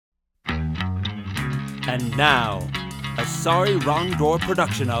And now, a Sorry Wrong Door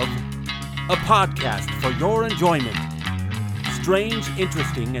production of a podcast for your enjoyment. Strange,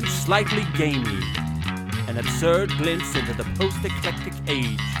 interesting, and slightly gamey. An absurd glimpse into the post-eclectic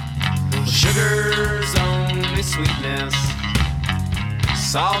age. Sugar's only sweetness,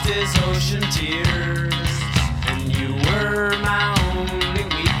 salt is ocean tears, and you were my only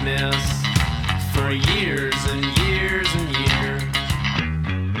weakness for years and years and years.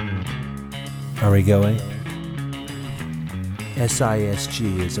 Are we going?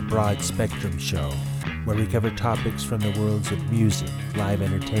 SISG is a broad spectrum show where we cover topics from the worlds of music, live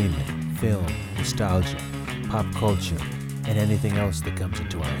entertainment, film, nostalgia, pop culture, and anything else that comes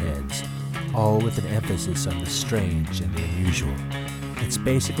into our heads, all with an emphasis on the strange and the unusual. It's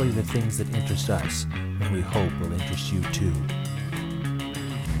basically the things that interest us, and we hope will interest you too.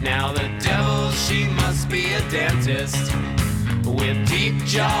 Now the devil, she must be a dentist with deep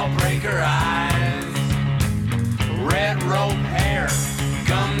jawbreaker eyes, red rope hair,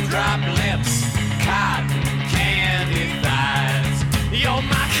 gumdrop lips, cotton candy thighs. You're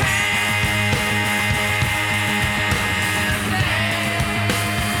my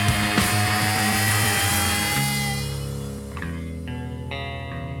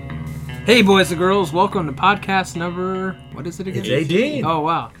Hey boys and girls, welcome to podcast number, what is it again? It's 18. Oh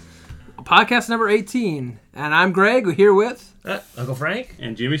wow. Podcast number 18. And I'm Greg, we're here with Uncle Frank?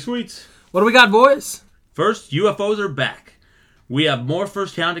 And Jimmy Sweets. What do we got, boys? First, UFOs are back. We have more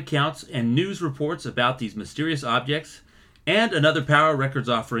first-hand accounts and news reports about these mysterious objects, and another Power Records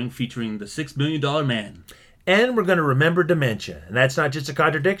offering featuring the $6 Million Man. And we're going to remember dementia. And that's not just a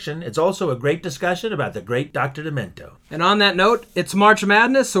contradiction, it's also a great discussion about the great Dr. Demento. And on that note, it's March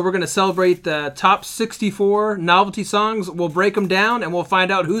Madness, so we're going to celebrate the top 64 novelty songs. We'll break them down, and we'll find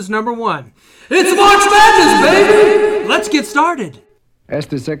out who's number one. It's March Madness, baby! Let's get started. As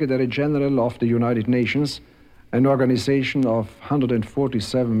the Secretary General of the United Nations, an organization of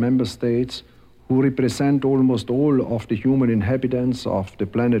 147 member states who represent almost all of the human inhabitants of the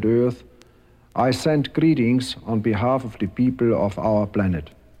planet Earth, I send greetings on behalf of the people of our planet.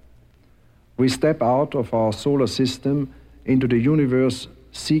 We step out of our solar system into the universe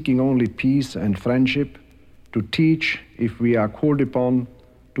seeking only peace and friendship, to teach if we are called upon,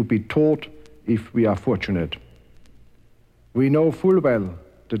 to be taught if we are fortunate. We know full well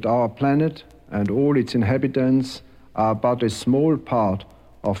that our planet and all its inhabitants are but a small part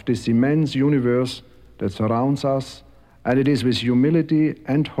of this immense universe that surrounds us, and it is with humility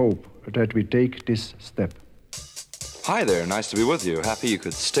and hope that we take this step. Hi there, nice to be with you. Happy you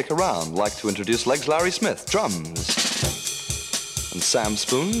could stick around. Like to introduce Legs Larry Smith, drums. And Sam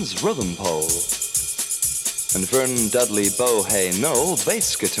Spoon's rhythm pole. And Vern Dudley Bohay Knoll,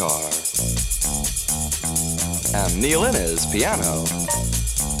 bass guitar. And Neil Innes, piano.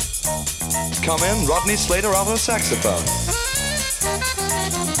 Come in, Rodney Slater, alto saxophone.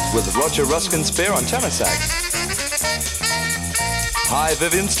 With Roger Ruskin Spear on tenor sax. Hi,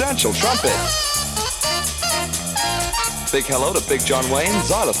 Vivian Stanchel, trumpet. Big hello to Big John Wayne,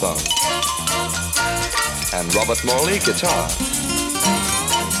 xylophone. And Robert Morley, guitar.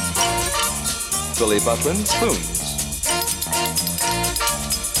 Billy Butlin, spoons.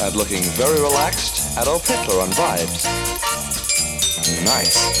 And looking very relaxed, Adolf Hitler on vibes.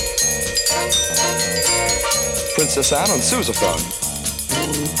 Nice. Princess Anne on sousaphone.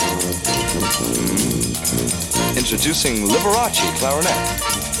 Introducing Liberace clarinet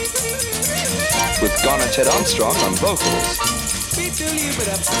with Garner Ted Armstrong on vocals.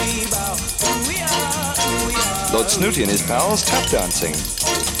 Lord Snooty and his pals tap dancing.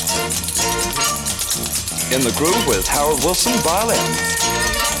 In the groove with Harold Wilson violin.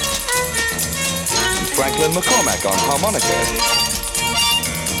 And Franklin McCormack on harmonica.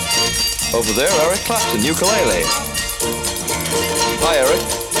 Over there, Eric Clapton, ukulele. Hi, Eric.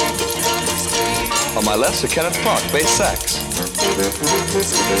 On my left, Sir Kenneth Park, bass sax.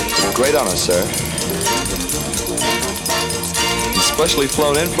 Great honor, sir. And specially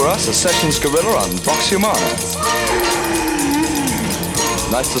flown in for us, a Sessions gorilla on Vox Humana.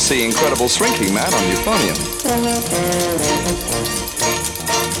 Nice to see Incredible Shrinking Man on euphonium.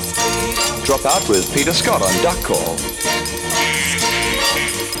 Drop out with Peter Scott on duck call.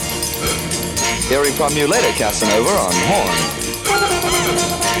 Hearing from you later, Casanova on horn.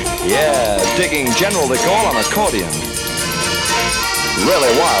 Yeah, digging General de Gaulle on accordion.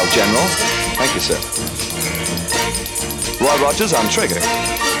 Really wild, General. Thank you, sir. Roy Rogers on trigger.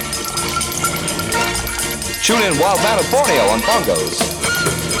 Tune in Wild Man of Borneo on bongos.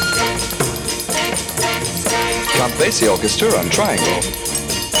 Count Basie Orchestra on triangle.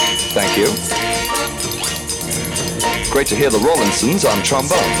 Thank you. Great to hear the Rawlinsons on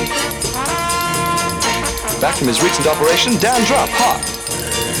trombone. back from his recent operation, Dan Drupp, harp.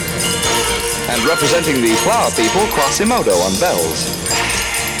 And representing the flower people, Quasimodo on bells.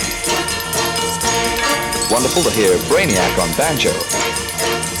 Wonderful to hear Brainiac on banjo.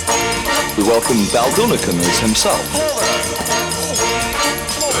 We welcome Baldunicum as himself.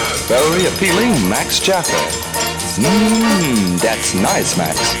 Very appealing, Max Jaffa. That's nice,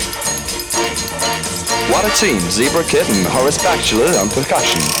 Max. What a team, Zebra Kid and Horace Batchelor on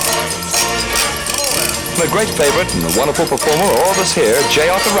percussion. And a great favorite and a wonderful performer, all of us here, J.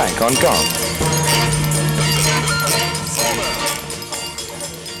 Arthur Rank on gong.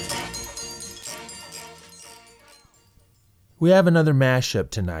 We have another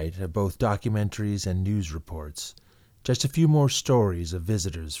mashup tonight of both documentaries and news reports. Just a few more stories of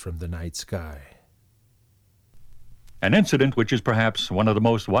visitors from the night sky. An incident which is perhaps one of the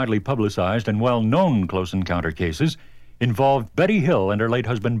most widely publicized and well-known close encounter cases involved Betty Hill and her late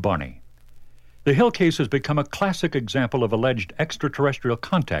husband Barney. The Hill case has become a classic example of alleged extraterrestrial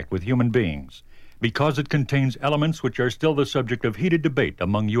contact with human beings because it contains elements which are still the subject of heated debate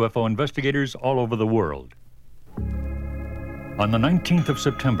among UFO investigators all over the world. On the 19th of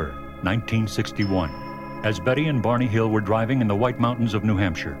September, 1961, as Betty and Barney Hill were driving in the White Mountains of New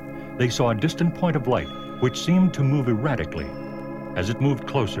Hampshire, they saw a distant point of light which seemed to move erratically. As it moved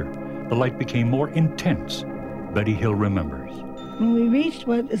closer, the light became more intense, Betty Hill remembers. When we reached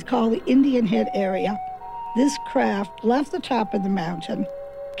what is called the Indian Head area, this craft left the top of the mountain,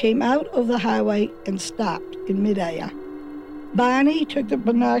 came out of the highway, and stopped in midair. Barney took the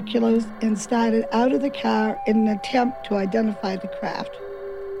binoculars and started out of the car in an attempt to identify the craft.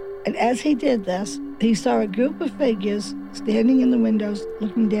 And as he did this, he saw a group of figures standing in the windows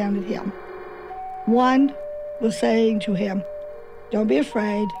looking down at him. One was saying to him, "Don't be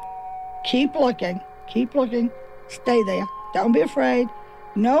afraid. Keep looking, stay there. Don't be afraid.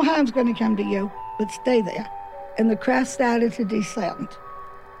 No harm's going to come to you, but stay there." And the craft started to descend.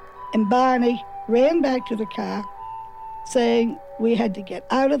 And Barney ran back to the car, saying we had to get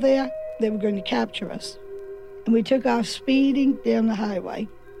out of there. They were going to capture us. And we took off speeding down the highway.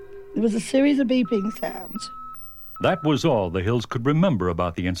 There was a series of beeping sounds. That was all the Hills could remember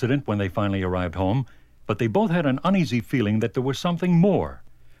about the incident when they finally arrived home, but they both had an uneasy feeling that there was something more.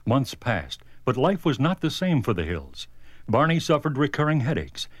 Months passed, but life was not the same for the Hills. Barney suffered recurring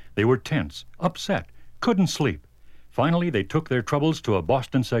headaches. They were tense, upset, couldn't sleep. Finally, they took their troubles to a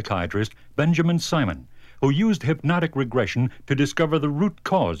Boston psychiatrist, Benjamin Simon, who used hypnotic regression to discover the root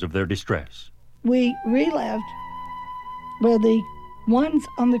cause of their distress. We relived where the ones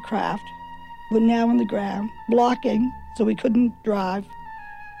on the craft were now on the ground, blocking so we couldn't drive.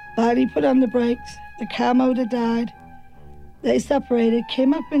 Barney put on the brakes, the car motor died. They separated,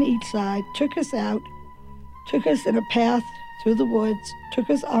 came up on each side, took us out, took us in a path through the woods, took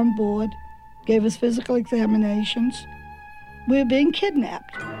us on board, gave us physical examinations. We were being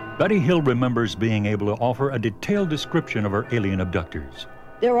kidnapped. Betty Hill remembers being able to offer a detailed description of her alien abductors.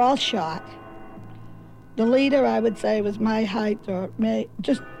 They were all shot. The leader, I would say, was my height or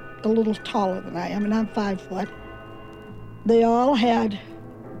just a little taller than I am, and I'm 5 foot. They all had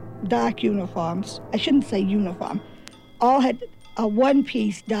dark uniforms. I shouldn't say uniform. All had a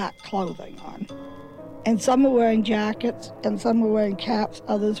one-piece dark clothing on. And some were wearing jackets, and some were wearing caps,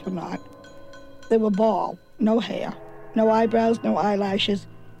 others were not. They were bald, no hair, no eyebrows, no eyelashes,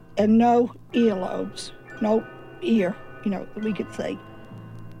 and no earlobes, no ear, we could say.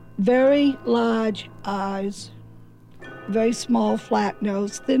 Very large eyes, very small flat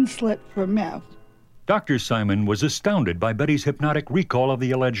nose, thin slit for a mouth. Dr. Simon was astounded by Betty's hypnotic recall of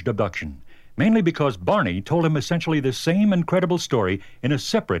the alleged abduction, mainly because Barney told him essentially the same incredible story in a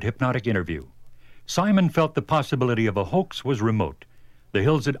separate hypnotic interview. Simon felt the possibility of a hoax was remote. The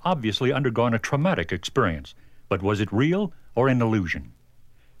Hills had obviously undergone a traumatic experience, but was it real or an illusion?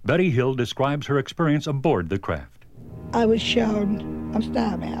 Betty Hill describes her experience aboard the craft. I was shown a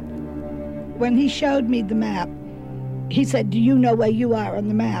star map. When he showed me the map, he said, "Do you know where you are on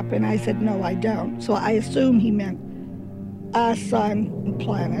the map?" And I said, "No, I don't." So I assumed he meant our sun and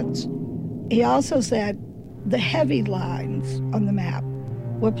planets. He also said the heavy lines on the map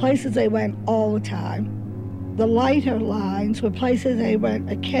were places they went all the time. The lighter lines were places they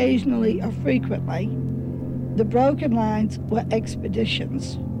went occasionally or frequently. The broken lines were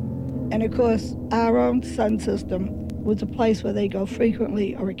expeditions. And of course, our own sun system was a place where they go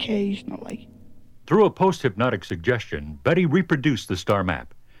frequently or occasionally. Through a post-hypnotic suggestion, Betty reproduced the star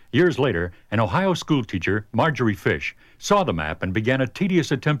map. Years later, an Ohio schoolteacher, Marjorie Fish, saw the map and began a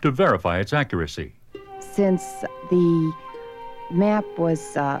tedious attempt to verify its accuracy. Since the map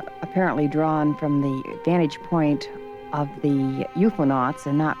was apparently drawn from the vantage point of the UFOnauts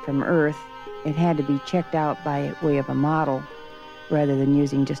and not from Earth, it had to be checked out by way of a model rather than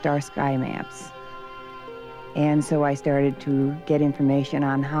using just our sky maps. And so I started to get information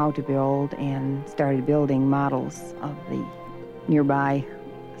on how to build and started building models of the nearby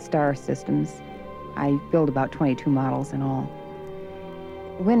star systems. I built about 22 models in all.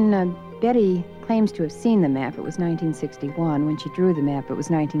 When Betty claims to have seen the map, it was 1961. When she drew the map, it was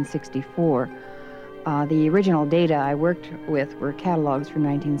 1964. The original data I worked with were catalogs from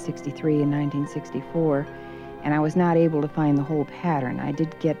 1963 and 1964, and I was not able to find the whole pattern. I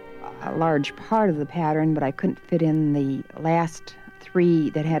did get a large part of the pattern, but I couldn't fit in the last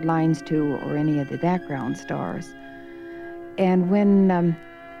 3 that had lines to or any of the background stars. And when the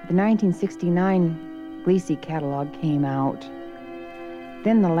 1969 Gliese catalog came out,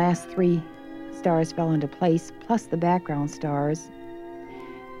 then the last 3 stars fell into place, plus the background stars.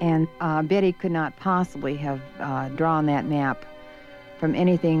 And Betty could not possibly have drawn that map from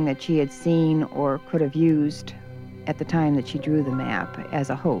anything that she had seen or could have used at the time that she drew the map as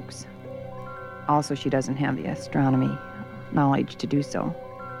a hoax. Also, she doesn't have the astronomy knowledge to do so.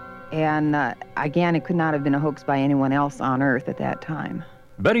 And again, it could not have been a hoax by anyone else on Earth at that time.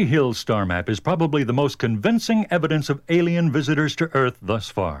 Betty Hill's star map is probably the most convincing evidence of alien visitors to Earth thus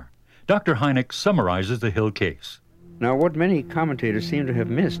far. Dr. Hynek summarizes the Hill case. Now, what many commentators seem to have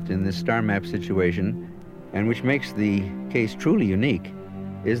missed in this star map situation, and which makes the case truly unique,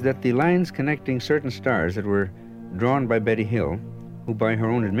 is that the lines connecting certain stars that were drawn by Betty Hill, who by her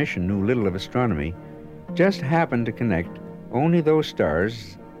own admission knew little of astronomy, just happened to connect only those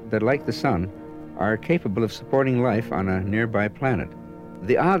stars that, like the Sun, are capable of supporting life on a nearby planet.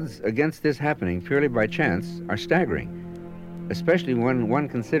 The odds against this happening purely by chance are staggering, especially when one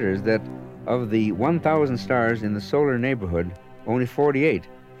considers that of the 1,000 stars in the solar neighborhood, only 48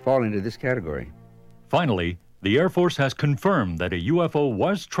 fall into this category. Finally, the Air Force has confirmed that a UFO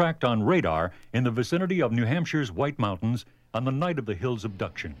was tracked on radar in the vicinity of New Hampshire's White Mountains on the night of the Hill's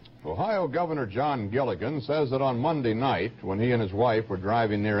abduction. Ohio Governor John Gilligan says that on Monday night, when he and his wife were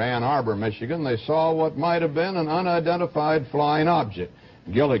driving near Ann Arbor, Michigan, they saw what might have been an unidentified flying object.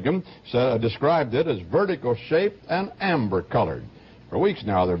 Gilligan described it as vertical-shaped and amber-colored. For weeks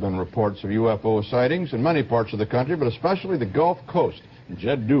now, there have been reports of UFO sightings in many parts of the country, but especially the Gulf Coast.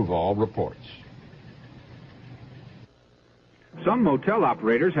 Jed Duval reports. Some motel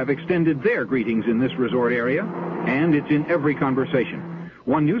operators have extended their greetings in this resort area, and it's in every conversation.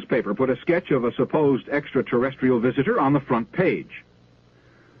 One newspaper put a sketch of a supposed extraterrestrial visitor on the front page.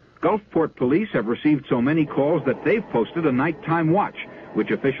 Gulfport police have received so many calls that they've posted a nighttime watch, which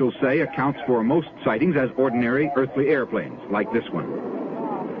officials say accounts for most sightings as ordinary earthly airplanes, like this one.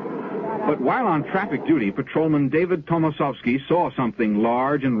 But while on traffic duty, Patrolman David Tomaszowski saw something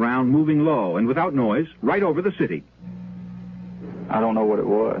large and round moving low and without noise right over the city. I don't know what it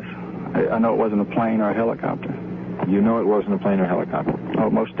was. I know it wasn't a plane or a helicopter. You know it wasn't a plane or a helicopter? Oh,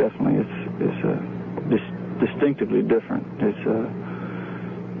 most definitely. It's distinctively different.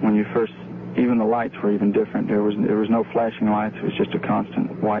 It's when you first, even the lights were even different. There was no flashing lights. It was just a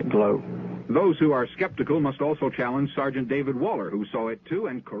constant white glow. Those who are skeptical must also challenge Sergeant David Waller, who saw it too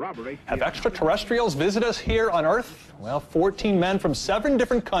and corroborates. Have extraterrestrials visited us here on Earth? Well, 14 men from 7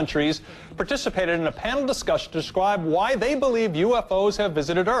 different countries participated in a panel discussion to describe why they believe UFOs have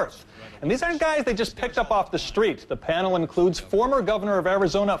visited Earth. And these aren't guys they just picked up off the street. The panel includes former governor of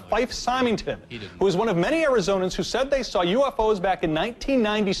Arizona, Fife Symington, who is one of many Arizonans who said they saw UFOs back in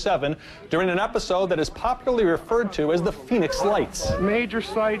 1997 during an episode that is popularly referred to as the Phoenix Lights. Major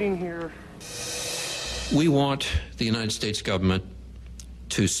sighting here. We want the United States government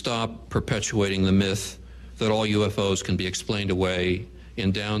to stop perpetuating the myth that all UFOs can be explained away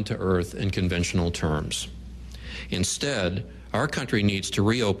in down-to-earth and conventional terms. Instead, our country needs to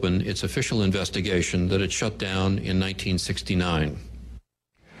reopen its official investigation that it shut down in 1969.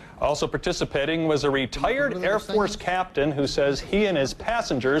 Also participating was a retired Air Force captain who says he and his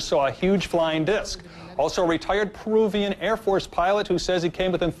passengers saw a huge flying disc. Also a retired Peruvian Air Force pilot who says he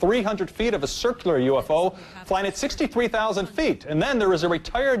came within 300 feet of a circular UFO flying at 63,000 feet. And then there was a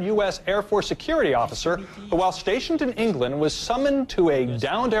retired U.S. Air Force security officer who, while stationed in England, was summoned to a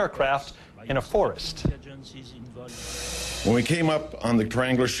downed aircraft in a forest. When we came up on the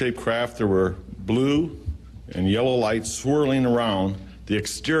triangular-shaped craft, there were blue and yellow lights swirling around the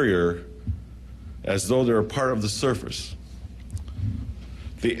exterior as though they were part of the surface.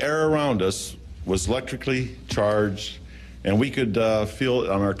 The air around us was electrically charged, and we could feel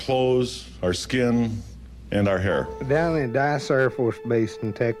it on our clothes, our skin, and our hair. Down in Dice Air Force Base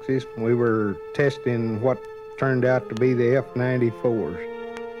in Texas, we were testing what turned out to be the F-94s.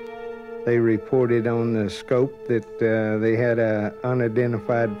 They reported on the scope that they had an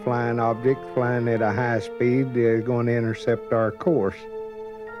unidentified flying object flying at a high speed going to intercept our course.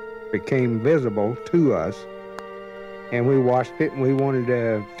 It became visible to us, and we watched it, and we wanted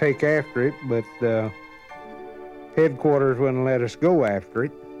to take after it, but the headquarters wouldn't let us go after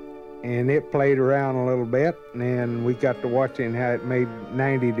it, and it played around a little bit, and we got to watching how it made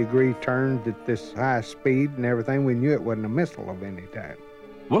 90-degree turns at this high speed and everything. We knew it wasn't a missile of any type.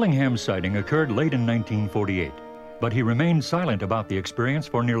 Willingham's sighting occurred late in 1948, but he remained silent about the experience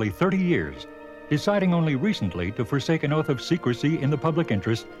for nearly 30 years, deciding only recently to forsake an oath of secrecy in the public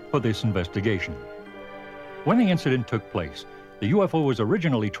interest for this investigation. When the incident took place, the UFO was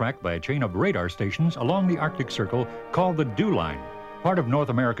originally tracked by a chain of radar stations along the Arctic Circle called the DEW Line, part of North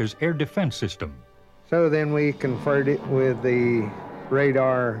America's air defense system. So then we conferred it with the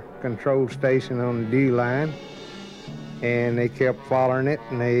radar control station on the DEW Line, and they kept following it,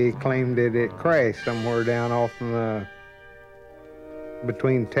 and they claimed that it crashed somewhere down off in the,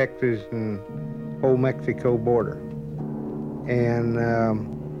 between Texas and Old Mexico border.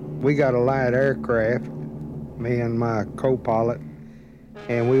 And we got a light aircraft, me and my co-pilot,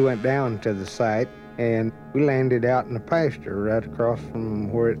 and we went down to the site, and we landed out in the pasture right across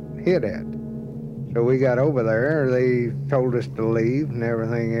from where it hit at. So we got over there, they told us to leave and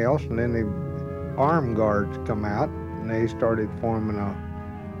everything else, and then the armed guards come out, and they started forming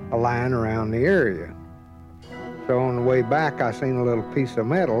a line around the area. So on the way back, I seen a little piece of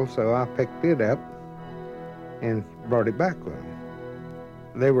metal, so I picked it up and brought it back with me.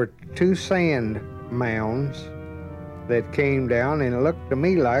 There were two sand mounds that came down, and it looked to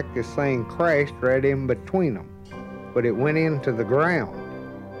me like this thing crashed right in between them. But it went into the ground,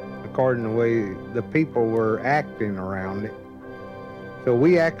 according to the way the people were acting around it. So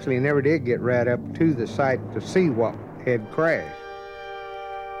we actually never did get right up to the site to see what had crashed.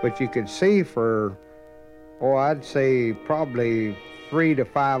 But you could see for, I'd say probably 300 to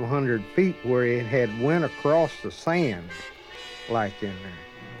 500 feet where it had went across the sand, like in there.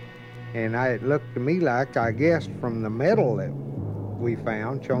 And it looked to me like, I guess, from the metal that we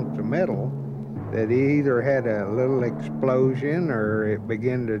found, chunks of metal, that it either had a little explosion or it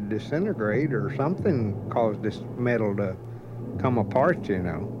began to disintegrate or something caused this metal to come apart, you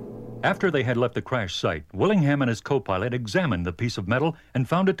know. After they had left the crash site, Willingham and his co-pilot examined the piece of metal and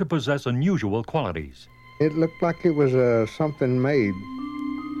found it to possess unusual qualities. It looked like it was something made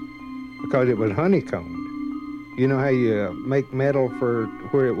because it was honeycombed. You know how you make metal for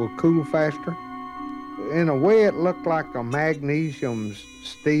where it will cool faster? In a way, it looked like a magnesium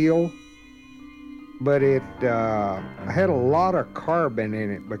steel, but it had a lot of carbon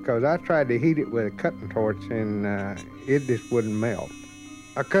in it because I tried to heat it with a cutting torch and it just wouldn't melt.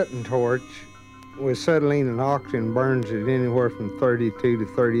 A cutting torch with acetylene and oxygen burns at anywhere from 32 to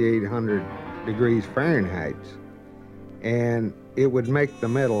 3,800 degrees Fahrenheit. And it would make the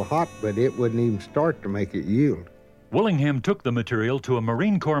metal hot, but it wouldn't even start to make it yield. Willingham took the material to a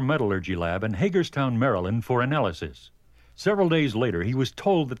Marine Corps metallurgy lab in Hagerstown, Maryland for analysis. Several days later, he was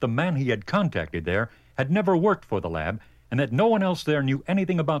told that the man he had contacted there had never worked for the lab and that no one else there knew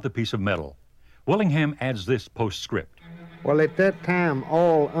anything about the piece of metal. Willingham adds this postscript. Well, at that time,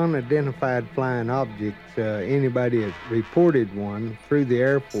 all unidentified flying objects, anybody that reported one through the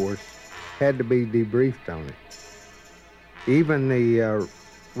Air Force had to be debriefed on it. Even the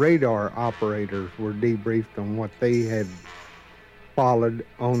radar operators were debriefed on what they had followed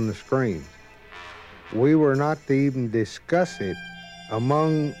on the screen. We were not to even discuss it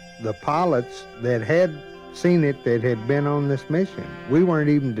among the pilots that had seen it, that had been on this mission. We weren't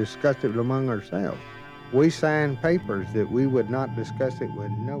even discussing it among ourselves. We signed papers that we would not discuss it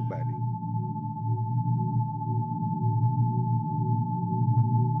with nobody.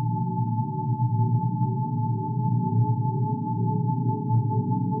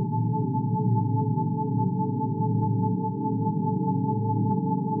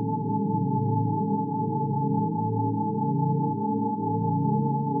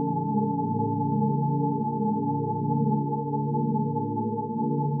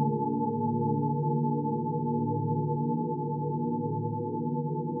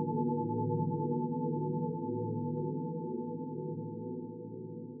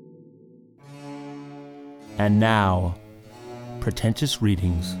 And now, pretentious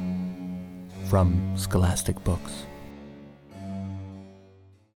readings from Scholastic Books.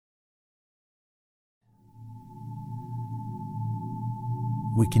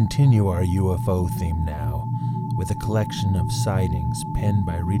 We continue our UFO theme now with a collection of sightings penned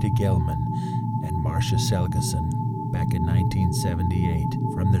by Rita Gelman and Marcia Selgeson back in 1978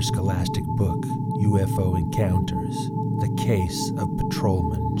 from their Scholastic book, UFO Encounters, The Case of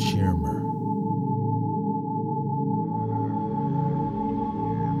Patrolman Schirmer.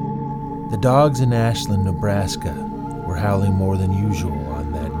 The dogs in Ashland, Nebraska were howling more than usual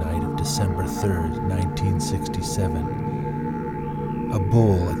on that night of December 3rd, 1967. A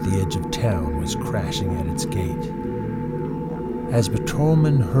bull at the edge of town was crashing at its gate. As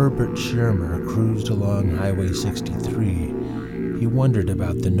Patrolman Herbert Schirmer cruised along Highway 63, he wondered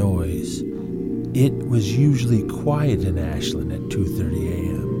about the noise. It was usually quiet in Ashland at 2:30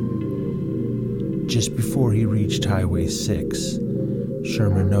 a.m. Just before he reached Highway 6,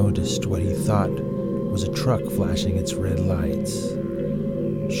 Schirmer noticed what he thought was a truck flashing its red lights.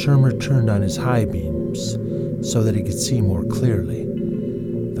 Schirmer turned on his high beams so that he could see more clearly.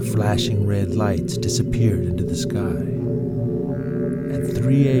 The flashing red lights disappeared into the sky. At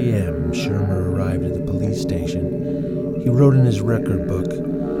 3 a.m., Schirmer arrived at the police station. He wrote in his record book,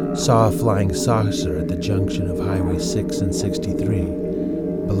 "Saw a flying saucer at the junction of Highway 6 and 63.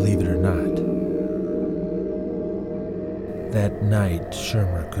 Believe it or not." That night,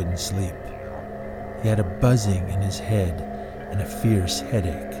 Schirmer couldn't sleep. He had a buzzing in his head and a fierce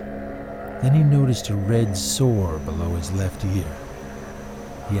headache. Then he noticed a red sore below his left ear.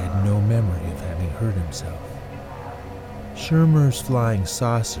 He had no memory of having hurt himself. Schirmer's flying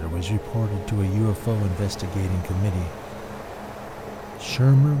saucer was reported to a UFO investigating committee.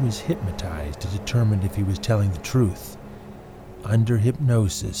 Schirmer was hypnotized to determine if he was telling the truth. Under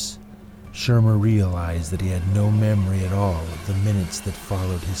hypnosis, Schirmer realized that he had no memory at all of the minutes that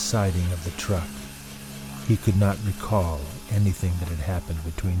followed his sighting of the truck. He could not recall anything that had happened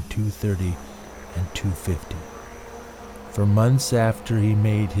between 2:30 and 2:50. For months after he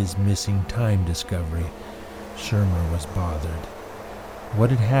made his missing time discovery, Schirmer was bothered.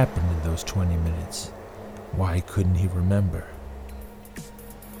 What had happened in those 20 minutes? Why couldn't he remember?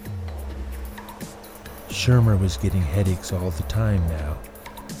 Schirmer was getting headaches all the time now.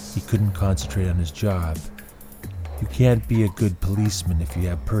 He couldn't concentrate on his job. "You can't be a good policeman if you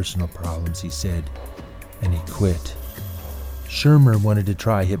have personal problems," he said, and he quit. Schirmer wanted to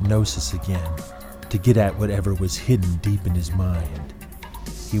try hypnosis again, to get at whatever was hidden deep in his mind.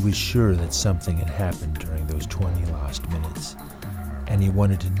 He was sure that something had happened during those 20 lost minutes, and he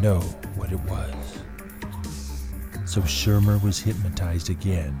wanted to know what it was. So Schirmer was hypnotized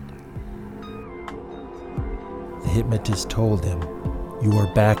again. The hypnotist told him, "You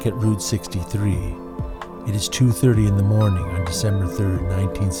are back at Route 63. It is 2:30 in the morning on December 3rd,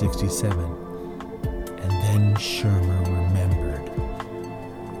 1967. And then Schirmer remembered.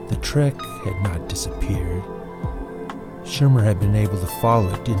 The truck had not disappeared. Schirmer had been able to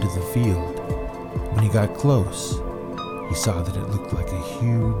follow it into the field. When he got close, he saw that it looked like a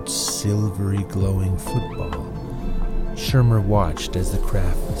huge, silvery, glowing football. Schirmer watched as the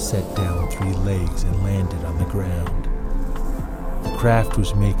craft set down 3 legs and landed on the ground. The craft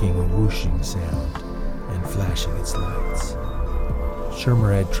was making a whooshing sound and flashing its lights.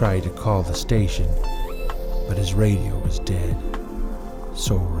 Schirmer had tried to call the station, but his radio was dead.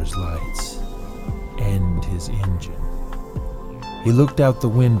 So were his lights and his engine. He looked out the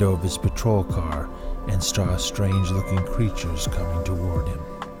window of his patrol car and saw strange-looking creatures coming toward him.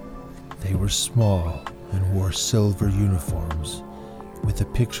 They were small and wore silver uniforms, with a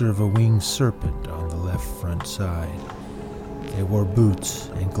picture of a winged serpent on the left front side. They wore boots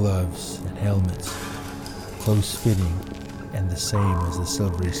and gloves and helmets, close-fitting and the same as the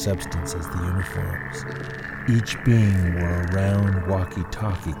silvery substance as the uniforms. Each being wore a round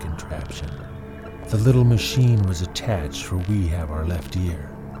walkie-talkie contraption. The little machine was attached where we have our left ear.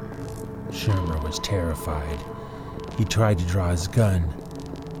 Schirmer was terrified. He tried to draw his gun.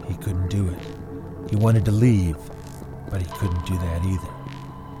 He couldn't do it. He wanted to leave, but he couldn't do that either.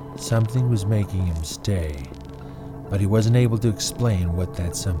 Something was making him stay, but he wasn't able to explain what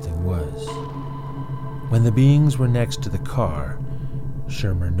that something was. When the beings were next to the car,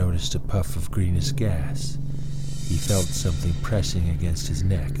 Schirmer noticed a puff of greenish gas. He felt something pressing against his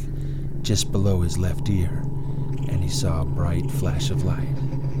neck, just below his left ear, and he saw a bright flash of light.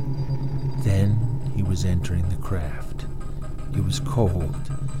 Then he was entering the craft. It was cold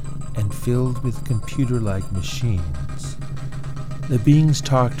and filled with computer-like machines. The beings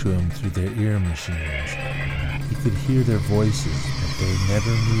talked to him through their ear machines. He could hear their voices, but they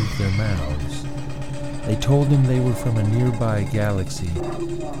never moved their mouths. They told him they were from a nearby galaxy.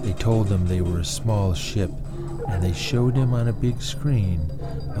 They told him they were a small ship, and they showed him on a big screen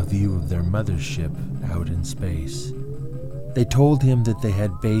a view of their mothership out in space. They told him that they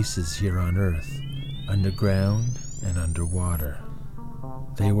had bases here on Earth, underground and underwater.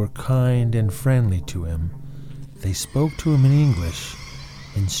 They were kind and friendly to him. They spoke to him in English,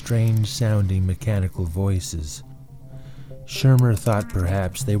 in strange-sounding mechanical voices. Schirmer thought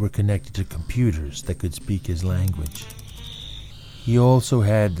perhaps they were connected to computers that could speak his language. He also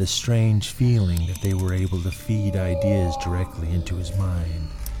had the strange feeling that they were able to feed ideas directly into his mind.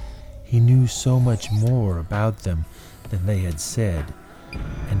 He knew so much more about them than they had said,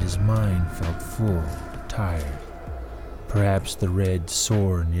 and his mind felt full, tired. Perhaps the red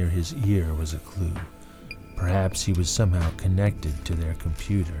sore near his ear was a clue. Perhaps he was somehow connected to their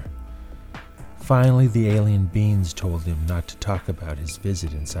computer. Finally, the alien beings told him not to talk about his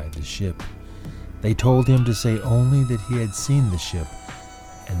visit inside the ship. They told him to say only that he had seen the ship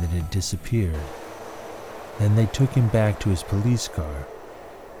and that it had disappeared. Then they took him back to his police car.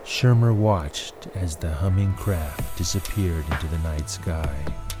 Shermer watched as the humming craft disappeared into the night sky.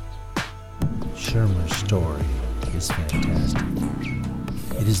 Shermer's story is fantastic.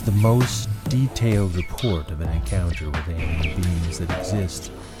 It is the most detailed report of an encounter with alien beings that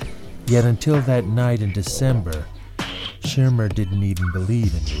exist. Yet until that night in December, Shermer didn't even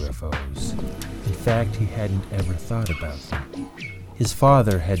believe in UFOs. In fact, he hadn't ever thought about them. His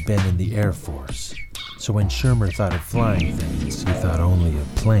father had been in the Air Force, so when Shermer thought of flying things, he thought only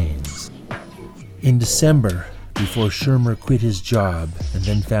of planes. In December, before Shermer quit his job and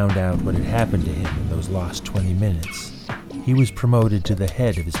then found out what had happened to him in those lost 20 minutes, he was promoted to the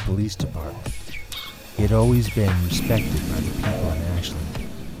head of his police department. He had always been respected by the people in Ashland.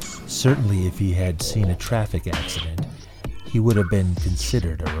 Certainly if he had seen a traffic accident, he would have been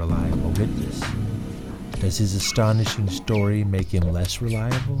considered a reliable witness. Does his astonishing story make him less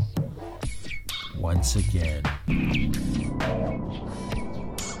reliable? Once again, we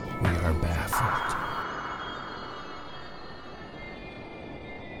are baffled.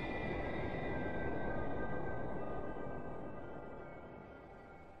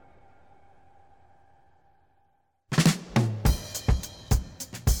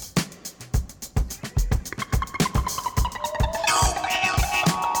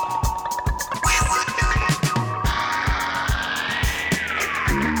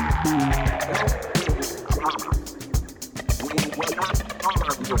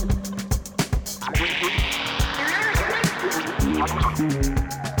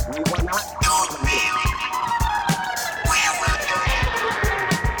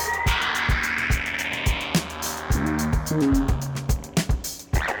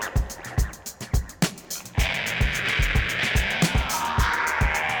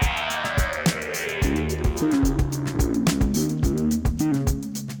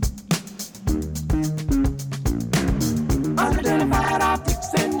 Unidentified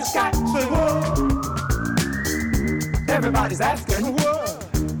objects in the sky. Say what? Everybody's asking what?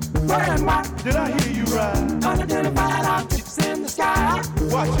 Where and why? Did I hear you right? Unidentified objects in the sky.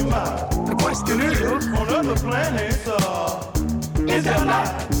 Watch your mouth. The question is, on other planets, is there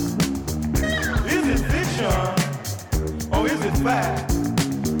life? Is it fiction? Or is it fact?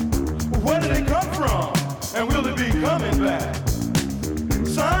 Where did they come from? And will they be coming back?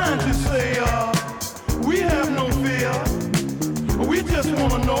 Scientists say, we have no fear. We just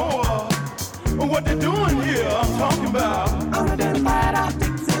want to know what they're doing here. I'm talking about unidentified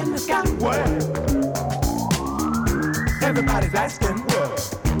objects in the sky. Where? Everybody's asking where.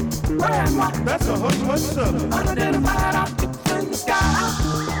 Where and what? That's a hush-hush subject. Unidentified objects in the sky.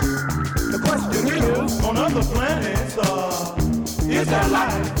 The question is, on other planets, is there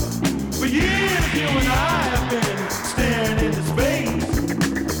life? For years, you and I have been staring into space,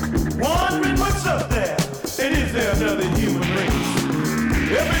 wondering what's up there, and is there another human race?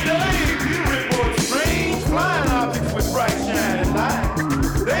 Every day, you report strange flying objects with bright shining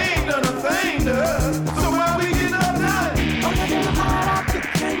lights. They ain't done a thing to us, so why we get uptight? Unidentified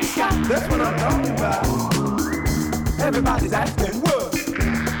objects in the sky. That's what I'm talking about. Everybody's asking what?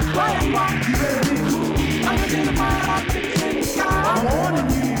 Why and why? You better be cool. Unidentified objects in the sky. I'm warning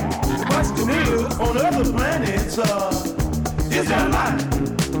you. The question is, on other planets, is there life?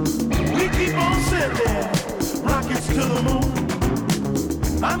 We keep on sending rockets to the moon.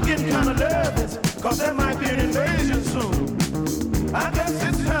 I'm getting kind of nervous, cause there might be an invasion soon. I guess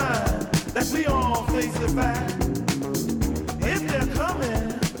it's time that we all face the fact. If they're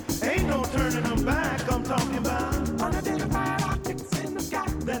coming, ain't no turning them back. I'm talking about unidentified objects in the sky.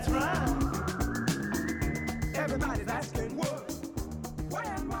 That's right. Everybody's asking what? Where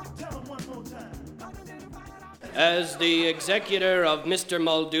and what? Tell them one more time. As the executor of Mr.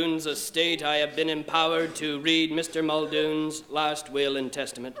 Muldoon's estate, I have been empowered to read Mr. Muldoon's last will and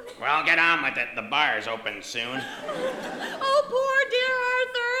testament. Well, get on with it. The bar's open soon. Oh, poor dear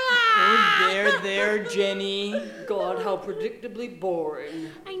Arthur. Oh, there, Jenny. God, how predictably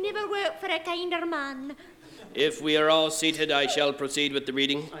boring. I never worked for a kinder man. If we are all seated, I shall proceed with the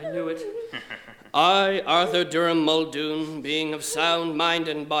reading. I knew it. I, Arthur Durham Muldoon, being of sound mind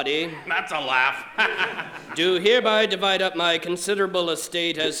and body, That's a laugh. do hereby divide up my considerable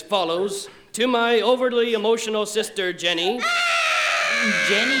estate as follows. To my overly emotional sister, Jenny,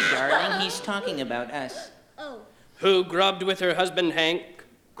 Jenny, darling, he's talking about us. who grubbed with her husband, Hank,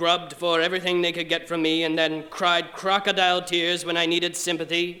 grubbed for everything they could get from me, and then cried crocodile tears when I needed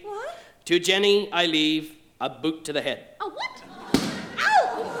sympathy. What? To Jenny, I leave a boot to the head. A what?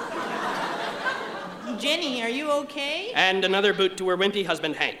 Jenny, are you okay? And another boot to her wimpy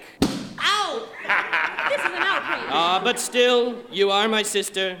husband, Hank. Ow! This is an outrage. But still, you are my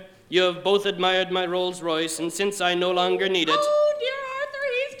sister. You have both admired my Rolls Royce, and since I no longer need it, Oh, dear Arthur,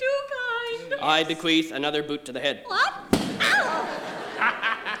 he's too kind. I bequeath another boot to the head. What?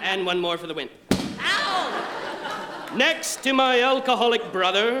 Ow! And one more for the wimp. Next to my alcoholic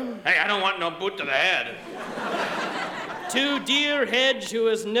brother. Hey, I don't want no boot to the head. To dear Hedge, who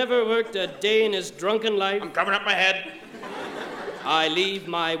has never worked a day in his drunken life. I'm covering up my head. I leave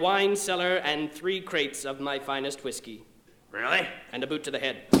my wine cellar and 3 crates of my finest whiskey. Really? And a boot to the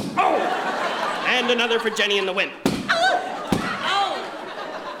head. Oh! And another for Jenny and the wimp.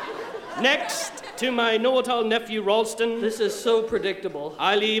 Next, to my know-it-all nephew, Ralston. This is so predictable.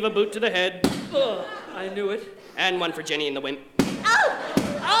 I leave a boot to the head. Ugh, I knew it. And one for Jenny and the wimp.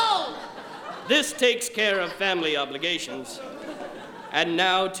 Oh! This takes care of family obligations. And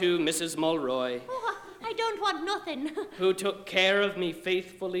now to Mrs. Mulroy, Oh, I don't want nothing. who took care of me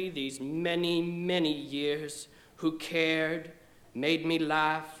faithfully these many, many years, who cared, made me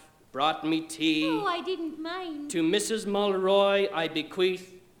laugh, brought me tea. Oh, I didn't mind. To Mrs. Mulroy, I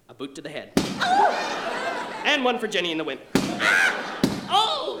bequeath a boot to the head. And one for Jenny and the wimp.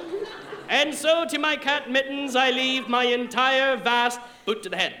 Oh! And so to my cat Mittens, I leave my entire vast boot to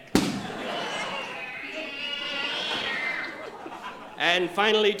the head. And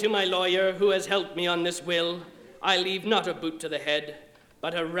finally, to my lawyer, who has helped me on this will, I leave not a boot to the head,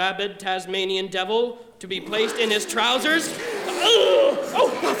 but a rabid Tasmanian devil to be placed in his trousers.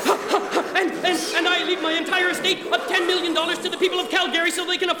 And I leave my entire estate of $10 million to the people of Calgary so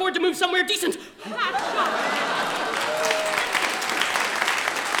they can afford to move somewhere decent. Is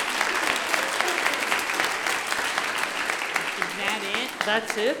that it?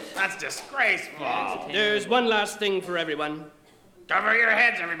 That's it? That's disgraceful. There's one last thing for everyone. Cover your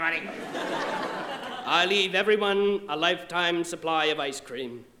heads, everybody. I leave everyone a lifetime supply of ice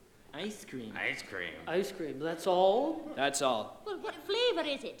cream. Ice cream. Ice cream. Ice cream, that's all? That's all. Well, what flavor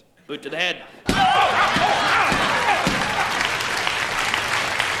is it? Boot to the head.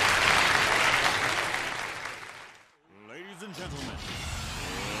 Ladies and gentlemen,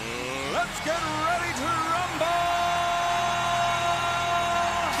 let's get ready to rumble!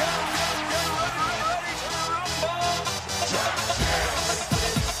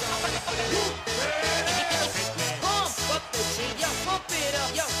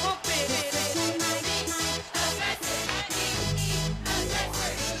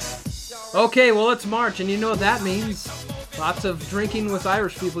 Okay, well, it's March, and you know what that means. Lots of drinking with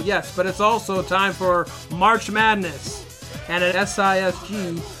Irish people, yes, but it's also time for March Madness. And at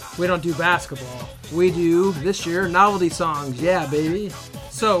SISG, we don't do basketball. We do, this year, novelty songs. Yeah, baby.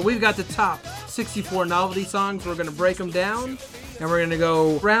 So we've got the top 64 novelty songs. We're going to break them down, and we're going to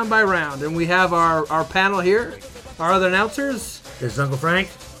go round by round. And we have our panel here, our other announcers. This is Uncle Frank.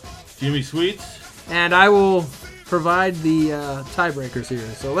 Jimmy Sweets. And I will provide the tiebreakers here.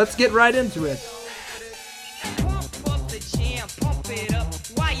 So let's get right into it.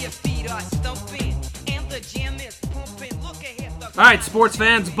 All right, sports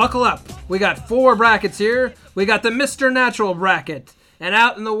fans, buckle up. We got 4 brackets here. We got the Mr. Natural bracket. And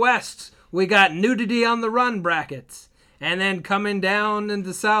out in the west, we got Nudity on the Run brackets. And then coming down in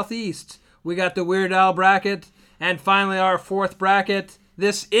the southeast, we got the Weird Al bracket. And finally, our 4th bracket.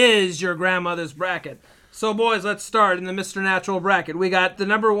 This is your grandmother's bracket. So, boys, let's start in the Mr. Natural bracket. We got the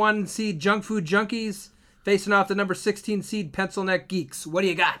number 1 seed Junk Food Junkies facing off the number 16 seed Pencil Neck Geeks. What do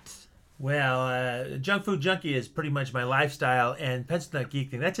you got? Well, Junk Food Junkie is pretty much my lifestyle, and Pencil Neck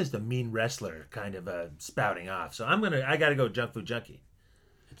Geek thing, that's just a mean wrestler kind of spouting off. So I got to go Junk Food Junkie.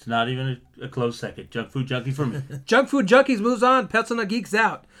 It's not even a close second. Junk Food Junkie for me. Junk Food Junkies moves on. Pencil Neck Geeks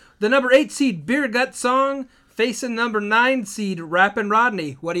out. The number 8 seed Beer Gut Song facing number 9 seed Rappin'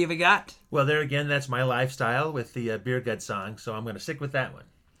 Rodney. What do you got? Well, there again, that's my lifestyle with the Beer Gut Song, so I'm going to stick with that one.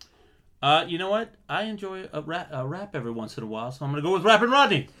 You know what? I enjoy a rap every once in a while, so I'm going to go with Rappin'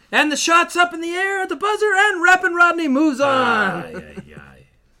 Rodney. And the shot's up in the air at the buzzer, and Rappin' Rodney moves on.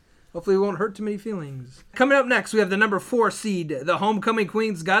 Hopefully we won't hurt too many feelings. Coming up next, we have the number 4 seed, the Homecoming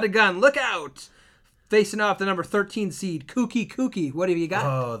Queens Got a Gun. Look out! Facing off the number 13 seed, Kooky Kooky. What have you got?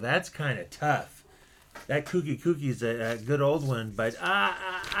 Oh, that's kind of tough. That Kooky Kooky is a good old one, but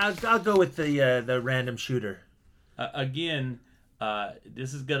I'll go with the random shooter. Again,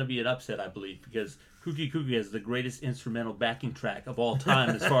 this is going to be an upset, I believe, because Kooky Kooky has the greatest instrumental backing track of all time,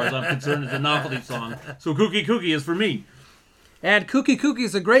 as far as I'm concerned. It's a novelty song, so Kooky Kooky is for me. And Kooky Kooky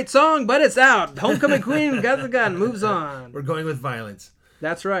is a great song, but it's out. Homecoming Queen got the gun, moves on. We're going with violence.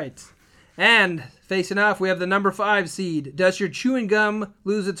 That's right. And facing off, we have the number 5 seed. Does your chewing gum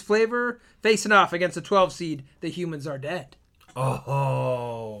lose its flavor? Facing off against the 12 seed, The Humans Are Dead.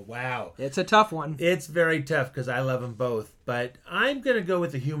 Oh, wow. It's a tough one. It's very tough because I love them both, but I'm going to go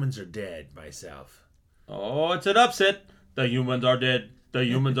with The Humans Are Dead myself. Oh, it's an upset. The Humans Are Dead. The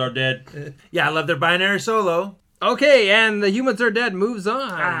Humans Are Dead. Yeah, I love their binary solo. Okay, and The Humans Are Dead moves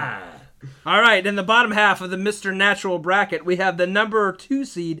on. All right, in the bottom half of the Mr. Natural bracket, we have the number 2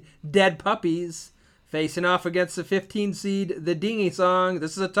 seed, Dead Puppies, facing off against the 15 seed, The Dingy Song.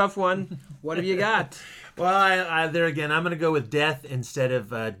 This is a tough one. What have you got? Well, there again, I'm going to go with death instead of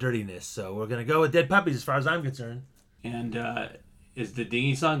dirtiness. So we're going to go with Dead Puppies as far as I'm concerned. And is the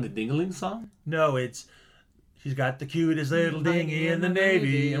Dingy Song the Dingaling Song? No, it's she's got the cutest little dinghy in the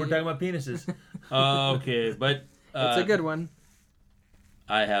Navy. And we're talking about penises. Okay, but... it's a good one.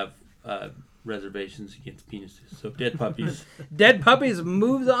 I have reservations against penises, so Dead Puppies. Dead Puppies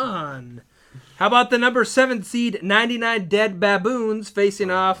moves on. How about the number 7 seed, 99 Dead Baboons, facing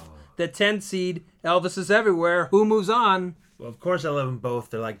off the 10 seed, Elvis Is Everywhere. Who moves on? Well, of course I love them both.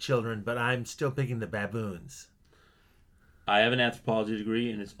 They're like children, but I'm still picking the Baboons. I have an anthropology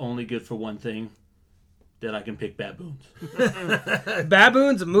degree, and it's only good for one thing, that I can pick baboons.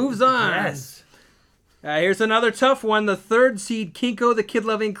 Baboons moves on. Yes. Here's another tough one. The 3rd seed, Kinko the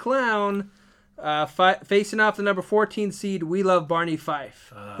Kid-Loving Clown, facing off the number 14 seed, We Love Barney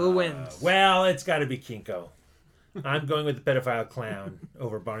Fife. Who wins? Well, it's got to be Kinko. I'm going with the pedophile clown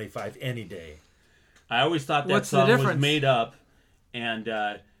over Barney Fife any day. I always thought that song was made up, and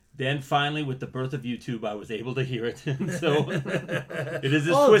then finally, with the birth of YouTube, I was able to hear it. So it is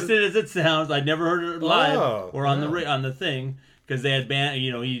as twisted as it sounds. I never heard it live or on the thing because they had banned.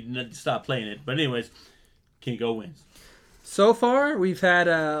 He stopped playing it. But anyways, Kinko wins. So far, we've had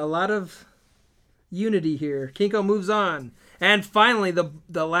a lot of unity here. Kinko moves on, and finally,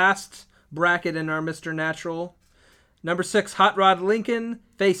 the last bracket in our Mr. Natural. Number 6, Hot Rod Lincoln,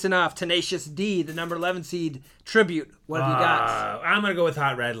 facing off Tenacious D, the number 11 seed, Tribute. What have you got? I'm going to go with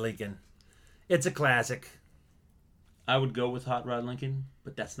Hot Rod Lincoln. It's a classic. I would go with Hot Rod Lincoln,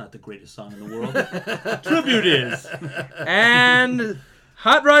 but that's not the greatest song in the world. Tribute is. And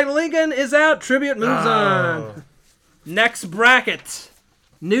Hot Rod Lincoln is out. Tribute moves on. Next bracket,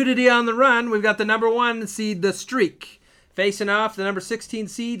 Nudity on the Run. We've got the number 1 seed, The Streak. Facing off the number 16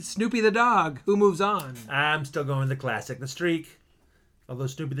 seed, Snoopy the Dog. Who moves on? I'm still going with the classic, The Streak. Although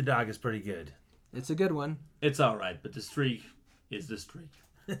Snoopy the Dog is pretty good. It's a good one. It's all right, but The Streak is The Streak.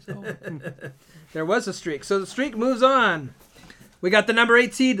 So. There was a streak. So The Streak moves on. We got the number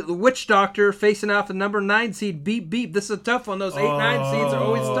 8 seed, The Witch Doctor, facing off the number 9 seed, Beep Beep. This is a tough one. Those 8, 9 seeds are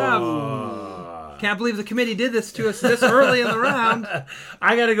always tough. Can't believe the committee did this to us this early in the round.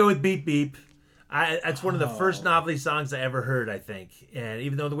 I got to go with Beep Beep. It's one of the first novelty songs I ever heard, I think. And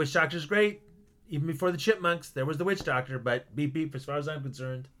even though The Witch Doctor's great, even before the Chipmunks, there was The Witch Doctor, but Beep Beep, as far as I'm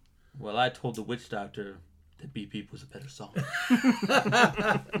concerned. Well, I told The Witch Doctor that Beep Beep was a better song.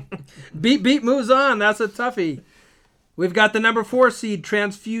 Beep Beep moves on. That's a toughie. We've got the number 4 seed,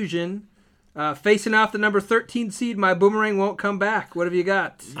 Transfusion, facing off the number 13 seed, My Boomerang Won't Come Back. What have you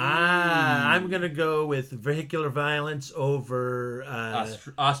got? I'm going to go with Vehicular Violence over...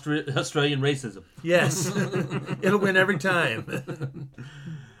 Australian racism. Yes. It'll win every time.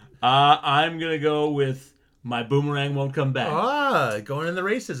 I'm going to go with My Boomerang Won't Come Back. Going in the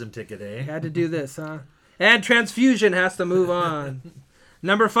racism ticket, eh? Had to do this, huh? And Transfusion has to move on.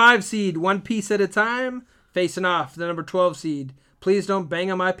 Number 5 seed, One Piece at a Time, facing off the number 12 seed, Please Don't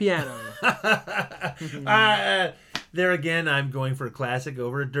Bang on My Piano. There again, I'm going for a classic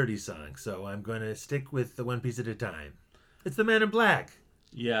over a dirty song, so I'm going to stick with the One Piece at a Time. It's the Man in Black.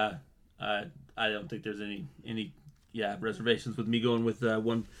 Yeah, I don't think there's any reservations with me going with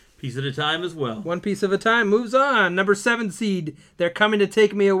One Piece at a Time as well. One Piece at a Time moves on. Number 7 seed, They're Coming to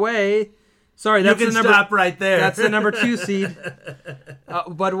Take Me Away. Sorry, that's you can the number. Stop right there. That's the number 2 seed.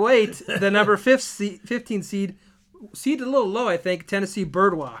 But wait, the number 15 seed. Seed a little low, I think. Tennessee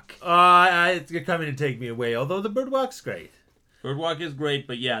Birdwalk. It's coming to take me away. Although the Birdwalk's great. Birdwalk is great,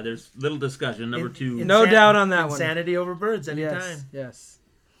 but yeah, there's little discussion. Number 2. No doubt on that one. Insanity over birds anytime. Yes.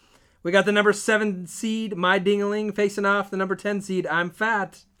 We got the number 7 seed, My Dingaling, facing off the number 10 seed, I'm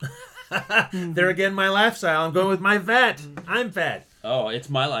Fat. There again, my laugh style. I'm going with My Fat. I'm fat. Oh, it's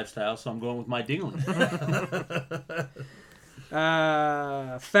my lifestyle, so I'm going with my Dingling.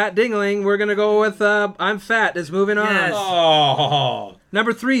 Fat Dingling. We're gonna go with I'm Fat is moving on. Yes. Oh.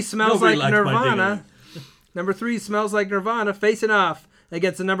 Number 3, Smells Nobody Like likes my Nirvana. Number 3, Smells Like Nirvana, facing off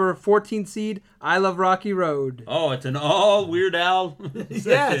against the number 14 seed, I Love Rocky Road. Oh, it's an all Weird Al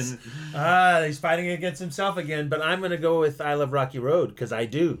Yes. He's fighting against himself again, but I'm going to go with I Love Rocky Road, because I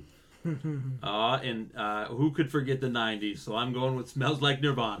do. And who could forget the 90s? So I'm going with Smells Like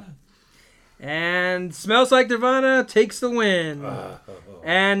Nirvana. And Smells Like Nirvana takes the win.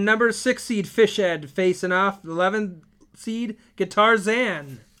 And number 6 seed, Fishhead, facing off 11 seed, Guitar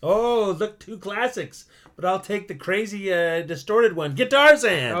Zan. Oh, look, 2 classics. But I'll take the crazy, distorted one, Guitar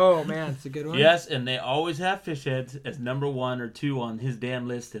Zan. Oh, man, it's a good one. Yes, and they always have Fishhead as number 1 or 2 on his damn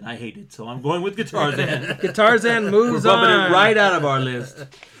list, and I hate it. So I'm going with Guitar Zan. Guitar Zan moves We're on. bumping it right out of our list.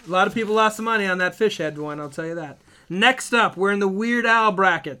 A lot of people lost some money on that Fishhead one, I'll tell you that. Next up, we're in the Weird Al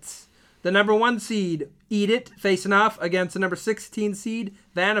brackets. The number 1 seed, Eat It, facing off against the number 16 seed,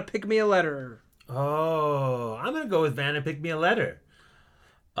 Vanna Pick Me a Letter. Oh, I'm going to go with Vanna Pick Me a Letter.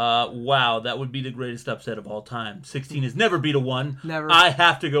 Wow, that would be the greatest upset of all time. 16 has never beat a 1. Never. I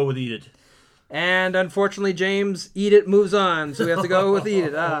have to go with Eat It. And unfortunately, James, Eat It moves on, so we have to go with Eat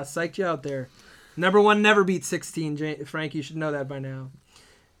It. Psyched you out there. Number 1 never beats 16, Frank, you should know that by now.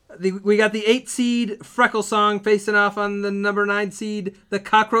 We got the 8 seed Freckle Song facing off on the number 9 seed, the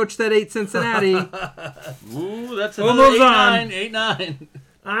Cockroach That Ate Cincinnati. Ooh, that's another 8-9.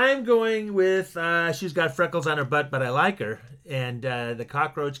 I'm going with She's Got Freckles on Her Butt, But I Like Her. And the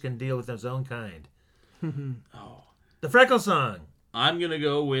cockroach can deal with his own kind. Oh, the Freckle Song. I'm going to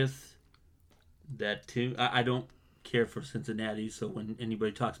go with that too. I don't care for Cincinnati, so when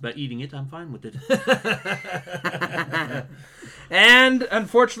anybody talks about eating it, I'm fine with it. And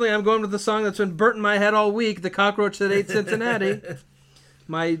unfortunately, I'm going with the song that's been burnt in my head all week, The Cockroach That Ate Cincinnati.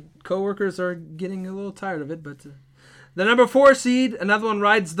 My coworkers are getting a little tired of it, but the number 4 seed, another one,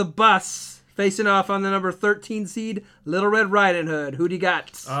 Rides the Bus, facing off on the number 13 seed, Little Red Riding Hood. Who do you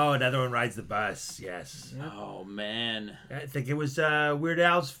got? Oh, another one, Rides the Bus. Yes. Yep. Oh, man. I think it was Weird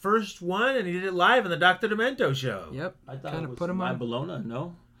Al's first one, and he did it live on the Dr. Demento show. Yep. I thought it was put him My Bologna.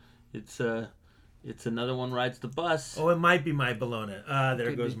 No, it's another one, Rides the Bus. Oh, it might be My Bologna.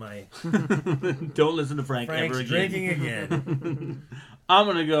 There goes my... Don't listen to Frank Frank's ever again. drinking again. I'm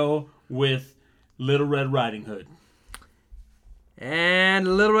going to go with Little Red Riding Hood.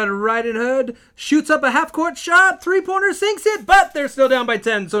 And Little Red Riding Hood shoots up a half-court shot, 3-pointer, sinks it, but they're still down by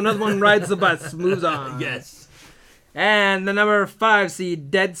 10, so another one rides the bus, moves on. Yes. And the number 5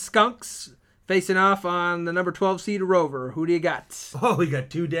 seed, Dead Skunks, facing off on the number 12 seed, Rover. Who do you got? Oh, we got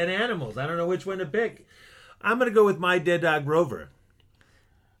 2 dead animals. I don't know which one to pick. I'm going to go with my dead dog, Rover.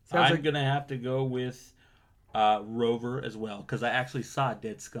 I'm going to have to go with Rover as well, because I actually saw a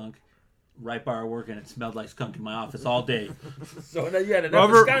dead skunk right by our work, and it smelled like skunk in my office all day. So now you had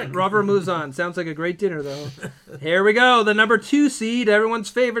enough of skunk. Rover moves on. Sounds like a great dinner, though. Here we go. The number 2 seed, everyone's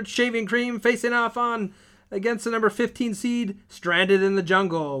favorite, Shaving Cream, facing off on against the number 15 seed, Stranded in the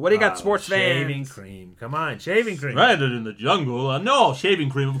Jungle. What do you got, sports fans? Shaving Cream. Come on, Shaving Cream. Stranded in the Jungle. No, Shaving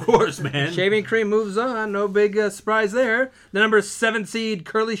Cream, of course, man. Shaving Cream moves on. No big surprise there. The number 7 seed,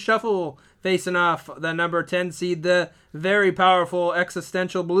 Curly Shuffle, facing off the number 10 seed, the very powerful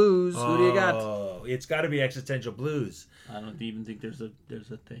Existential Blues. Who do you got? Oh, it's got to be Existential Blues. I don't even think there's a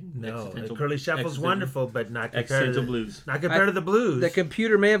thing. No, Curly Shuffle's wonderful, but not compared to Blues. Not compared to the Blues. The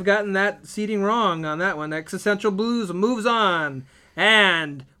computer may have gotten that seating wrong on that one. Existential Blues moves on.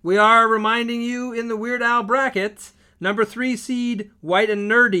 And we are reminding you in the Weird Al bracket, number 3 seed, White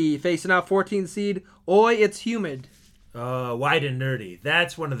and Nerdy, facing off 14 seed, Oi, It's Humid. White and Nerdy.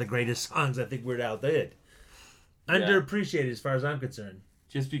 That's one of the greatest songs I think Weird Al did. Underappreciated as far as I'm concerned.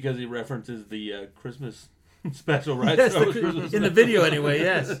 Just because he references the Christmas special, right? Yes, in the video anyway,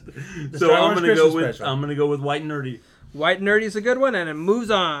 yes. So I'm gonna go with White and Nerdy. White and Nerdy is a good one, and it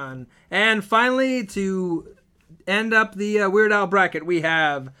moves on. And finally, to end up the Weird Al bracket, we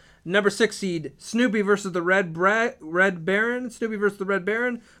have number 6 seed, Snoopy versus the Red Baron. Snoopy versus the Red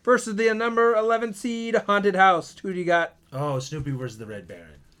Baron versus the number 11 seed, Haunted House. Who do you got? Oh, Snoopy versus the Red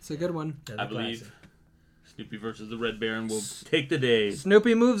Baron. It's a good one. I believe Snoopy versus the Red Baron will take the day.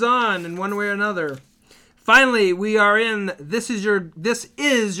 Snoopy moves on in one way or another. Finally, we are in This Is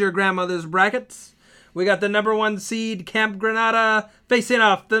Your Grandmother's brackets. We got the number 1 seed, Camp Granada, facing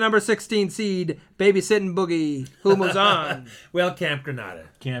off the number 16 seed, Babysitting Boogie. Who moves on? Well, Camp Granada.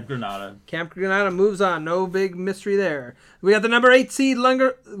 Camp Granada. Camp Granada moves on. No big mystery there. We got the number 8 seed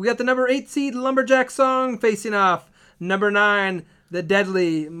Lumberjack Song, facing off number 9, the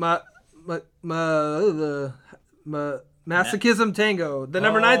deadly Masochism Tango. The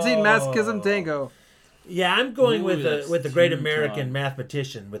number 9 seed, Masochism Tango. Yeah, I'm going with the great American tough.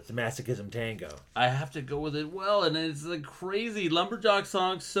 mathematician with the Masochism Tango. I have to go with it. Well, and it's a crazy lumberjack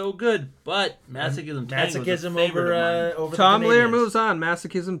song, so good. But Masochism Tango. Masochism over Tom the Lear Canadians. moves on.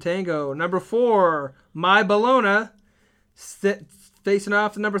 Masochism Tango. Number 4, My Bologna. Facing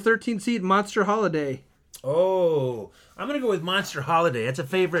off the number 13 seed, Monster Holiday. Oh, I'm going to go with Monster Holiday. That's a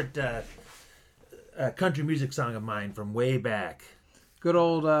favorite country music song of mine from way back. Good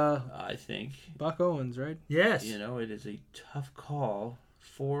old, I think. Buck Owens, right? Yes. You know, it is a tough call.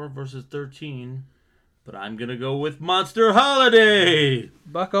 4 versus 13. But I'm going to go with Monster Holiday.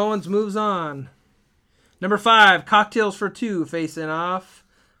 Buck Owens moves on. Number 5, Cocktails for Two, facing off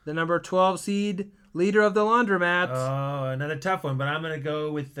the number 12 seed, Leader of the Laundromat. Oh, another tough one, but I'm going to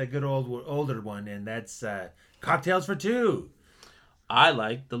go with the good older one, and that's Cocktails for Two. I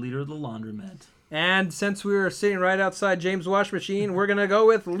like the Leader of the Laundromat. And since we were sitting right outside James' wash machine, we're going to go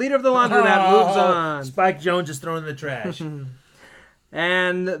with Leader of the Laundromat moves on. Spike Jones is thrown in the trash.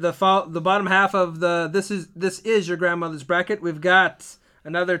 And the bottom half of the This Is Your Grandmother's Bracket, we've got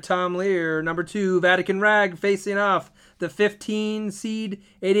another Tom Lear, number 2, Vatican Rag, facing off the 15 seed,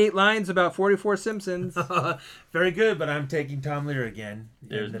 88 lines, about 44 Simpsons. Very good, but I'm taking Tom Lear again.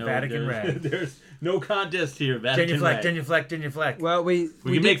 There's the Vatican Rag. There's no contest here. Vatican Rag. Genuflect. Well, we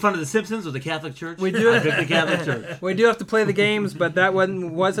make fun of the Simpsons or the Catholic Church? We do. I pick the Catholic Church. We do have to play the games, but that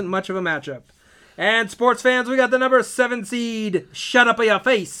wasn't much of a matchup. And sports fans, we got the number 7 seed, Shut Up Your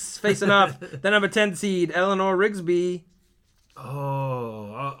Face, facing off the number 10 seed, Eleanor Rigsby.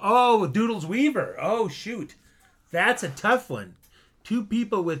 Oh, Doodles Weaver. Oh, shoot. That's a tough one. 2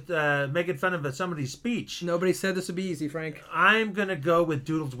 people with making fun of somebody's speech. Nobody said this would be easy, Frank. I'm going to go with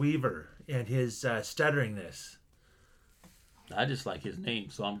Doodles Weaver and his stutteringness. I just like his name,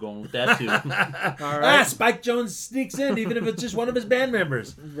 so I'm going with that too. All right. Spike Jones sneaks in, even if it's just one of his band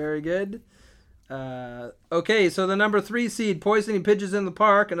members. Very good. Okay, so the number 3 seed, Poisoning Pigeons in the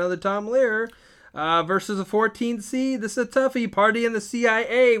Park, another Tom Lear, versus the 14th seed. This is a toughie. Party in the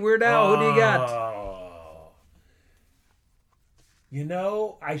CIA. Weird Al, who do you got? You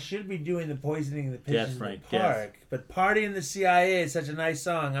know, I should be doing the Poisoning the Pigeons in the Park, but Party in the CIA is such a nice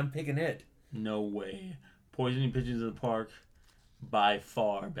song. I'm picking it. No way. Poisoning Pigeons in the Park, by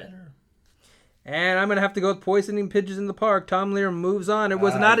far better. And I'm going to have to go with Poisoning Pigeons in the Park. Tom Lear moves on. It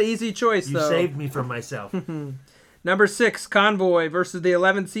was not an easy choice, though. You saved me from myself. Number 6, Convoy versus the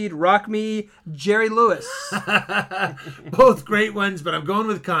 11th seed, Rock Me, Jerry Lewis. Both great ones, but I'm going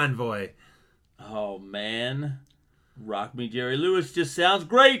with Convoy. Oh, man. Rock Me, Jerry Lewis just sounds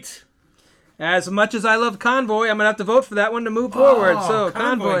great. As much as I love Convoy, I'm going to have to vote for that one to move forward. So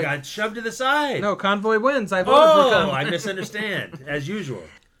Convoy got shoved to the side. No, Convoy wins. I voted for Convoy. I misunderstand, as usual.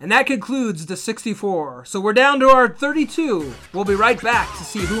 And that concludes the 64. So we're down to our 32. We'll be right back to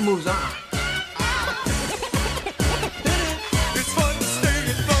see who moves on.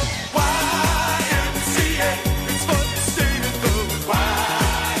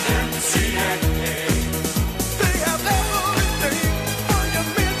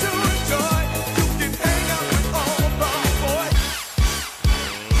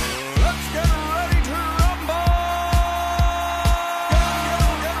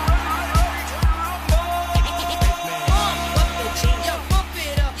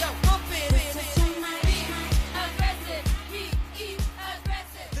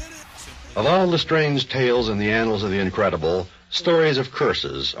 Of all the strange tales in the annals of the incredible, stories of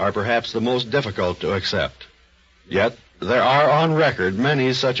curses are perhaps the most difficult to accept. Yet, there are on record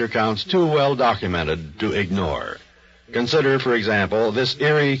many such accounts too well documented to ignore. Consider, for example, this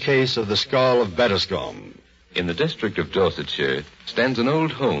eerie case of the skull of Bettiscombe. In the district of Dorsetshire stands an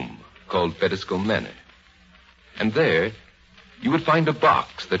old home called Bettiscombe Manor. And there, you would find a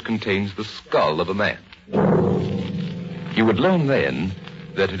box that contains the skull of a man. You would learn then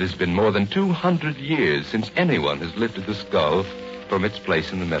that it has been more than 200 years since anyone has lifted the skull from its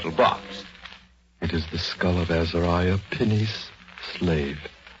place in the metal box. It is the skull of Azariah Pinney's slave,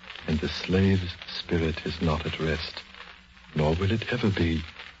 and the slave's spirit is not at rest, nor will it ever be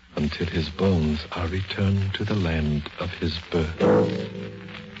until his bones are returned to the land of his birth.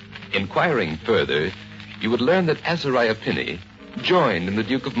 Inquiring further, you would learn that Azariah Pinney joined in the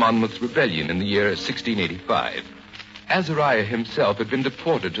Duke of Monmouth's rebellion in the year 1685. Azariah himself had been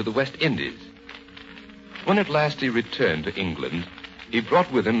deported to the West Indies. When at last he returned to England, he brought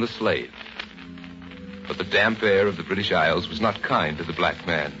with him the slave. But the damp air of the British Isles was not kind to the black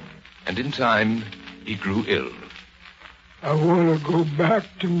man, and in time, he grew ill. I want to go back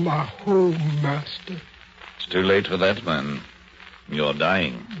to my home, Master. It's too late for that, man. You're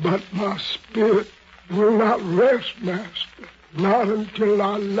dying. But my spirit will not rest, Master. Not until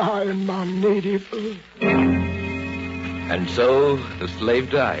I lie in my native earth. And so the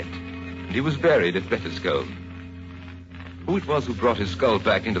slave died, and he was buried at Bettiscombe. Who it was who brought his skull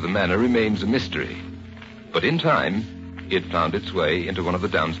back into the manor remains a mystery. But in time, it found its way into one of the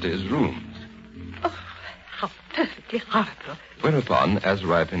downstairs rooms. Oh, how perfectly horrible. Whereupon,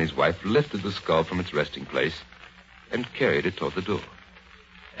 Azariah Penny's wife lifted the skull from its resting place and carried it toward the door.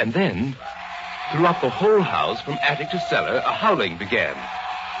 And then, throughout the whole house, from attic to cellar, a howling began.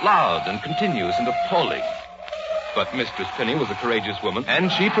 Loud and continuous and appalling. But Mistress Penny was a courageous woman,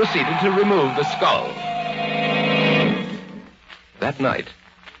 and she proceeded to remove the skull. That night,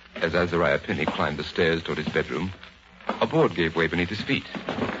 as Azariah Penny climbed the stairs toward his bedroom, a board gave way beneath his feet.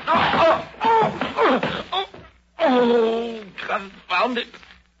 Oh, confound it.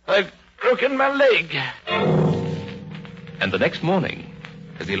 I've broken my leg. And the next morning,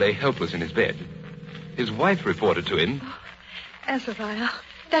 as he lay helpless in his bed, his wife reported to him... Azariah,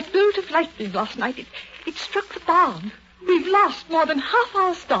 that bolt of lightning last night, it struck the barn. We've lost more than half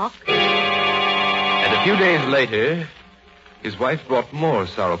our stock. And a few days later, his wife brought more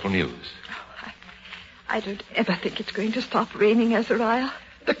sorrowful news. Oh, I don't ever think it's going to stop raining, Azariah.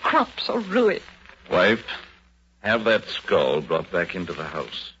 The crops are ruined. Wife, have that skull brought back into the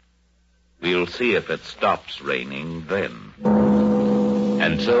house. We'll see if it stops raining then.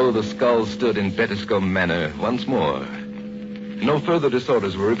 And so the skull stood in Bettiscombe Manor once more. No further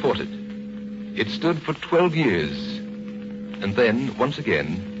disorders were reported. It stood for 12 years. And then, once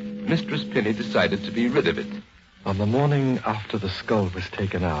again, Mistress Penny decided to be rid of it. On the morning after the skull was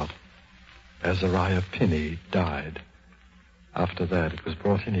taken out, Azariah Penny died. After that, it was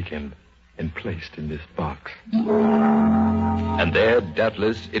brought in again and placed in this box. And there,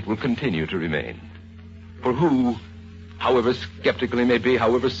 doubtless, it will continue to remain. For who, however skeptical he may be,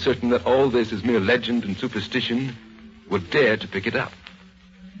 however certain that all this is mere legend and superstition, would dare to pick it up?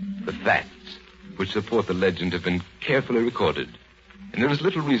 The facts which support the legend have been carefully recorded, and there is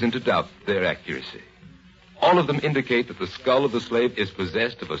little reason to doubt their accuracy. All of them indicate that the skull of the slave is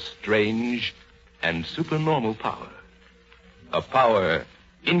possessed of a strange and supernormal power. A power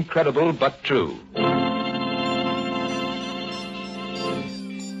incredible but true.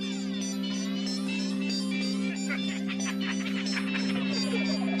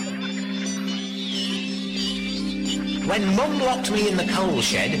 When Mum locked me in the coal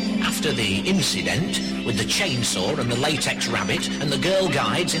shed after the incident with the chainsaw and the latex rabbit and the Girl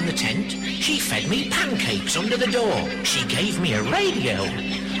Guides in the tent, she fed me pancakes under the door. She gave me a radio.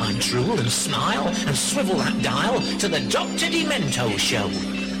 I drool and smile and swivel that dial to the Dr. Demento show.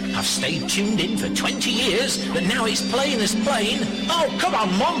 I've stayed tuned in for 20 years, but now it's plain as plain. Oh, come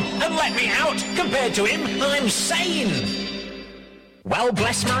on, Mum, and let me out. Compared to him, I'm sane. Well,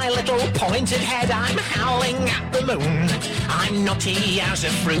 bless my little pointed head, I'm howling at the moon. I'm nutty as a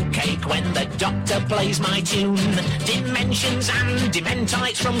fruitcake when the doctor plays my tune. Dimensions and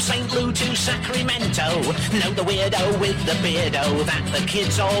dementites from St. Lou to Sacramento. Know the weirdo with the beardo that the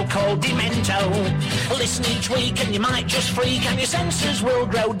kids all call Demento. Listen each week and you might just freak and your senses will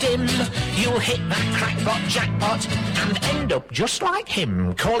grow dim. You'll hit that crackpot jackpot and end up just like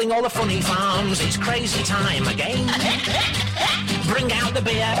him. Calling all the funny farms, it's crazy time again. Bring out the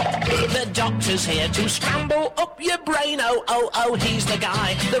beer, the doctor's here to scramble up your brain. Oh, oh, oh, he's the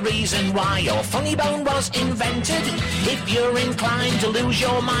guy, the reason why your funny bone was invented. If you're inclined to lose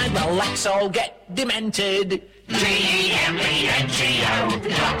your mind, well, let's all get demented. D-E-M-E-N-T-O,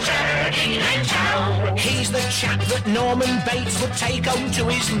 Dr. Demento. He's the chap that Norman Bates would take home to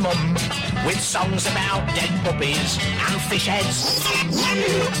his mum, with songs about dead puppies and fish heads.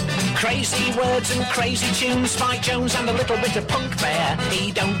 Crazy words and crazy tunes, Spike Jones and a little bit of punk there.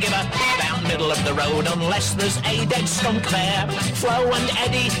 He don't give a about middle of the road unless there's a dead skunk there. Flo and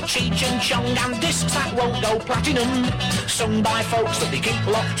Eddie, Cheech and Chong, and discs that won't go platinum, sung by folks that they keep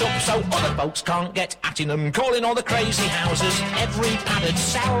locked up so other folks can't get at them. Calling all the crazy houses, every padded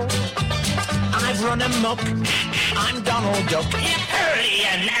cell. I've run amok, I'm Donald Duck.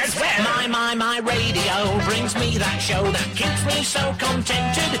 Napoleon as well. My radio brings me that show that keeps me so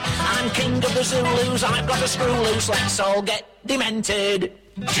contented. I'm king of the Zulus, I've got a screw loose, let's all get demented.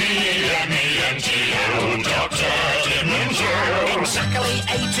 D-E-M-E-N-T-O, Dr. Demento. Exactly,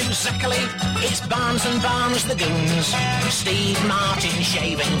 A2 it's Barnes and Barnes the Goons, Steve Martin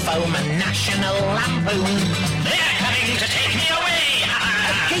shaving foam and National Lampoon. They're coming to take me away. A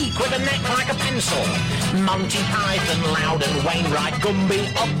geek with a neck like a pencil, Monty Python, Loud and Wainwright, Gumby,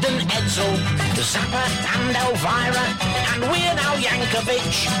 Ogden, Edsel, Zappa and Elvira, and Weird Al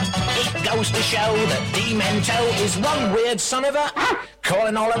Yankovic. It goes to show that Demento is one weird son of a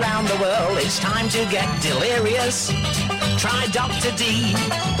Calling all around the world, it's time to get delirious. Try Dr. D,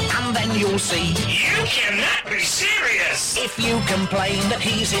 and then you'll see. You cannot be serious! If you complain that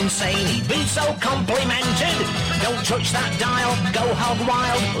he's insane, he'd be so complimented. Don't touch that dial, go hog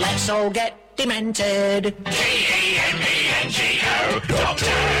wild, let's all get demented. D-E-M-E-N-T-O, Dr.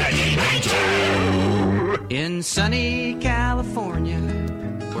 Demento. In sunny California,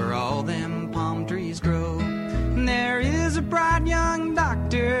 where all them palm trees grow, there is a bright young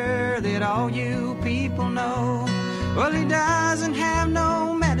doctor that all you people know. Well, he doesn't have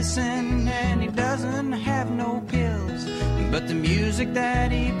no medicine and he doesn't have no pills, but the music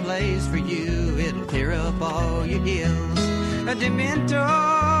that he plays for you, it'll clear up all your ills. A Demento,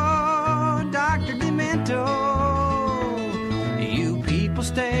 Dr. Demento. You people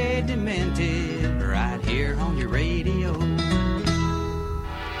stay demented right here on your radio.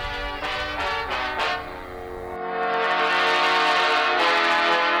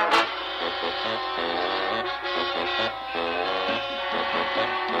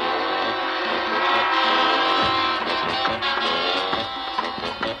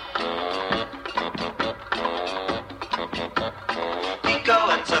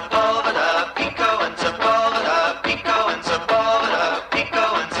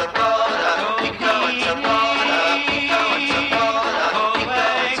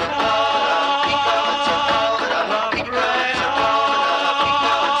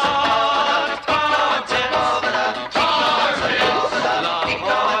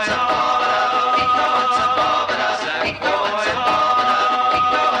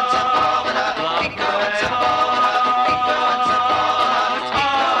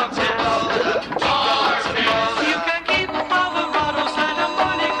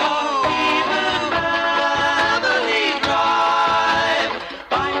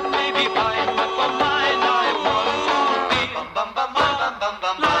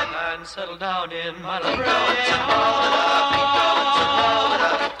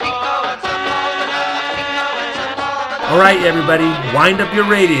 All right, everybody, wind up your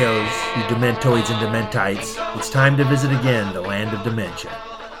radios, you dementoids and dementites. It's time to visit again the land of dementia.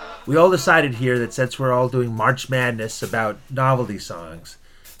 We all decided here that since we're all doing March Madness about novelty songs,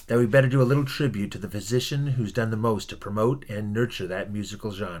 that we better do a little tribute to the physician who's done the most to promote and nurture that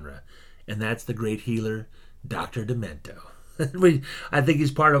musical genre, and that's the great healer, Dr. Demento. I think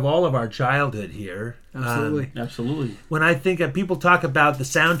he's part of all of our childhood here. Absolutely. Absolutely. When I think of people talk about the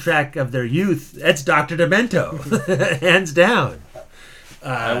soundtrack of their youth, that's Dr. Demento, hands down.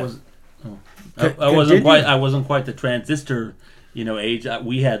 I wasn't quite the transistor, age.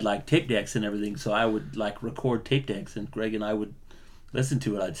 We had like tape decks and everything, so I would like record tape decks, and Greg and I would listen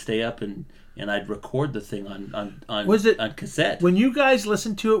to it. I'd stay up and I'd record the thing on cassette. When you guys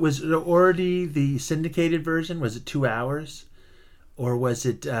listened to it, was it already the syndicated version? Was it 2 hours? Or was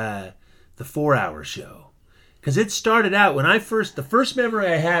it the 4-hour show? Because it started out when the first memory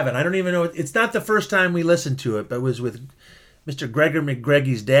I have, and I don't even know, it's not the first time we listened to it, but it was with Mr. Gregor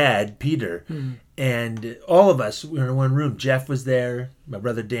McGreggy's dad, Peter, and all of us were in one room. Jeff was there, my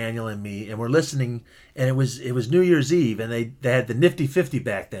brother Daniel and me, and we're listening, and it was New Year's Eve, and they had the Nifty 50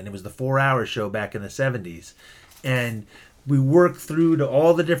 back then. It was the 4-hour show back in the 70s, and we worked through to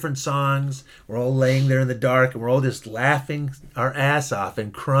all the different songs. We're all laying there in the dark, and we're all just laughing our ass off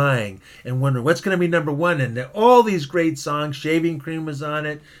and crying and wondering what's going to be number one. And all these great songs, Shaving Cream was on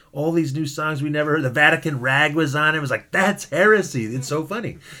it, all these new songs we never heard. The Vatican Rag was on it. It was like, that's heresy. It's so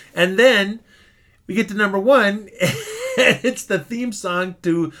funny. And then we get to number one, and it's the theme song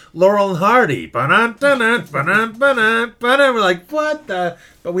to Laurel and Hardy. We're like, what the?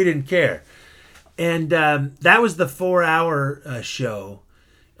 But we didn't care. And that was the 4-hour show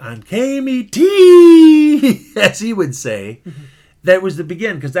on KMET, as he would say. That was the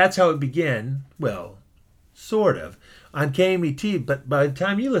beginning, because that's how it began. Well, sort of. On KMET, but by the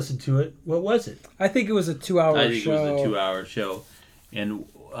time you listened to it, what was it? I think it was a 2-hour show. I think it was a 2-hour show. And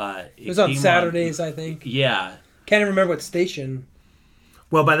it was on Saturdays, I think. Yeah. Can't even remember what station.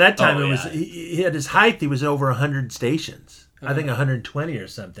 Well, by that time, he at his height, he was over 100 stations. I think 120 or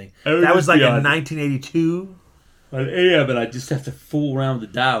something. That was like in 1982. Well, yeah, but I just have to fool around with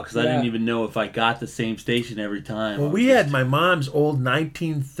the dial because I didn't even know if I got the same station every time. Well, we had my mom's old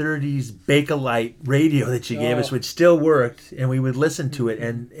 1930s Bakelite radio that she gave us, which still worked, and we would listen to it,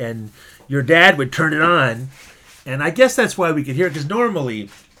 and your dad would turn it on, and I guess that's why we could hear it, because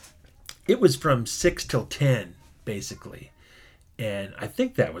normally it was from 6 till 10, basically, and I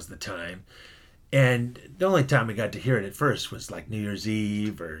think that was the time. And the only time we got to hear it at first was like New Year's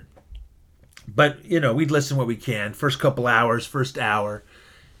Eve but we'd listen what we can. First couple hours, first hour.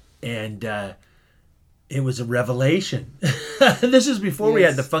 And it was a revelation. This is before we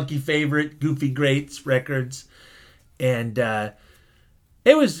had the Funky Favorite, Goofy Greats records, and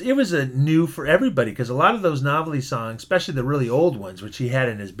it was a new for everybody because a lot of those novelty songs, especially the really old ones, which he had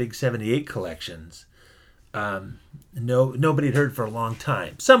in his big '78 collections, nobody had heard for a long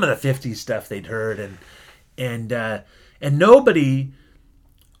time. Some of the '50s stuff they'd heard, and nobody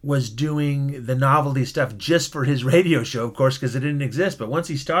was doing the novelty stuff just for his radio show, of course, because it didn't exist. But once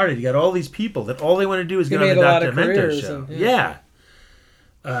he started, he got all these people that all they want to do is get on the Dr. Mento show. Yeah.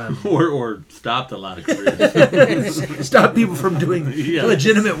 Or stopped a lot of careers. Stop people from doing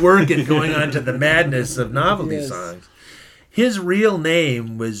legitimate work and going on to the madness of novelty songs. His real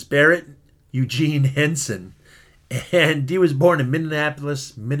name was Barrett Eugene Henson, and he was born in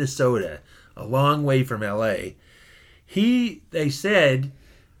Minneapolis, Minnesota, a long way from L.A. They said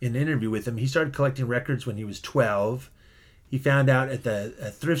in an interview with him, he started collecting records when he was 12. He found out at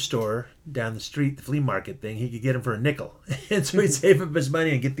a thrift store down the street, the flea market thing, he could get them for a nickel. And so he'd save up his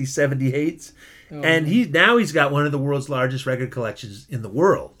money and get these 78s. Oh, and he's got one of the world's largest record collections in the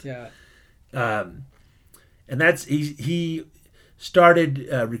world. Yeah. And he started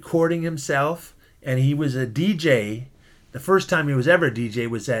recording himself, and he was a DJ. The first time he was ever a DJ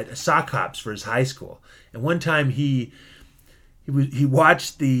was at Sock Hops for his high school. And one time he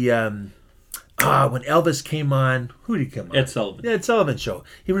watched the when Elvis came on. Who did he come on? Ed Sullivan. Yeah, Ed Sullivan show.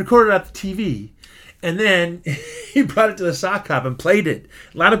 He recorded off the TV, and then he brought it to the Sock Hop and played it.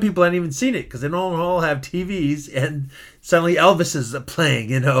 A lot of people hadn't even seen it because they don't all have TVs, and suddenly Elvis is playing.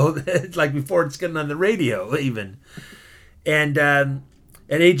 It's like before it's getting on the radio even. And at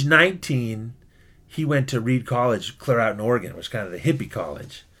age 19, he went to Reed College, clear out in Oregon, which was kind of the hippie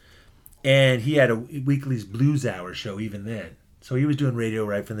college, and he had a weekly blues hour show even then. So he was doing radio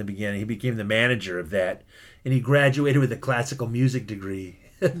right from the beginning. He became the manager of that, and he graduated with a classical music degree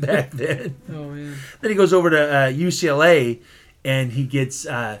back then. Oh, man. Then he goes over to UCLA, and he gets,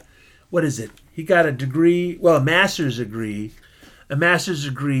 He got a degree, a master's degree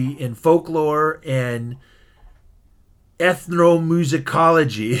in folklore and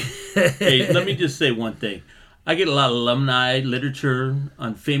ethnomusicology. Hey, let me just say one thing. I get a lot of alumni literature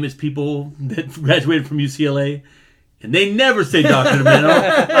on famous people that graduated from UCLA. And they never say Dr.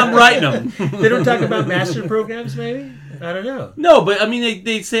 Mento. I'm writing them. They don't talk about master programs, maybe? I don't know. No, but I mean,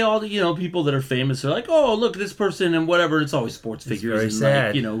 they say all the people that are famous are like, oh, look, this person and whatever. It's always sports figures very and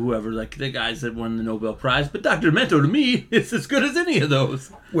sad. Like, whoever, like the guys that won the Nobel Prize. But Dr. Mento, to me, is as good as any of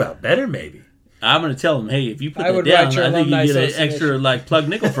those. Well, better maybe. I'm going to tell them, hey, if you put that down, I think you get an extra plug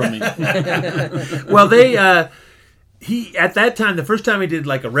nickel from me. Well, he at that time, the first time he did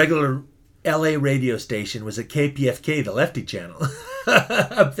like a regular LA radio station was at KPFK, the Lefty channel,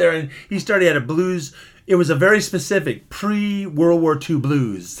 up there, and he started at a blues. It was a very specific pre-World War II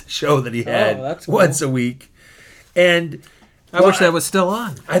blues show that he had once a week, and I wish that was still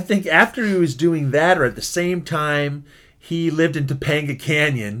on. I think after he was doing that, or at the same time, he lived in Topanga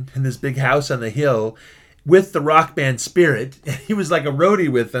Canyon in this big house on the hill with the rock band Spirit. He was like a roadie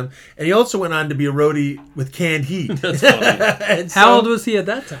with them, and he also went on to be a roadie with Canned Heat. That's funny. How old was he at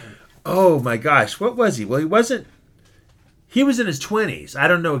that time? Oh my gosh, what was he? Well, he was in his 20s. I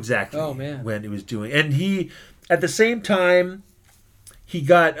don't know exactly when he was doing. And he, at the same time, he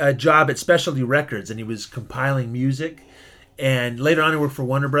got a job at Specialty Records, and he was compiling music. And later on, he worked for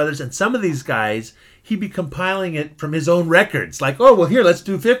Warner Brothers. And some of these guys, he'd be compiling it from his own records. Like, oh, well, here, let's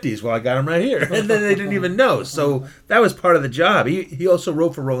do 50s. Well, I got them right here. And then they didn't even know. So that was part of the job. He also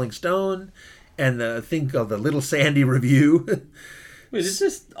wrote for Rolling Stone and the thing called the Little Sandy Review. Wait, is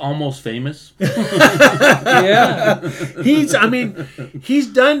this Almost Famous? Yeah. He's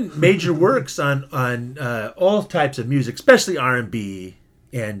done major works on all types of music, especially R&B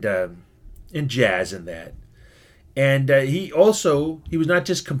and jazz and that. And he was not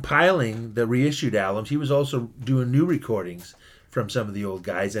just compiling the reissued albums, he was also doing new recordings from some of the old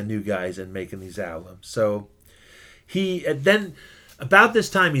guys and new guys and making these albums. So then about this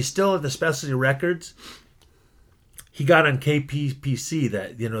time, he's still at the Specialty Records. He got on KPPC,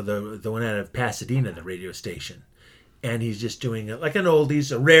 the one out of Pasadena, the radio station. And he's just doing like an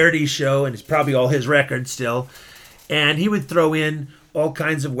oldies, a rarity show, and it's probably all his records still. And he would throw in all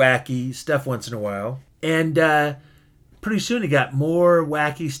kinds of wacky stuff once in a while. And pretty soon he got more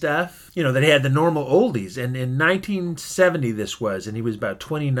wacky stuff, that he had the normal oldies. And in 1970 this was, and he was about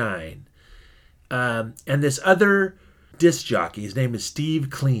 29. And this other disc jockey, his name is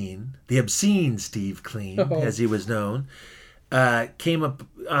Steve Clean, the obscene Steve Clean, as he was known, came up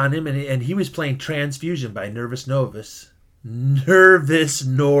on him, and he was playing Transfusion by Nervous Norvus. Mm-hmm.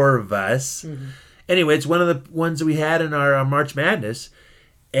 Anyway, it's one of the ones that we had in our March Madness,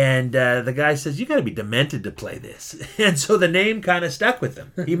 And the guy says, you got to be demented to play this. And so the name kind of stuck with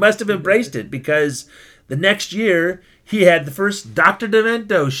him. He must have embraced it because the next year he had the first Dr.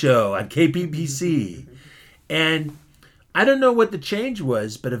 Demento show on KPBC. And I don't know what the change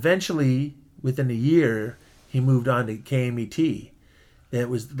was, but eventually, within a year, he moved on to KMET.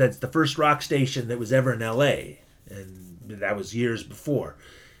 That's the first rock station that was ever in L.A., and that was years before.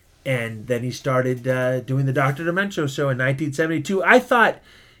 And then he started doing the Dr. Demento show in 1972. I thought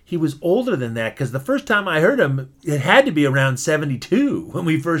he was older than that because the first time I heard him, it had to be around 72 when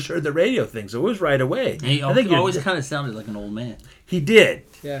we first heard the radio thing. So it was right away. And he always kind of sounded like an old man. He did.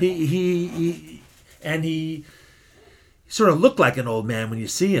 Yeah. He sort of looked like an old man when you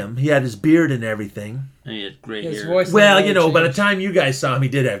see him. He had his beard and everything. And he had gray hair. Well, by the time you guys saw him, he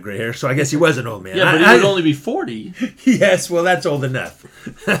did have gray hair, so I guess he was an old man. Yeah, but he would only be 40. Yes, well, that's old enough.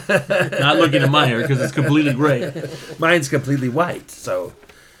 Not looking at my hair, because it's completely gray. Mine's completely white, so...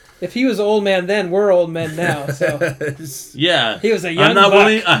 If he was an old man then, we're old men now, so... Yeah. He was a young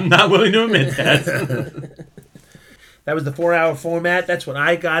buck. I'm not willing to admit that. That was the 4-hour format. That's when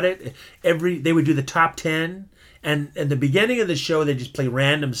I got it. They would do the top 10, and at the beginning of the show, they just play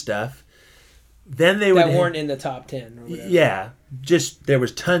random stuff. Then they would weren't in the top 10 or whatever. Yeah, just there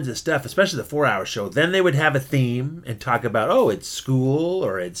was tons of stuff, especially the 4-hour show. Then they would have a theme and talk about, it's school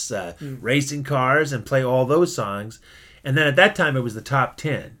or it's racing cars and play all those songs. And then at that time, it was the top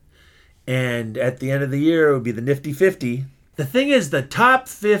 10. And at the end of the year, it would be the Nifty 50. The thing is, the top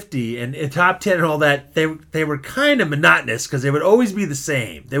 50 and top 10 and all that, they were kind of monotonous because they would always be the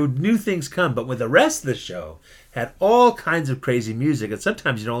same. New things come, but with the rest of the show, had all kinds of crazy music, and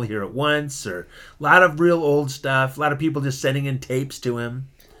sometimes you'd only hear it once, or a lot of real old stuff, a lot of people just sending in tapes to him.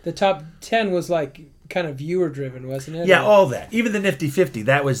 The top 10 was like kind of viewer driven, wasn't it? Yeah, all that. Even the Nifty 50,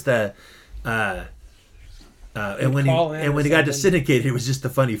 that was the... and when he got to syndicated, it was just the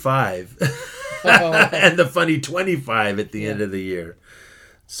Funny 5. And the Funny 25 at the end of the year.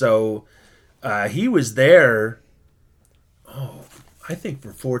 So he was there, I think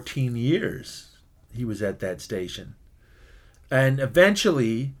for 14 years. He was at that station. And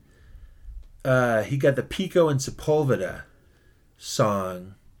eventually, he got the Pico and Sepulveda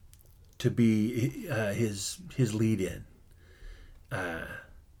song to be his lead-in.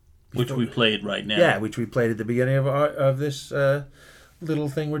 Which we played right now. Yeah, which we played at the beginning of this little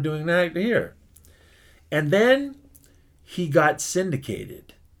thing we're doing right here. And then he got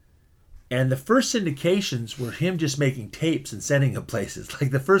syndicated. And the first syndications were him just making tapes and sending them places.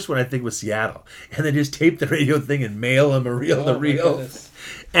 Like the first one, I think, was Seattle. And they just taped the radio thing and mail him a reel-to-reel.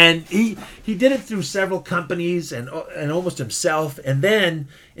 And he did it through several companies and almost himself. And then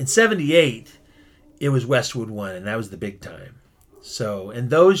in 78, it was Westwood One, and that was the big time. So, and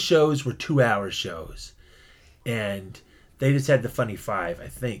those shows were 2-hour shows. And they just had the Funny 5, I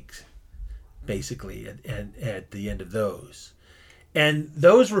think, basically, at the end of those. And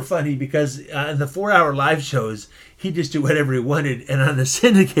those were funny because in the 4-hour live shows, he'd just do whatever he wanted. And on the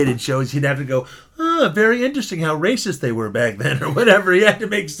syndicated shows, he'd have to go, very interesting how racist they were back then or whatever. He had to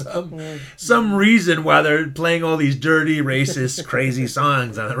make some reason why they're playing all these dirty, racist, crazy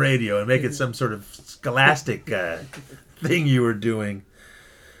songs on the radio and make it some sort of scholastic thing you were doing.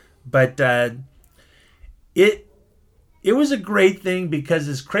 But it was a great thing because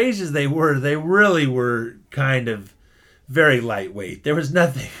as crazy as they really were kind of very lightweight. There was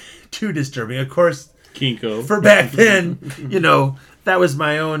nothing too disturbing. Of course, Kinko. For back then, that was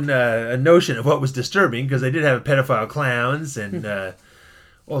my own notion of what was disturbing because they did have pedophile clowns and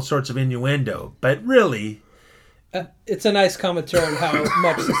all sorts of innuendo. But really... it's a nice commentary on how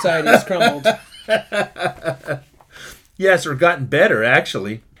much society has crumbled. Yes, or gotten better,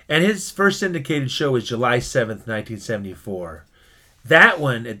 actually. And his first syndicated show was July 7th, 1974. That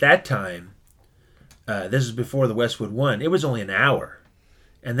one, at that time... this is before the Westwood One. It was only an hour.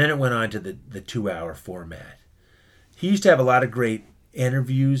 And then it went on to the 2-hour format. He used to have a lot of great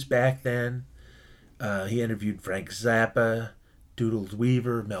interviews back then. He interviewed Frank Zappa, Doodles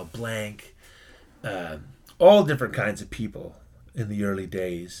Weaver, Mel Blanc, all different kinds of people in the early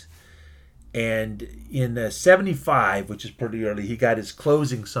days. And in 75, which is pretty early, he got his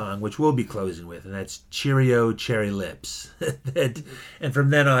closing song, which we'll be closing with, and that's Cheerio, Cherry Lips. And from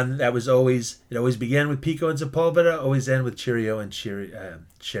then on, it always began with Pico and Sepulveda, always end with Cheerio and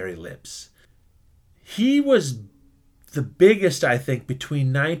Cherry Lips. He was the biggest, I think, between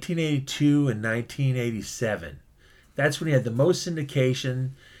 1982 and 1987. That's when he had the most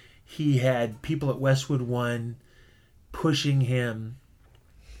syndication. He had people at Westwood One pushing him,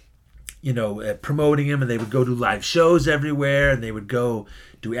 promoting him, and they would go do live shows everywhere, and they would go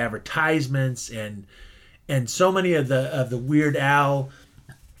do advertisements, and so many of the Weird Al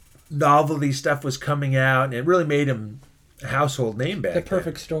novelty stuff was coming out, and it really made him a household name back The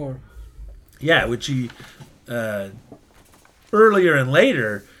Perfect Storm. Yeah, which he earlier and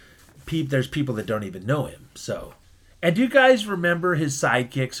later, there's people that don't even know him. So, and do you guys remember his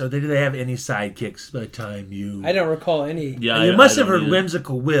sidekicks, or did they have any sidekicks by the time you? I don't recall any. Yeah, you must have heard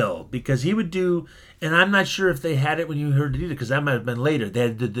Whimsical Will, because he would do, and I'm not sure if they had it when you heard it either, because that might have been later. They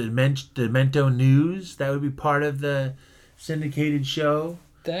had the Demento News, that would be part of the syndicated show.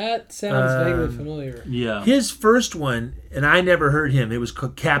 That sounds vaguely familiar. Yeah. His first one, and I never heard him, it was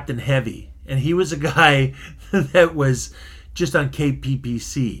called Captain Heavy. And he was a guy that was just on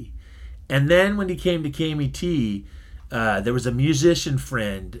KPPC. And then when he came to KMET, there was a musician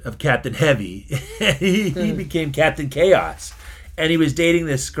friend of Captain Heavy. he became Captain Chaos. And he was dating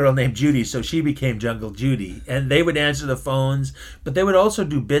this girl named Judy, so she became Jungle Judy. And they would answer the phones, but they would also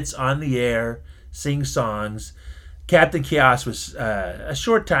do bits on the air, sing songs. Captain Chaos was a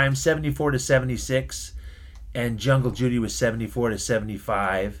short time, 74 to 76, and Jungle Judy was 74 to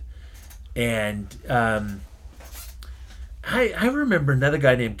 75. And I remember another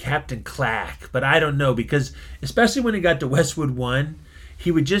guy named Captain Clack, but I don't know, because especially when he got to Westwood One,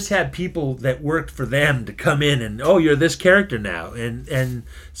 he would just have people that worked for them to come in and, oh, you're this character now. And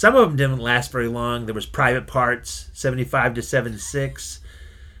some of them didn't last very long. There was Private Parts, 75 to 76.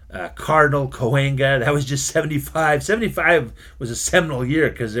 Cardinal Coenga, that was just 75. 75 was a seminal year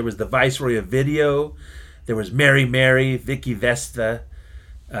because there was the Viceroy of Video. There was Mary Mary, Vicky Vesta,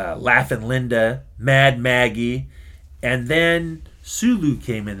 Laughin' Linda, Mad Maggie. And then Sulu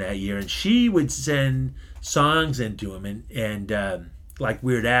came in that year, and she would send songs into him, and like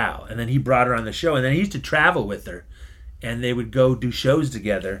Weird Al. And then he brought her on the show, and then he used to travel with her, and they would go do shows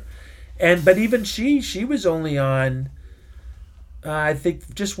together. But even she was only on, I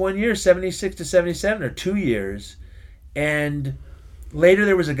think, just 1 year, 76 to 77, or 2 years. And later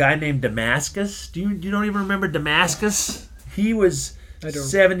there was a guy named Damascus. You don't even remember Damascus? He was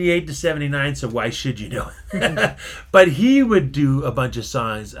 78 to 79, so why should you know? But he would do a bunch of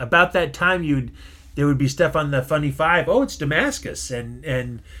songs. About that time, there would be stuff on the Funny Five. Oh, it's Damascus.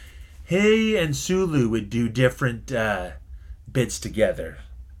 And he and Sulu would do different bits together.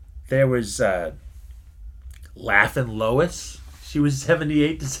 There was Laughin' Lois. She was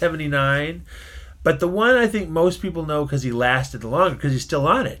 78 to 79. But the one I think most people know because he lasted longer, because he's still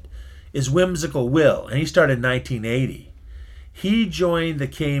on it, is Whimsical Will. And he started in 1980. He joined the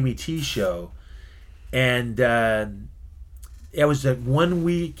KMET show, and it was 1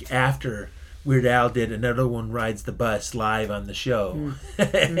 week after Weird Al did Another One Rides the Bus live on the show.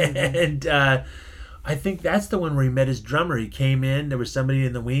 And I think that's the one where he met his drummer. He came in, there was somebody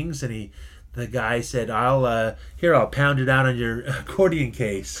in the wings, and the guy said, I'll pound it out on your accordion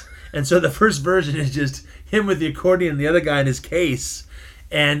case. And so the first version is just him with the accordion and the other guy in his case.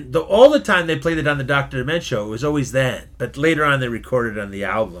 And all the time they played it on the Dr. Dement show. It was always then. But later on they recorded it on the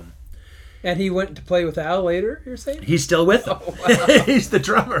album. And he went to play with Al later, you're saying? He's still with them. Oh, wow. He's the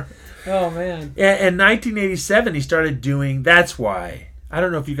drummer. Oh, man. In 1987 he started doing That's Why. I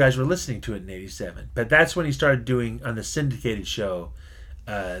don't know if you guys were listening to it in 87. But that's when he started doing, on the syndicated show,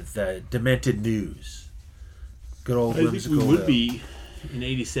 the Demented News. Good old Whimsical Will. I think we would be in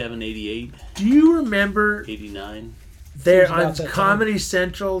 87, 88. Do you remember... 89. There on Comedy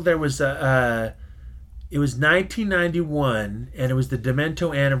Central, there was it was 1991, and it was the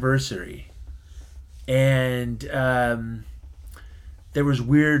Demento anniversary, and there was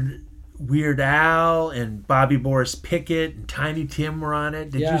Weird Al and Bobby Boris Pickett and Tiny Tim were on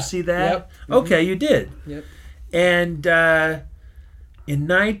it. Did you see that? Yep. Okay, you did. Yep. And in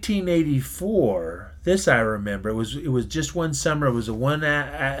 1984, this I remember. It was just one summer. It was a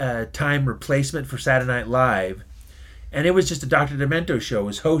one-time replacement for Saturday Night Live. And it was just a Dr. Demento show. It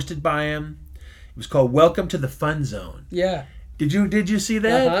was hosted by him. It was called Welcome to the Fun Zone. Yeah. Did you see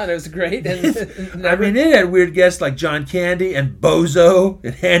that? It was great. I mean, it had weird guests like John Candy and Bozo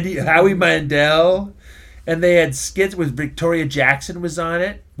and Howie Mandel. And they had skits with Victoria Jackson was on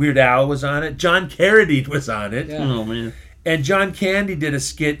it. Weird Al was on it. John Carradine was on it. Yeah. Oh, man. And John Candy did a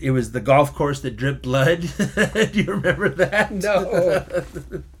skit. It was the golf course that dripped blood. Do you remember that? No.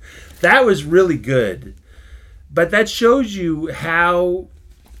 That was really good. But that shows you how,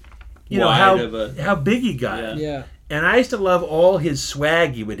 how big he got. Yeah. And I used to love all his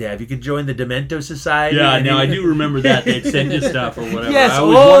swag he would have. You could join the Demento Society. Yeah, I do remember that. They'd send you stuff or whatever. Yes, I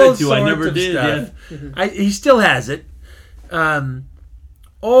always wanted to. I never did. Yeah. He still has it.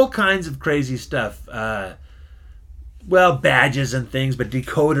 All kinds of crazy stuff. Badges and things, but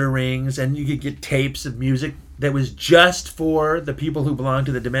decoder rings, and you could get tapes of music that was just for the people who belonged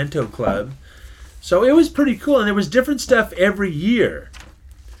to the Demento Club. So it was pretty cool, and there was different stuff every year.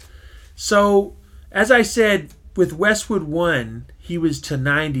 So, as I said, with Westwood One, he was to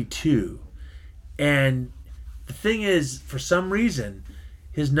 92. And the thing is, for some reason,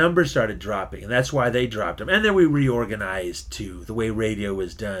 his numbers started dropping, and that's why they dropped him. And then we reorganized to the way radio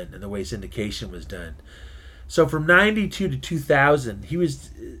was done and the way syndication was done. So from 92 to 2000, he was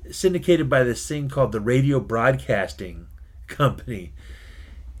syndicated by this thing called the Radio Broadcasting Company.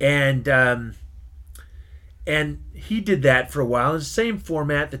 And he did that for a while. It's the same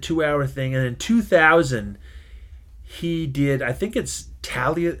format, the 2-hour thing. And in 2000, he did, I think it's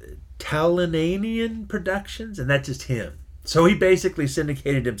Talinanian Productions, and that's just him. So he basically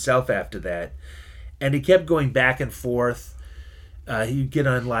syndicated himself after that. And he kept going back and forth. He'd get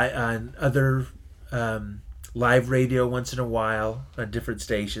on other live radio once in a while on different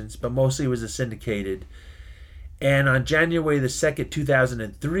stations, but mostly it was a syndicated. And on January the 2nd,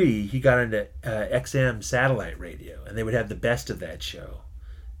 2003, he got into XM satellite radio, and they would have the best of that show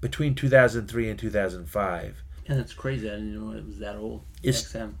between 2003 and 2005. And that's crazy. I didn't know it was that old.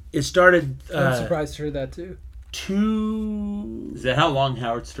 XM. It started... I'm surprised to hear that, too. Is that how long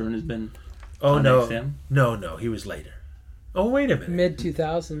Howard Stern has been on XM? No, he was later. Oh, wait a minute.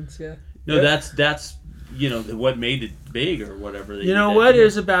 Mid-2000s, yeah. No, that's what made it big or whatever. You know what? It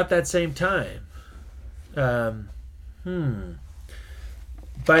was about that same time.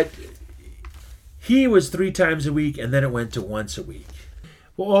 But he was 3 times a week, and then it went to once a week.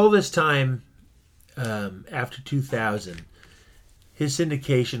 Well, all this time, after 2000, his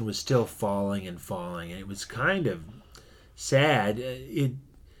syndication was still falling and falling, and it was kind of sad. It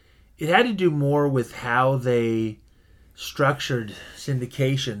had to do more with how they structured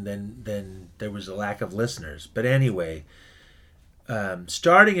syndication than there was a lack of listeners. But anyway,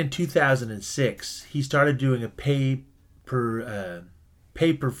 starting in 2006, he started doing a pay-per-show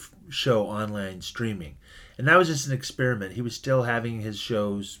online streaming. And that was just an experiment. He was still having his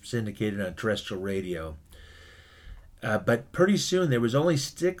shows syndicated on terrestrial radio. But pretty soon there was only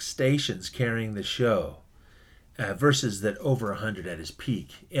 6 stations carrying the show versus that over 100 at his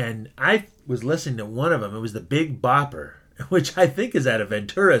peak. And I was listening to one of them. It was the Big Bopper, which I think is out of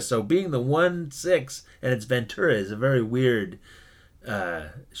Ventura. So being the 1-6 and it's Ventura is a very weird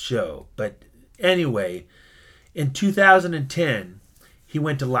show. But anyway, in 2010, he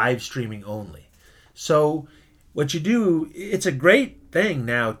went to live streaming only. So what you do, it's a great thing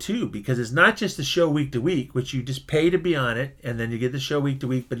now too, because it's not just the show week to week, which you just pay to be on it, and then you get the show week to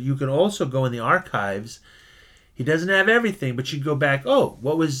week, but you can also go in the archives. He doesn't have everything, but you go back,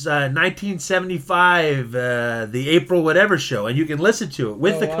 what was 1975, the April whatever show, and you can listen to it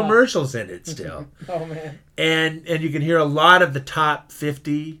with commercials in it still. Oh, man. And you can hear a lot of the top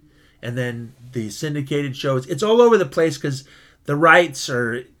 50, and then the syndicated shows. It's all over the place because the rights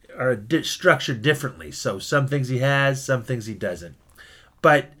are structured differently. So some things he has, some things he doesn't.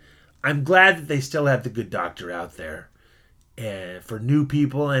 But I'm glad that they still have The Good Doctor out there for new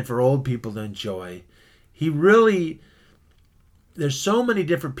people and for old people to enjoy. There's so many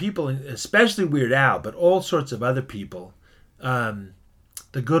different people, especially Weird Al, but all sorts of other people. The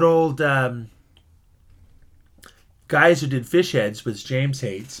good old guys who did Fish Heads was James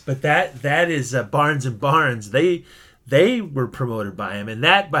Hates, but that is Barnes and Barnes. They were promoted by him, and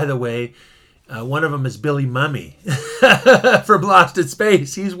that, by the way, one of them is Billy Mummy from Lost in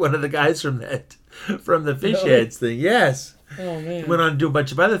Space. He's one of the guys from the Fish Heads thing. Yes. Oh, man. He went on to do a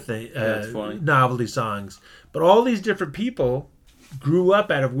bunch of other things, novelty songs. But all these different people grew up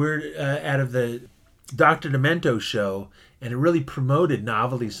out of the Dr. Demento show, and it really promoted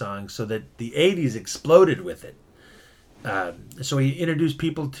novelty songs so that the 80s exploded with it. So he introduced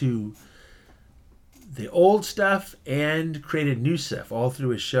people to the old stuff and created new stuff all through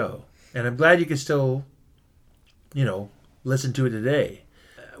his show. And I'm glad you can still, listen to it today.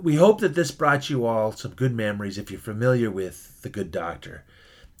 We hope that this brought you all some good memories if you're familiar with The Good Doctor.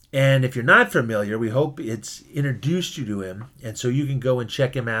 And if you're not familiar, we hope it's introduced you to him. And so you can go and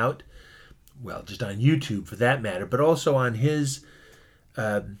check him out, well, just on YouTube for that matter, but also on his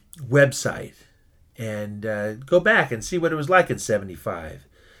website. And go back and see what it was like in 75.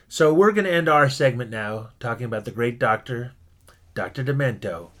 So we're going to end our segment now talking about the great doctor, Dr.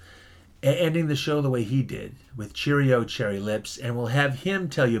 Demento, ending the show the way he did, with Cheerio Cherry Lips, and we'll have him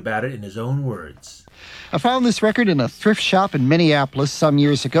tell you about it in his own words. I found this record in a thrift shop in Minneapolis some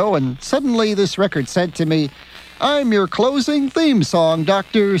years ago, and suddenly this record said to me, "I'm your closing theme song,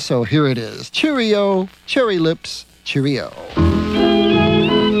 Doctor," so here it is. Cheerio, Cherry Lips, cheerio.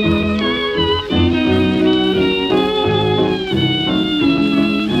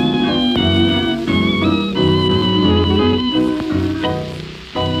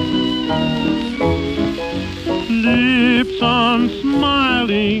 Lips on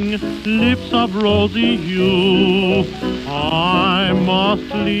smiling, lips of rosy hue I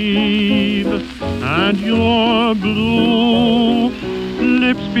must leave, and your blue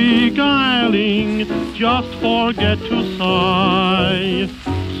lips beguiling just forget to sigh.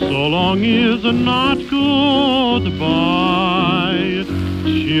 So long is not goodbye.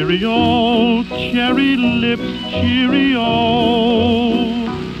 Cheerio, cherry lips, cheerio.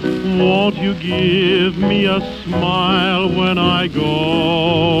 Won't you give me a smile when I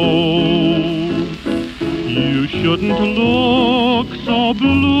go? You shouldn't look so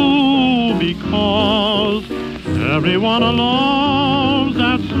blue, because everyone loves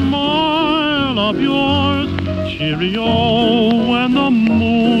that smile of yours. Cheerio, when the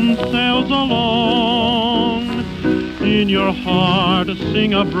moon sails along, in your heart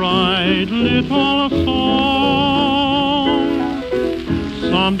sing a bright little song.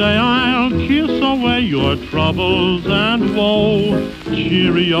 Someday I'll kiss away your troubles and woe.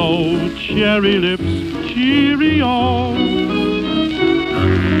 Cheerio, cherry lips, cheerio.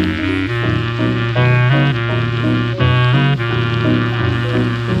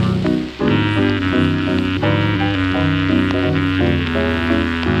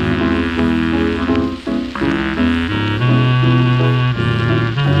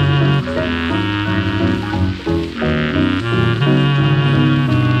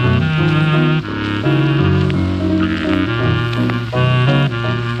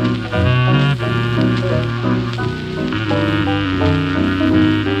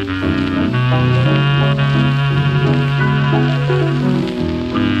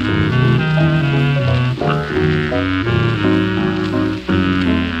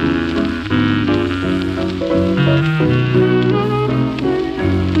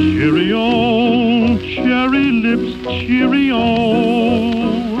 Cheerio,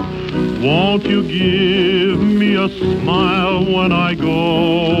 won't you give me a smile when I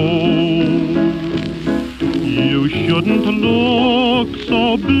go? You shouldn't look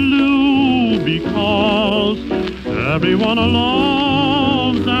so blue, because everyone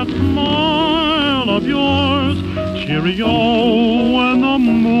loves that smile of yours. Cheerio, when the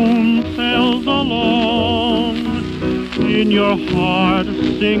moon sails along, in your heart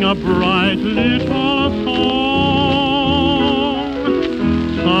sing a bright little song.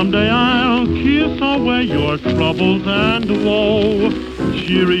 Someday I'll kiss away your troubles and woe.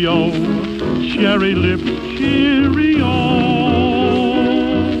 Cheerio, cherry lips, cheerio.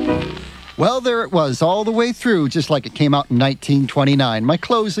 Well, there it was, all the way through, just like it came out in 1929. My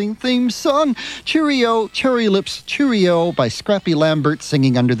closing theme song, Cheerio, Cherry Lips, Cheerio, by Scrappy Lambert,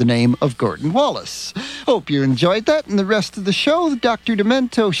 singing under the name of Gordon Wallace. Hope you enjoyed that and the rest of the show. The Dr.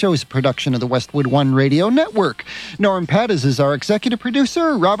 Demento Show is a production of the Westwood One Radio Network. Norm Pattis is our executive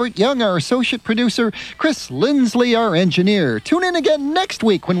producer, Robert Young, our associate producer, Chris Lindsley, our engineer. Tune in again next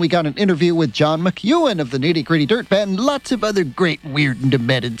week when we got an interview with John McEwen of the Nitty Gritty Dirt Band, and lots of other great, weird, and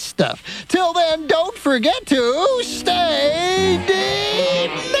demented stuff. Till then, don't forget to stay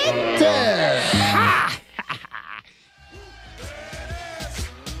demented. Ha!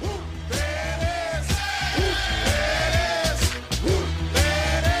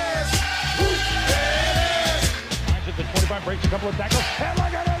 Breaks a couple of tackles. Headlock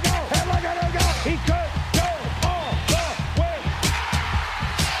on go! Headlock on go! He could go all the way!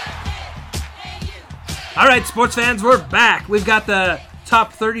 All right, sports fans, we're back. We've got the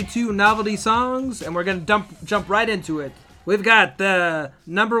top 32 novelty songs, and we're going to jump right into it. We've got the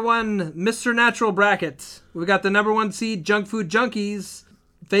number one Mr. Natural bracket. We've got the number one seed Junk Food Junkies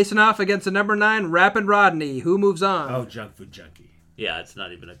facing off against the number 9 Rappin' Rodney. Who moves on? Oh, Junk Food Junkie. Yeah, it's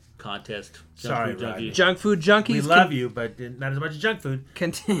not even a contest. Sorry, Rodney. Junk Food Junkies. We love you, but not as much as junk food.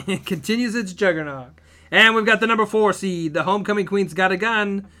 Continues its juggernaut. And we've got the number 4 seed, the Homecoming Queen's Got a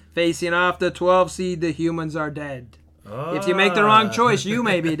Gun, facing off the 12 seed, The Humans Are Dead. If you make the wrong choice, you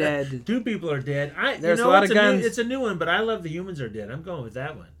may be dead. 2 people are dead. There's a lot of guns. It's a new one, but I love The Humans Are Dead. I'm going with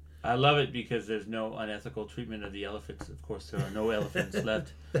that one. I love it because there's no unethical treatment of the elephants. Of course, there are no elephants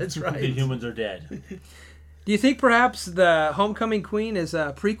left. That's right. The humans are dead. Do you think perhaps the Homecoming Queen is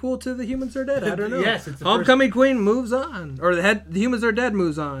a prequel to The Humans Are Dead? I don't know. Yes, it's the Homecoming Queen moves on, or the Humans Are Dead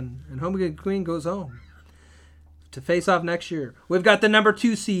moves on, and Homecoming Queen goes home to face off next year. We've got the number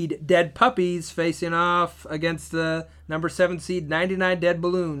 2 seed Dead Puppies facing off against the number 7 seed 99 Dead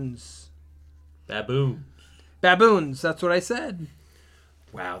Balloons. Baboons. That's what I said.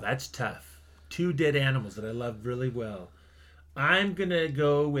 Wow, that's tough. 2 dead animals that I love really well. I'm going to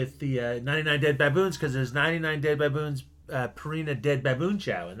go with the 99 Dead Baboons because there's 99 Dead Baboons, Purina Dead Baboon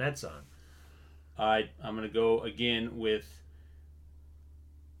Chow in that song. I'm going to go again with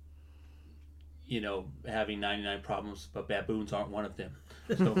having 99 problems, but baboons aren't one of them.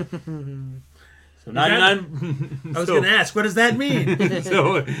 So 99. I was going to ask, what does that mean?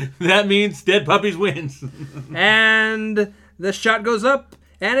 So that means Dead Puppies wins. And the shot goes up,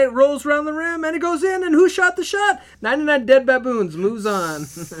 and it rolls around the rim, and it goes in. And who shot the shot? 99 Dead Baboons moves on.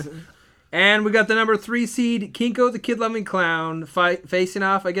 And we got the number 3 seed, Kinko the Kid Loving Clown, facing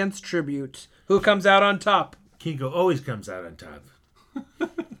off against Tribute. Who comes out on top? Kinko always comes out on top.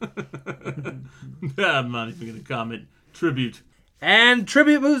 I'm not even going to comment. Tribute. And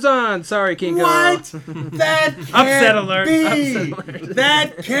Tribute moves on. Sorry, Kinko. What? That can't Upset alert. be. Upset alert.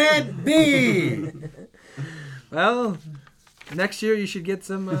 That can't be. Well, next year you should get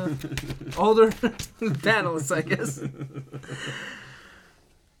some older panelists, I guess.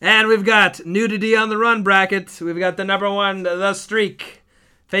 And we've got Nudity on the Run bracket. We've got the number 1, The Streak,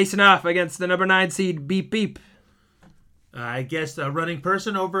 facing off against the number 9 seed, Beep Beep. I guess a running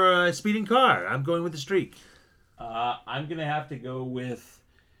person over a speeding car. I'm going with The Streak. I'm going to have to go with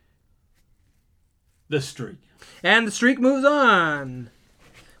The Streak. And The Streak moves on.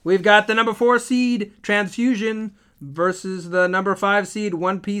 We've got the number 4 seed, Transfusion, versus the number 5 seed,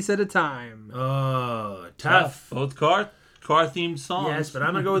 One Piece at a Time. Oh, tough. Both car-themed songs. Yes, but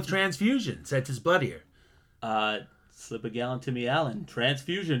I'm going to go with Transfusion. Sets his blood here. Slip a Gallon, Timmy Allen.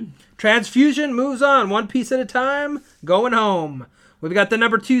 Transfusion. Transfusion moves on. One Piece at a Time, going home. We've got the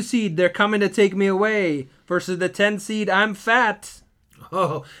number 2 seed, They're Coming to Take Me Away, versus the 10 seed, I'm Fat.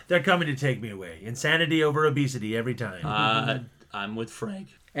 Oh, they're coming to take me away. Insanity over obesity every time. I'm with Frank.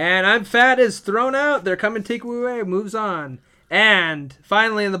 And I'm Fat is thrown out. They're Coming to Take Me Away, moves on. And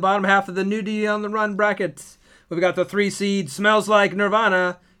finally, in the bottom half of the Nudity on the Run bracket, we've got the 3 seed, Smells Like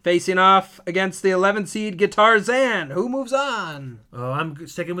Nirvana, facing off against the 11 seed, Guitarzan. Who moves on? Oh, I'm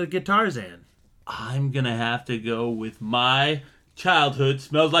sticking with Guitarzan. I'm going to have to go with my childhood,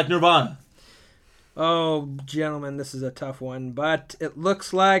 Smells Like Nirvana. Oh, gentlemen, this is a tough one, but it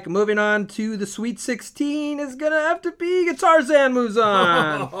looks like moving on to the Sweet 16 is going to have to be Guitarzan moves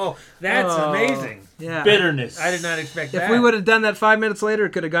on. Oh, that's amazing. Yeah. Bitterness. I did not expect that. If we would have done that 5 minutes later,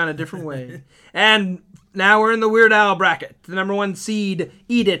 it could have gone a different way. And now we're in the Weird Al bracket. The number 1 seed,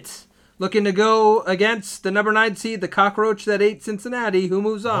 Eat It, looking to go against the number 9 seed, the Cockroach That Ate Cincinnati. Who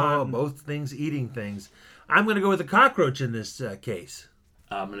moves on? Oh, both things eating things. I'm going to go with the Cockroach in this case.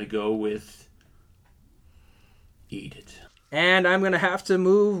 I'm going to go with Eat It. And I'm going to have to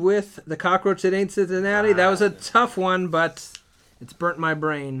move with the Cockroach That Ate Cincinnati. That was a tough one, but it's burnt my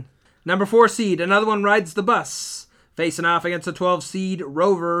brain. Number 4 seed, Another One Rides the Bus, facing off against the 12 seed,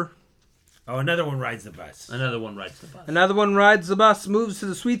 Rover. Oh, Another One Rides the Bus. Another One Rides the Bus. Another One Rides the Bus moves to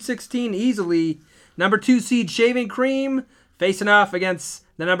the Sweet 16 easily. Number 2 seed, Shaving Cream, facing off against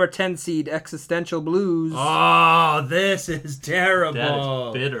the number 10 seed, Existential Blues. Oh, this is terrible. That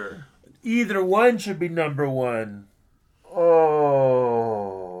is bitter. Either one should be number 1. Oh,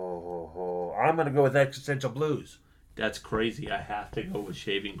 I'm going to go with Existential Blues. That's crazy. I have to go with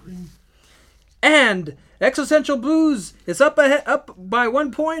Shaving Cream. And Existential Blues is up by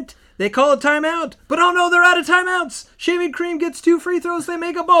 1 point. They call a timeout, but oh no, they're out of timeouts. Shaving Cream gets 2 free throws. They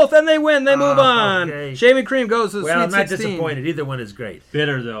make them both, and they win. They move on. Okay. Shaving Cream goes to the Well, Sweet I'm not 16. disappointed. Either one is great.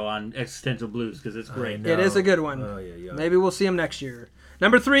 Bitter, though, on Existential Blues, because it's great. It is a good one. Oh, yeah. Maybe we'll see them next year.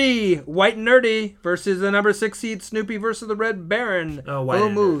 Number 3, White and Nerdy versus the number 6 seed, Snoopy versus the Red Baron. Oh, White Who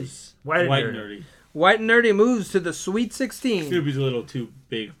and moves? Nerdy. White and Nerdy. White and Nerdy moves to the Sweet 16. Snoopy's a little too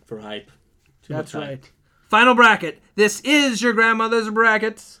big for hype. That's right. Final bracket. This is your grandmother's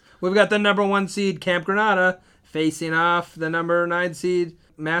bracket. We've got the number 1 seed, Camp Granada, facing off the number 9 seed,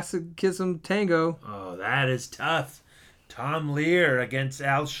 Masochism Tango. Oh, that is tough. Tom Lear against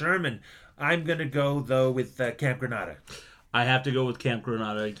Al Sherman. I'm going to go, though, with Camp Granada. I have to go with Camp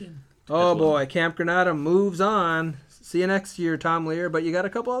Granada again. Oh, boy. Camp Granada moves on. See you next year, Tom Lear, but you got a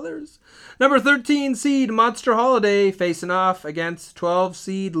couple others. Number 13 seed, Monster Holiday, facing off against 12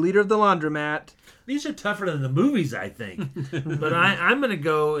 seed, Leader of the Laundromat. These are tougher than the movies, I think. But I'm going to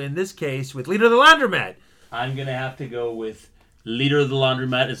go, in this case, with Leader of the Laundromat. I'm going to have to go with Leader of the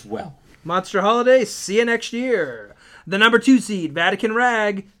Laundromat as well. Monster Holiday, see you next year. The number 2 seed, Vatican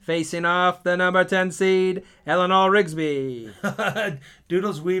Rag, facing off the number 10 seed, Eleanor Rigsby.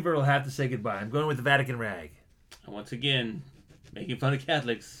 Doodles Weaver will have to say goodbye. I'm going with the Vatican Rag. And once again, making fun of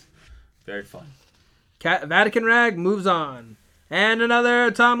Catholics. Very fun. Vatican Rag moves on. And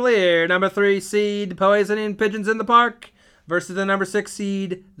another Tom Lear, number 3 seed, Poisoning Pigeons in the Park, versus the number 6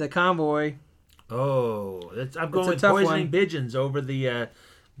 seed, The Convoy. Oh, I'm going with Poisoning Pigeons over the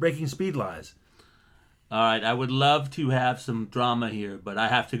Breaking Speed Laws. All right, I would love to have some drama here, but I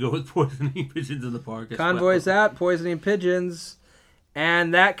have to go with Poisoning Pigeons in the Park as Convoy's well. out, Poisoning Pigeons.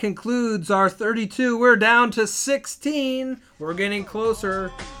 And that concludes our 32. We're down to 16. We're getting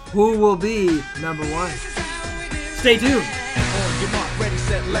closer. Who will be number 1? Stay tuned. On your mark, ready,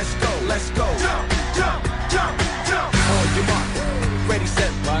 set, let's go, let's go. Jump, jump, jump, jump. On your mark, ready,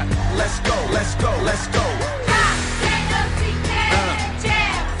 set, what? Let's go, let's go, let's go.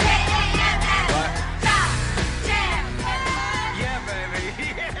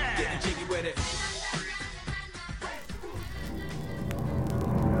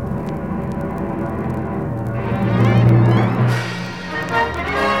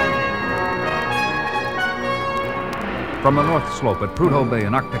 From the North Slope at Prudhoe Bay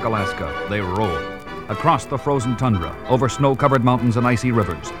in Arctic Alaska, they roll. Across the frozen tundra, over snow-covered mountains and icy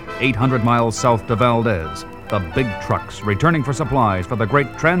rivers, 800 miles south to Valdez, the big trucks returning for supplies for the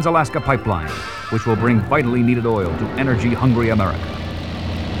great Trans-Alaska Pipeline, which will bring vitally needed oil to energy-hungry America.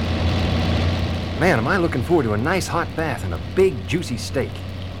 Man, am I looking forward to a nice hot bath and a big, juicy steak.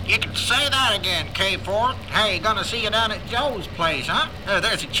 You can say that again, K4. Hey, gonna see you down at Joe's place, huh?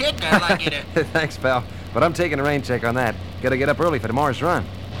 There's a chick I'd like you to... Thanks, pal. But I'm taking a rain check on that. Gotta get up early for tomorrow's run.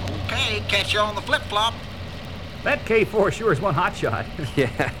 Okay, catch you on the flip-flop. That K4 sure is one hot shot.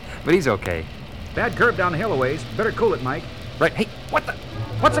 Yeah, but he's okay. Bad curve down the hill a ways. Better cool it, Mike. Right. Hey,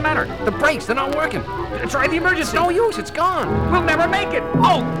 what's the matter? The brakes, they're not working. Try the emergency. It's no use, it's gone. We'll never make it.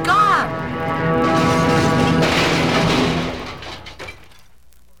 Oh, God!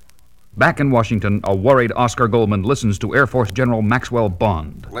 Back in Washington, a worried Oscar Goldman listens to Air Force General Maxwell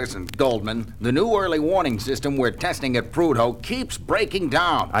Bond. Listen, Goldman, the new early warning system we're testing at Prudhoe keeps breaking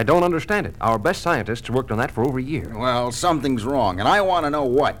down. I don't understand it. Our best scientists worked on that for over a year. Well, something's wrong, and I want to know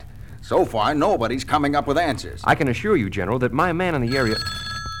what. So far, nobody's coming up with answers. I can assure you, General, that my man in the area...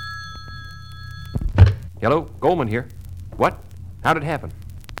 Hello? Goldman here. What? How'd it happen?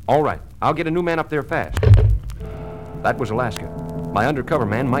 All right. I'll get a new man up there fast. That was Alaska. My undercover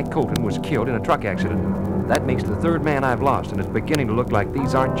man, Mike Colton, was killed in a truck accident. That makes the third man I've lost, and it's beginning to look like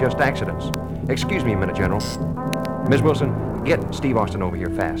these aren't just accidents. Excuse me a minute, General. Miss Wilson, get Steve Austin over here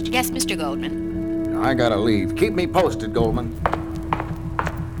fast. Yes, Mr. Goldman. I gotta leave. Keep me posted, Goldman.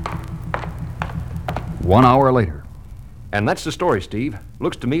 1 hour later. And that's the story, Steve.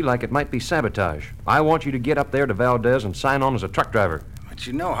 Looks to me like it might be sabotage. I want you to get up there to Valdez and sign on as a truck driver. But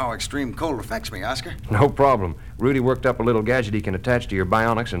you know how extreme cold affects me, Oscar. No problem. Rudy worked up a little gadget he can attach to your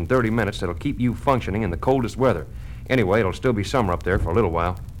bionics in 30 minutes that'll keep you functioning in the coldest weather. Anyway, it'll still be summer up there for a little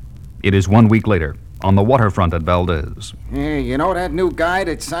while. It is 1 week later, on the waterfront at Valdez. Yeah, you know that new guy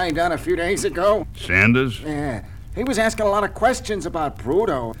that signed on a few days ago? Sanders? Yeah. He was asking a lot of questions about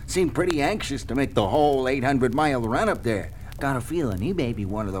Prudhoe. Seemed pretty anxious to make the whole 800-mile run up there. Got a feeling he may be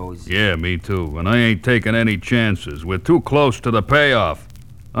one of those... Yeah, me too. And I ain't taking any chances. We're too close to the payoff.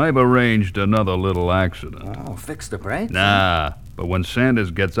 I've arranged another little accident. Oh, fix the brakes? Nah, but when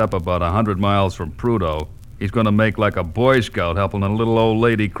Sanders gets up about 100 miles from Prudhoe, he's going to make like a Boy Scout helping a little old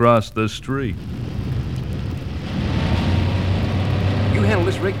lady cross the street. You handle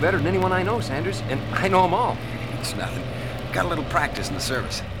this rig better than anyone I know, Sanders, and I know them all. It's nothing. Got a little practice in the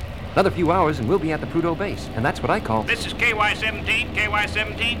service. Another few hours and we'll be at the Prudhoe base, and that's what I call... This is KY-17,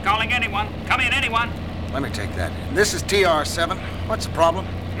 KY-17, calling anyone. Come in, anyone. Let me take that. This is TR-7. What's the problem?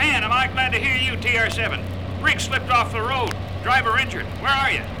 Man, am I glad to hear you, TR-7. Rig slipped off the road. Driver injured. Where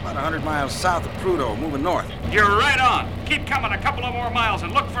are you? About 100 miles south of Prudhoe, moving north. You're right on. Keep coming a couple of more miles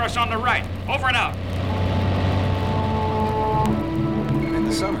and look for us on the right. Over and out. In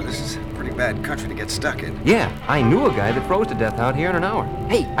the summer, this is pretty bad country to get stuck in. Yeah, I knew a guy that froze to death out here in an hour.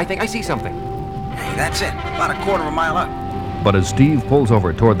 Hey, I think I see something. Hey, that's it. About a quarter of a mile up. But as Steve pulls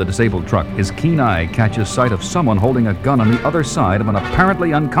over toward the disabled truck, his keen eye catches sight of someone holding a gun on the other side of an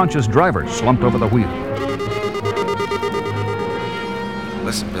apparently unconscious driver slumped over the wheel.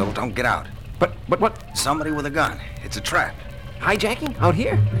 Listen, Bill, don't get out. But what? Somebody with a gun. It's a trap. Hijacking? Out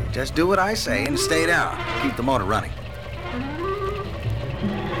here? Just do what I say and stay down. Keep the motor running.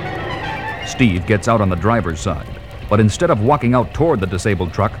 Steve gets out on the driver's side, but instead of walking out toward the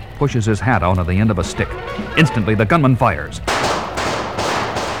disabled truck, pushes his hat out on the end of a stick. Instantly, the gunman fires.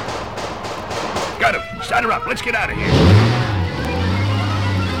 Got him. Start her up. Let's get out of here.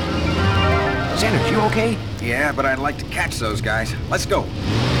 Sanders, you okay? Yeah, but I'd like to catch those guys. Let's go.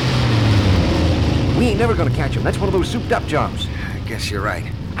 We ain't never gonna catch them. That's one of those souped-up jobs. I guess you're right.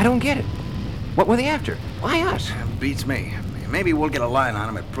 I don't get it. What were they after? Why us? Beats me. Maybe we'll get a line on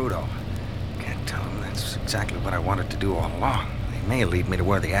them at Prudhoe. Can't tell them that's exactly what I wanted to do all along. They may lead me to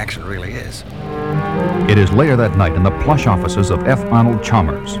where the action really is. It is later that night in the plush offices of F. Arnold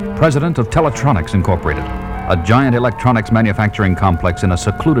Chalmers, president of Teletronics Incorporated, a giant electronics manufacturing complex in a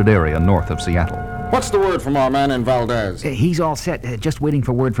secluded area north of Seattle. What's the word from our man in Valdez? He's all set, just waiting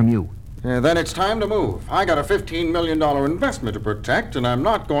for word from you. Then it's time to move. I got a $15 million investment to protect, and I'm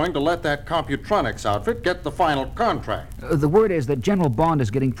not going to let that Computronics outfit get the final contract. The word is that General Bond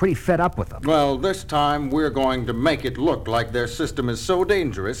is getting pretty fed up with them. Well, this time we're going to make it look like their system is so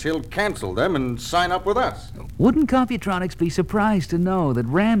dangerous he'll cancel them and sign up with us. Wouldn't Computronics be surprised to know that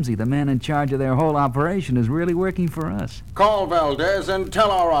Ramsey, the man in charge of their whole operation, is really working for us? Call Valdez and tell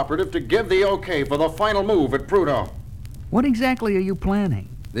our operative to give the okay for the final move at Prudhoe. What exactly are you planning?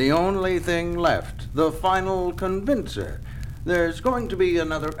 The only thing left, the final convincer. There's going to be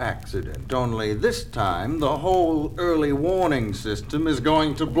another accident, only this time the whole early warning system is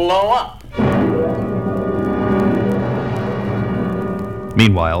going to blow up.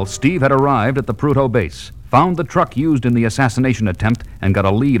 Meanwhile, Steve had arrived at the Prudhoe base, found the truck used in the assassination attempt, and got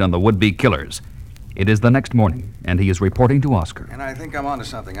a lead on the would-be killers. It is the next morning, and he is reporting to Oscar. And I think I'm onto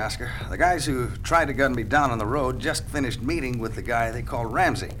something, Oscar. The guys who tried to gun me down on the road just finished meeting with the guy they called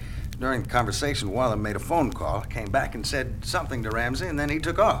Ramsey. During the conversation, one of them made a phone call, came back and said something to Ramsey, and then he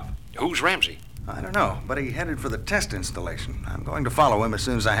took off. Who's Ramsey? I don't know, but he headed for the test installation. I'm going to follow him as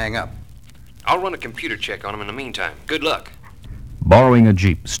soon as I hang up. I'll run a computer check on him in the meantime. Good luck. Borrowing a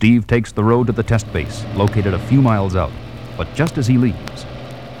Jeep, Steve takes the road to the test base, located a few miles out. But just as he leaves...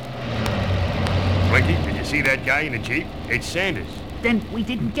 Blinky, did you see that guy in the Jeep? It's Sanders. Then we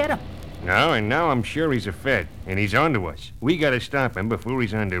didn't get him. No, and now I'm sure he's a Fed, and he's onto us. We gotta stop him before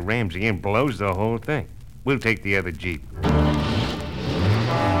he's onto Ramsey and blows the whole thing. We'll take the other Jeep.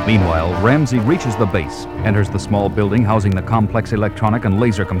 Meanwhile, Ramsey reaches the base, enters the small building housing the complex electronic and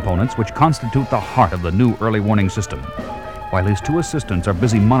laser components which constitute the heart of the new early warning system. While his two assistants are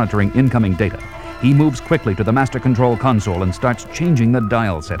busy monitoring incoming data, he moves quickly to the master control console and starts changing the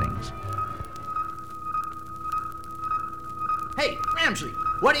dial settings. Hey, Ramsey,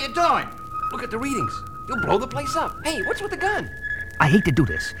 what are you doing? Look at the readings. You'll blow the place up. Hey, what's with the gun? I hate to do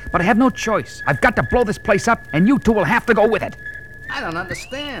this, but I have no choice. I've got to blow this place up, and you two will have to go with it. I don't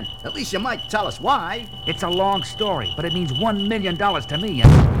understand. At least you might tell us why. It's a long story, but it means $1 million to me.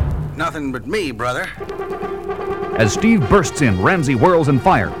 And... Nothing but me, brother. As Steve bursts in, Ramsey whirls and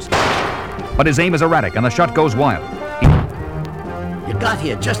fires. But his aim is erratic, and the shot goes wild. You got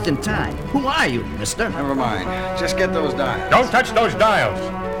here just in time. Who are you, mister? Never mind. Just get those dials. Don't touch those dials.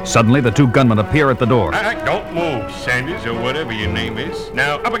 Suddenly, the two gunmen appear at the door. Don't move, Sanders, or whatever your name is.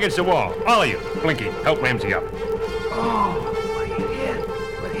 Now, up against the wall. All of you. Blinky, help Ramsey up. Oh, my head.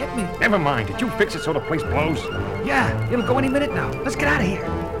 What hit me? Never mind. Did you fix it so the place blows? Yeah, it'll go any minute now. Let's get out of here.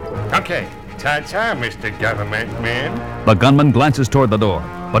 Okay. Ta-ta, Mr. Government Man. The gunman glances toward the door,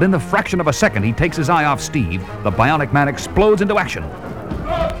 but in the fraction of a second he takes his eye off Steve, the bionic man explodes into action.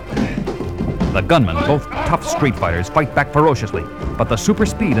 The gunmen, both tough street fighters, fight back ferociously, but the super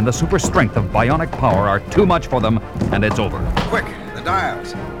speed and the super strength of bionic power are too much for them, and it's over. Quick, the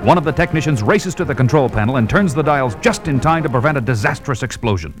dials. One of the technicians races to the control panel and turns the dials just in time to prevent a disastrous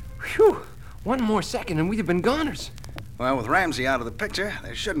explosion. Phew! One more second and we'd have been goners. Well, with Ramsey out of the picture,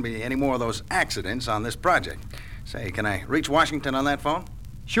 there shouldn't be any more of those accidents on this project. Say, can I reach Washington on that phone?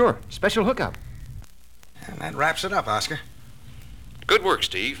 Sure. Special hookup. And that wraps it up, Oscar. Good work,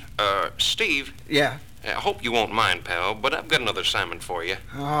 Steve. Steve? Yeah? I hope you won't mind, pal, but I've got another assignment for you.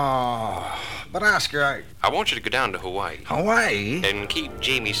 Oh, but Oscar, I want you to go down to Hawaii. Hawaii? And keep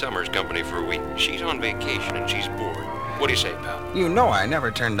Jamie Summers company for a week. She's on vacation and she's bored. What do you say, pal? You know I never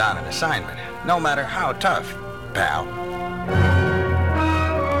turn down an assignment, no matter how tough, pal.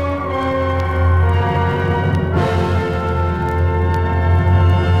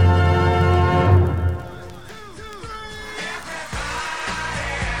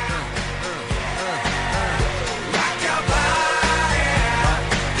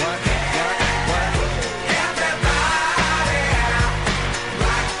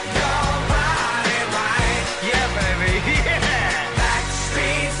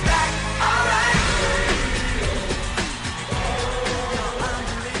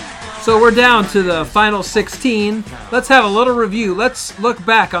 So we're down to the final 16. Let's have a little review. Let's look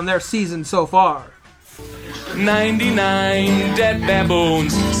back on their season so far. 99 dead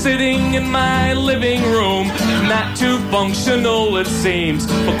baboons sitting in my living room. Not too functional, it seems,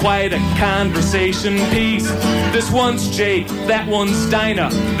 but quite a conversation piece. This one's Jake, that one's Dinah.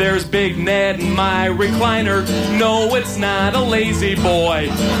 There's Big Ned in my recliner. No, it's not a lazy boy.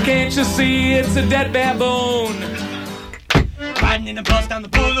 Can't you see it's a dead baboon? Riding in the bus down the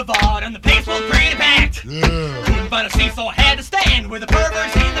boulevard, and the pace was pretty packed. Couldn't find a seat, so I had to stand with the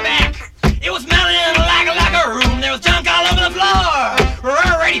perverts in the back. It was smelling like a room. There was junk all over the floor. We're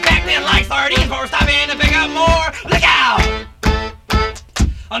already packed in like sardines, but we're stopping to pick up more. Look out!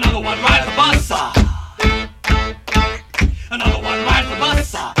 Another one rides the bus. Another one rides the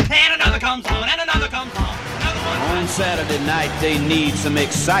bus. And another comes on, and another comes on. On Saturday night they need some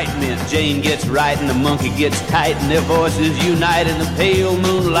excitement. Jane gets right and the monkey gets tight, and their voices unite in the pale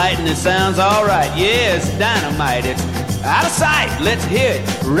moonlight, and it sounds alright. Yeah, it's dynamite. It's out of sight. Let's hear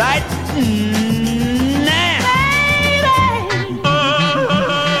it right now.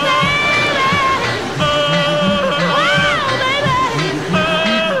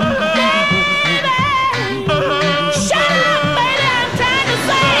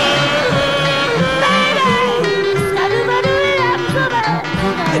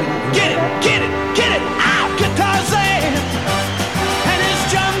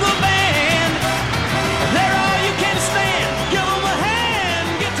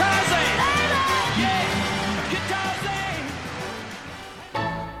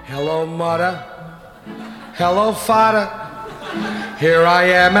 Hello, mother. Hello, father. Here I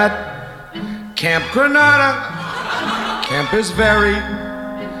am at Camp Granada. Camp is very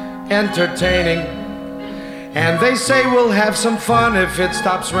entertaining, and they say we'll have some fun if it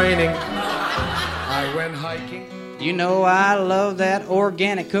stops raining. I went hiking. You know I love that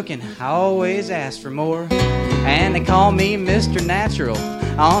organic cooking. I always ask for more. And they call me Mr. Natural.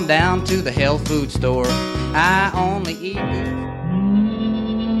 On down to the health food store. I only eat good.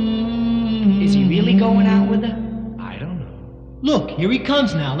 Is he really going out with her? I don't know. Look, here he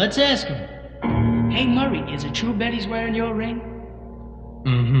comes now. Let's ask him. Hey, Murray, is it true Betty's wearing your ring?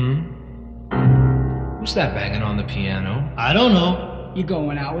 Mm-hmm. Who's that banging on the piano? I don't know. You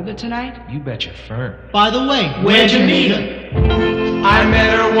going out with her tonight? You bet your fur. By the way, where'd you meet her? I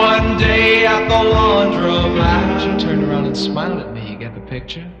met her one day at the laundromat. She turned around and smiled at me. You get the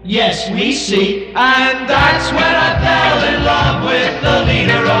picture? Yes, we see. And that's when I fell in love with the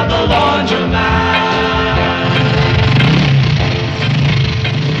leader of the laundromat.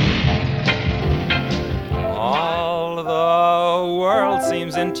 All the world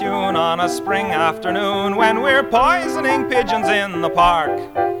seems in tune on a spring afternoon when we're poisoning pigeons in the park.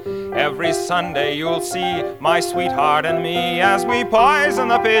 Every Sunday you'll see my sweetheart and me as we poison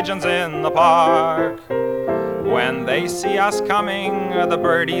the pigeons in the park. When they see us coming, the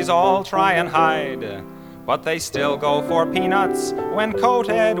birdies all try and hide, but they still go for peanuts when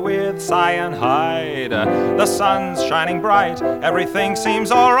coated with cyanide. The sun's shining bright, everything seems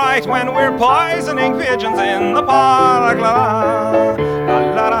alright when we're poisoning pigeons in the park. La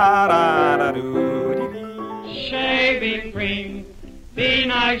la la la la doo. Shaving cream, be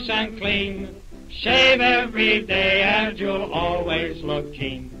nice and clean. Shave every day and you'll always look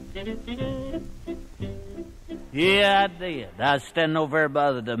keen. Yeah, I did. I was standing over there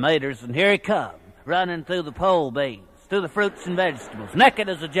by the tomatoes, and here he come, running through the pole beans, through the fruits and vegetables, naked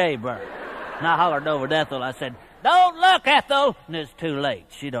as a jaybird. And I hollered over to Ethel. I said, "Don't look, Ethel!" And it's too late.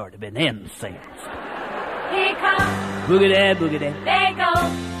 She'd already been in since. Here he comes. Boogie-dad, boogie-dad. There he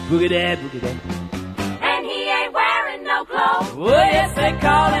goes. Boogie-dad, boogie-dad. And he ain't wearing no clothes. Oh, yes, they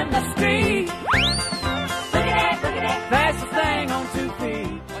call him the street. Boogie-dad, boogie-dad. Fastest thing on 2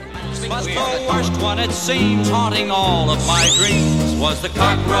 feet. But the worst one, it seems, haunting all of my dreams, was the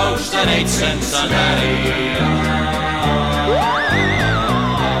cockroach that ate Cincinnati.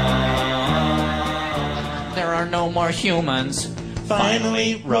 There are no more humans.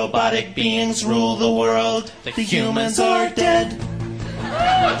 Finally, robotic beings rule the world. The humans are dead.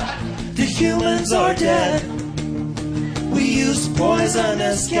 The humans are dead. We use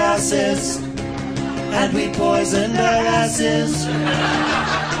poisonous gases, and we poisoned our asses.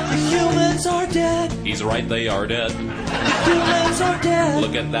 The humans are dead. He's right, they are dead. The humans are dead.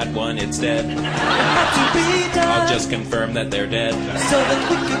 Look at that one, it's dead. Had to be done. I'll just confirm that they're dead. So that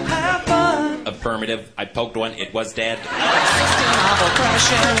we can have fun. Affirmative, I poked one, it was dead. System of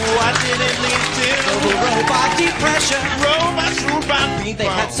oppression, what did it lead to? Global robot depression. Robots ruled by people.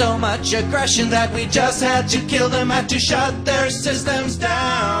 They had so much aggression that we just had to kill them, had to shut their systems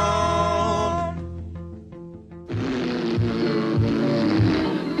down.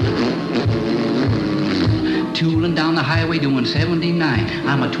 Tooling down the highway doing 79.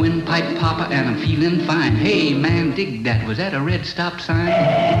 I'm a twin pipe papa and I'm feeling fine. Hey man, dig that. Was that a red stop sign?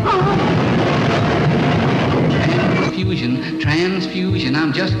 Transfusion.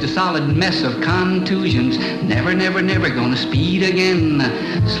 I'm just a solid mess of contusions. Never, never, never gonna speed again.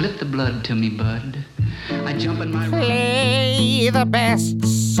 Slip the blood to me, bud. I jump in my... Play the best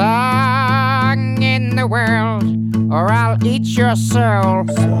song in the world, or I'll eat your soul.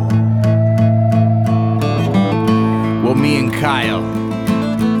 Well, me and Kyle,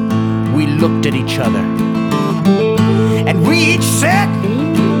 we looked at each other, and we each said,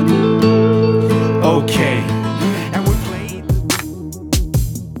 okay. And we played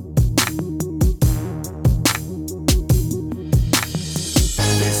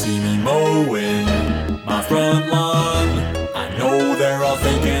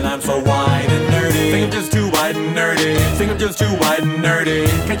too white and nerdy.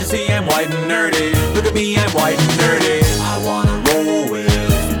 Can't you see I'm white and nerdy? Look at me, I'm white and nerdy. I wanna roll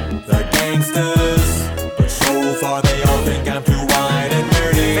with the gangsters, but so far they all think I'm too white and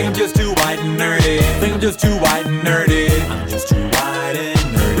nerdy. Think I'm just too white and nerdy. Think I'm just too white and nerdy. I'm just too white and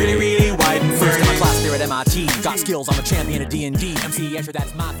nerdy. Really, really white and nerdy. First in my class there at MIT. Got skills, I'm a champion of D&D. MC Escher,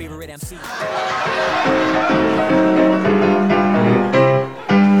 that's my favorite MC.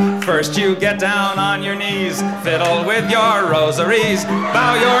 First you get down on your knees, fiddle with your rosaries,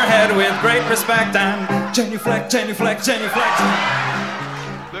 bow your head with great respect and genuflect, genuflect, genuflect.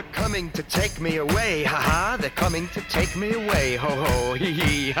 They're coming to take me away, ha-ha. They're coming to take me away, ho-ho,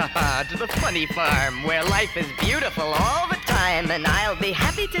 hee-hee, ha-ha. To the funny farm where life is beautiful all the time. And I'll be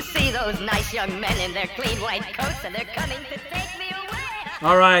happy to see those nice young men in their clean white coats, and they're coming to take me away.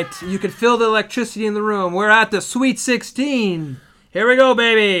 All right, you can feel the electricity in the room. We're at the Sweet 16. Here we go,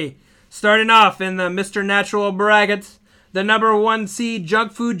 baby. Starting off in the Mr. Natural bracket, the number 1 seed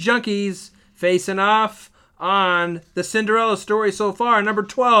Junk Food Junkies facing off on the Cinderella story so far. Number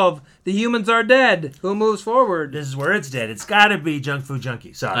 12, The Humans Are Dead. Who moves forward? This is where it's dead. It's got to be Junk Food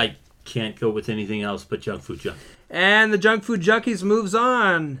Junkie. Sorry. I can't go with anything else but Junk Food Junkie. And the Junk Food Junkies moves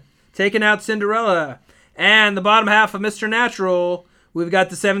on, taking out Cinderella. And the bottom half of Mr. Natural, we've got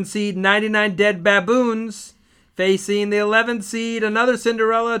the 7 seed 99 Dead Baboons facing the 11th seed, another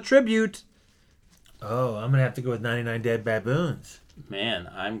Cinderella tribute. Oh, I'm going to have to go with 99 Dead Baboons. Man,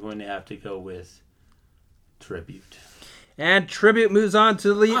 I'm going to have to go with Tribute. And Tribute moves on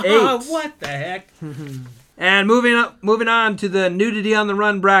to the 8. What the heck? And moving on to the Nudity on the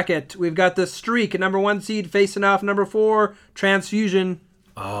Run bracket, we've got the Streak, number 1 seed, facing off number 4, Transfusion.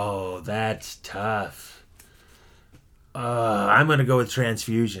 Oh, that's tough. I'm going to go with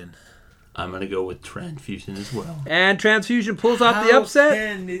Transfusion. I'm going to go with Transfusion as well. And Transfusion pulls off the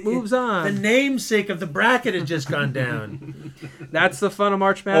upset, moves on. The namesake of the bracket has just gone down. That's the fun of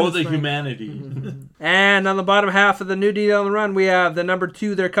March Madness. Oh, the humanity. And on the bottom half of the Nudity on the Run, we have the number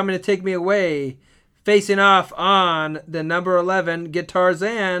 2, They're Coming to Take Me Away, facing off on the number 11,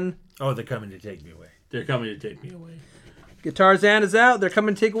 Guitarzan. Oh, they're coming to take me away. They're coming to take me away. Guitarzan is out. They're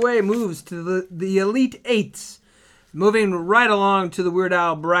coming to take away. Moves to the Elite 8s. Moving right along to the Weird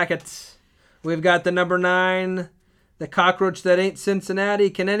Al bracket. We've got the number 9, The Cockroach That Ain't Cincinnati.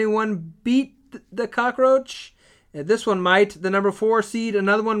 Can anyone beat the Cockroach? This one might. The number 4 seed,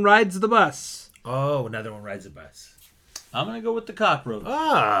 Another One Rides the Bus. Oh, Another One Rides the Bus. I'm going to go with the Cockroach.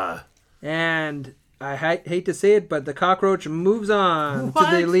 And I hate to say it, but the Cockroach moves on to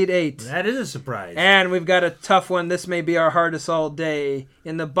the Elite 8. That is a surprise. And we've got a tough one. This may be our hardest all day.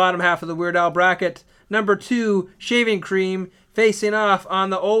 In the bottom half of the Weird Al bracket, number 2, Shaving Cream, facing off on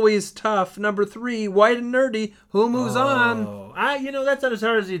the always tough number 3, White and Nerdy. Who moves on? That's not as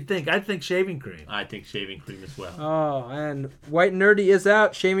hard as you'd think. I think Shaving Cream. I think Shaving Cream as well. Oh, and White and Nerdy is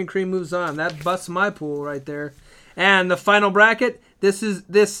out. Shaving Cream moves on. That busts my pool right there. And the final bracket, this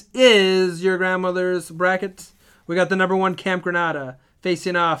is your grandmother's bracket. We got the number 1, Camp Granada,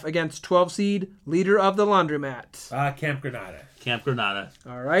 facing off against 12 seed, Leader of the Laundromat. Camp Granada. Camp Granada.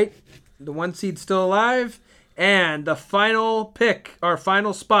 All right. The 1 seed still alive. And the final pick, our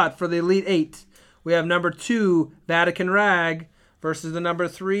final spot for the Elite 8, we have number 2, Vatican Rag, versus the number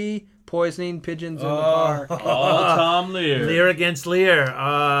 3, Poisoning Pigeons in the Park. Tom Lear. Lear against Lear.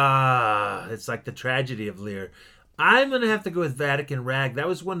 It's like the tragedy of Lear. I'm going to have to go with Vatican Rag. That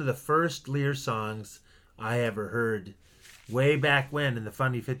was one of the first Lear songs I ever heard way back when in the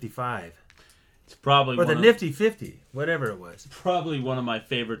Funny 55. It's probably or the Nifty 50, whatever it was. Probably one of my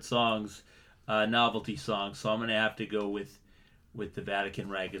favorite songs. Novelty song, so I'm going to have to go with the Vatican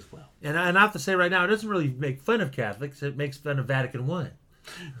Rag as well. And I have to say right now, it doesn't really make fun of Catholics. It makes fun of Vatican I.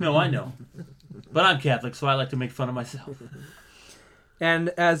 No, I know. But I'm Catholic, so I like to make fun of myself. And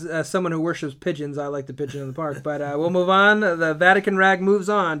as someone who worships pigeons, I like the pigeon in the park. But we'll move on. The Vatican Rag moves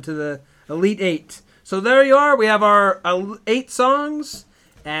on to the Elite 8. So there you are. We have our 8 songs,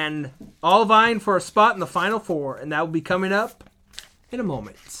 and all vying for a spot in the Final 4. And that will be coming up in a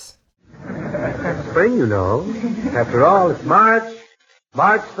moment. Spring, you know. After all, it's March.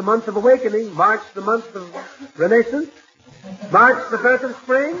 March, the month of awakening. March, the month of renaissance. March, the birth of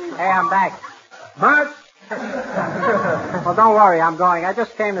spring. Hey, I'm back. March. Well, don't worry, I'm going. I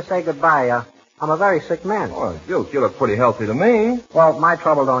just came to say goodbye. I'm a very sick man. Well, Duke, you look pretty healthy to me. Well, my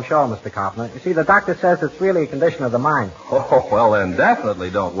trouble don't show, Mr. Kaufman. You see, the doctor says it's really a condition of the mind. Oh, well, then definitely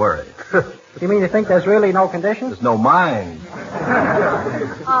don't worry. You mean you think there's really no condition? There's no mind.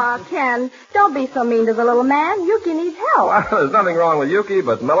 Aw, Ken, don't be so mean to the little man. Yuki needs help. Well, there's nothing wrong with Yuki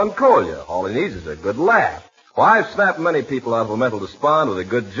but melancholia. All he needs is a good laugh. Well, I've snapped many people out of a mental despond with a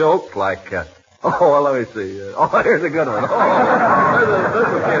good joke like, Oh, well, let me see. Here's a good one. This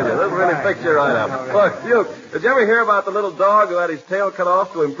will kill you. This will really fix you right up. Look, Duke, did you ever hear about the little dog who had his tail cut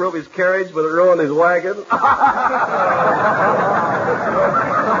off to improve his carriage, but it ruined his wagon?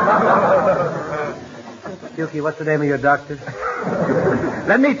 Yuki, what's the name of your doctor?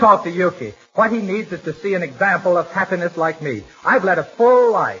 Let me talk to Yuki. What he needs is to see an example of happiness like me. I've led a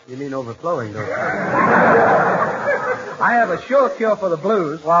full life. You mean overflowing, don't you? I have a sure cure for the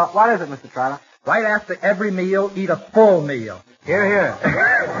blues. Well, what is it, Mr. Trotter? Right after every meal, eat a full meal. Here, here.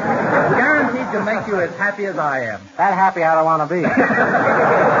 Guaranteed to make you as happy as I am. That happy I don't want to be.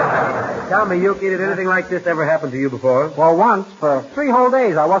 Tell me, Yuki, did anything like this ever happen to you before? Well, once, for 3 whole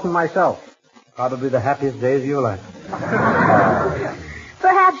days, I wasn't myself. Probably the happiest days of your life.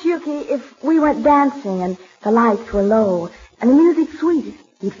 Perhaps, Yuki, if we went dancing and the lights were low and the music sweet,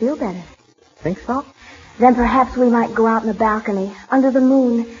 you'd feel better. Think so? Then perhaps we might go out in the balcony under the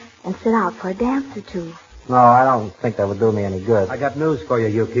moon and sit out for a dance or two. No, I don't think that would do me any good. I got news for you,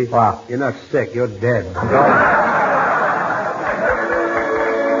 Yuki. Wow. You're not sick. You're dead.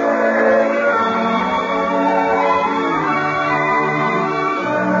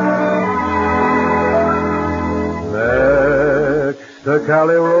 The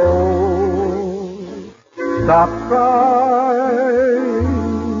Cali Road, stop crying.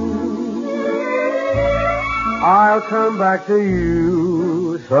 I'll come back to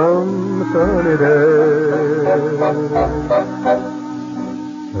you some sunny day.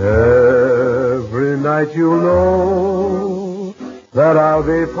 Every night you'll know that I'll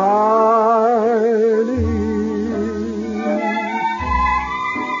be pining.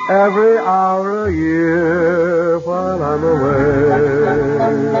 Every hour a year while I'm away.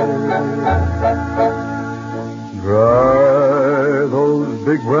 Dry those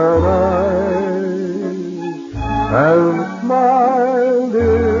big brown eyes and smile,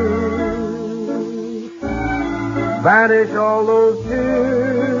 dear. Banish all those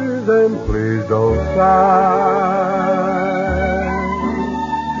tears and please don't sigh.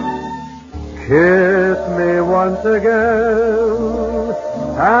 Kiss me once again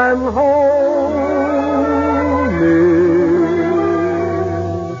and hold me.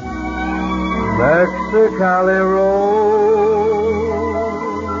 Mexicali Road,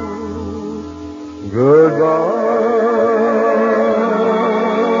 goodbye.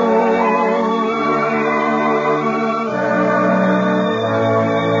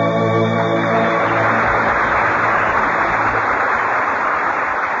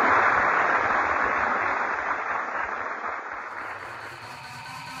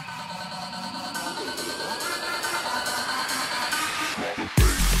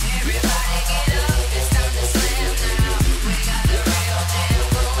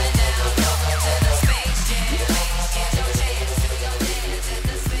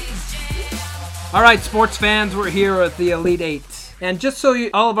 All right, sports fans, we're here at the Elite Eight. And just so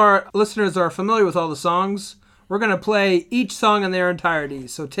all of our listeners are familiar with all the songs, we're going to play each song in their entirety.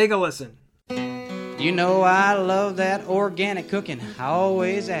 So take a listen. You know I love that organic cooking. I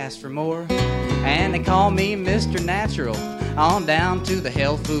always ask for more. And they call me Mr. Natural on down to the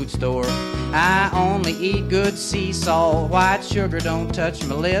health food store. I only eat good sea salt. White sugar don't touch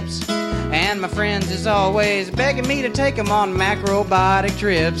my lips. And my friends is always begging me to take them on macrobiotic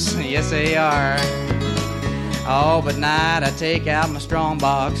trips. Yes, they are. Oh, but night I take out my strong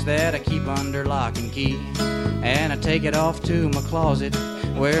box that I keep under lock and key. And I take it off to my closet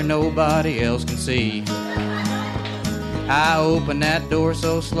where nobody else can see. I open that door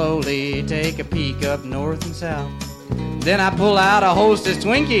so slowly, take a peek up north and south. Then I pull out a Hostess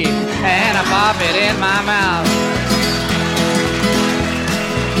Twinkie and I pop it in my mouth.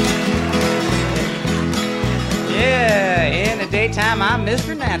 Yeah, in the daytime I'm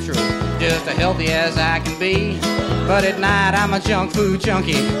Mr. Natural, just as healthy as I can be. But at night I'm a junk food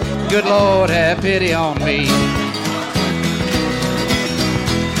junkie. Good Lord, have pity on me.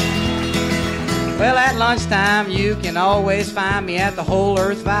 Well, at lunchtime you can always find me at the Whole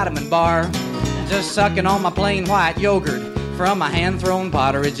Earth Vitamin Bar, just sucking on my plain white yogurt from my hand-thrown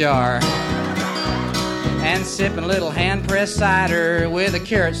pottery jar. And sipping a little hand-pressed cider with a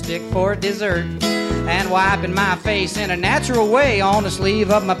carrot stick for dessert. And wiping my face in a natural way on the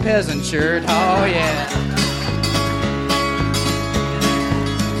sleeve of my peasant shirt. Oh, yeah.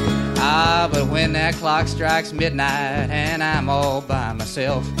 Ah, but when that clock strikes midnight and I'm all by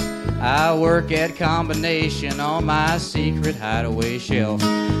myself, I work at Combination on my secret hideaway shelf.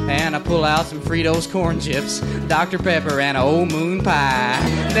 And I pull out some Fritos corn chips, Dr. Pepper, and an old moon pie.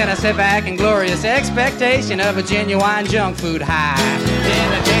 Then I sit back in glorious expectation of a genuine junk food high. In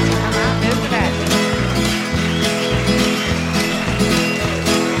the daytime, I'm Mr. Natural.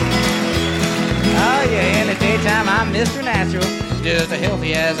 daytime I'm Mr. Natural, just as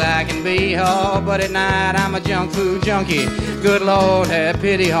healthy as I can be. Oh, but at night I'm a junk food junkie. Good Lord, have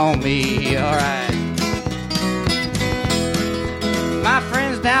pity on me. All right. My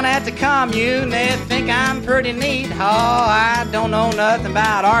friends down at the commune, they think I'm pretty neat. Oh, I don't know nothing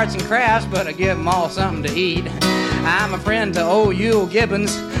about arts and crafts, but I give them all something to eat. I'm a friend to old Yule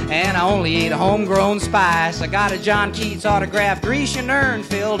Gibbons, and I only eat homegrown spice. I got a John Keats autographed Grecian urn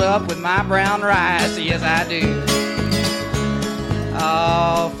filled up with my brown rice. Yes, I do.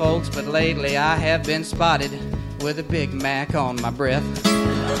 Oh, folks, but lately I have been spotted with a Big Mac on my breath,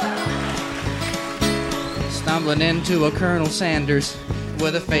 stumbling into a Colonel Sanders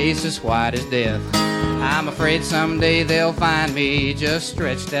with a face as white as death. I'm afraid someday they'll find me just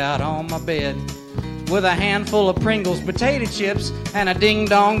stretched out on my bed with a handful of Pringles potato chips and a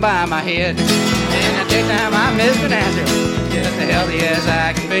ding-dong by my head. In the daytime I'm Mr. Natural, just as healthy as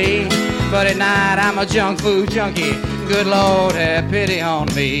I can be. But at night I'm a junk food junkie. Good Lord, have pity on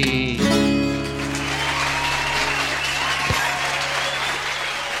me.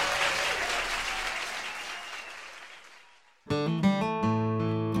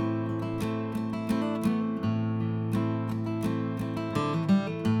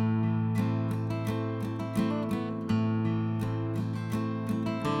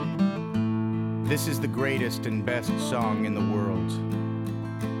 This is the greatest and best song in the world.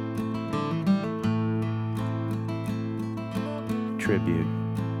 Tribute.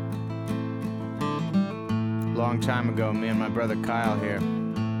 Long time ago, me and my brother Kyle here,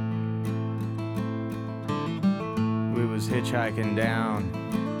 we was hitchhiking down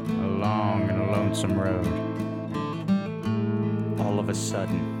a long and a lonesome road. All of a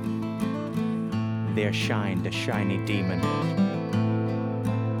sudden, there shined a shiny demon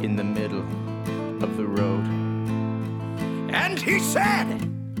in the middle of the road. And he said,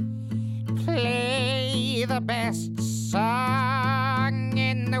 play the best song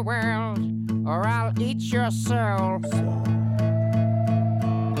in the world, or I'll eat your soul.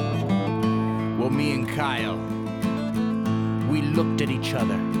 Well, me and Kyle, we looked at each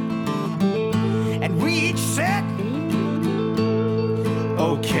other, and we each said,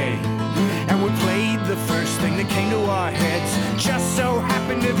 okay. And we played the first thing that came to our heads. Just so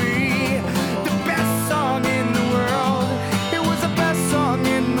happened to be the best song in the world. It was the best song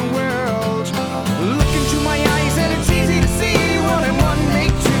in the world. Look into my eyes and it's easy to see. 1 and 1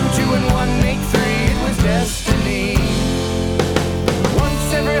 make 2, 2 and 1 make 3. It was destiny.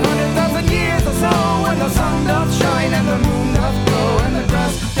 Once every 100,000 years or so, when the sun doth shine and the moon doth glow and the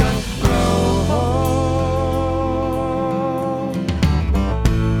grass doth grow.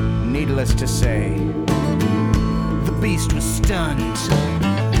 Needless to say, the beast was stunned.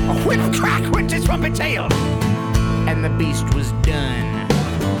 A whip crack went his trumpet tail, and the beast was done.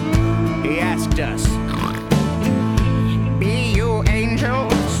 He asked us, be you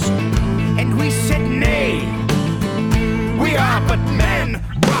angels? And we said nay. We are but men.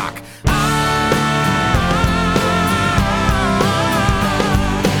 Rock.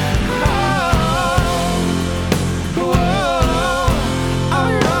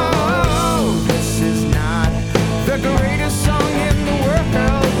 This is not the greatest song in the world,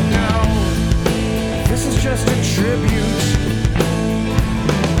 no. This is just a tribute.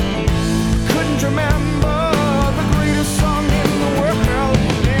 Couldn't remember the greatest song in the world,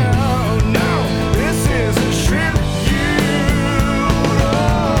 no. This is a tribute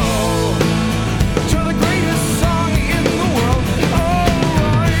to the greatest song in the world.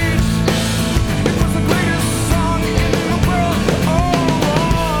 Alright, it was the greatest song in the world.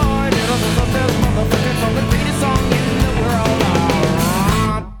 Alright, it was the best motherfucking song, the greatest song in the world.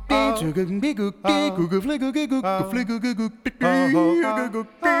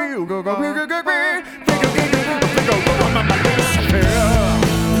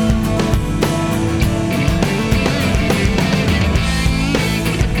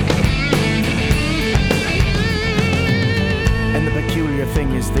 And the peculiar thing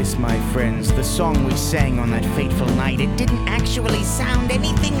is this, my friends, the song we sang on that fateful night, it didn't actually sound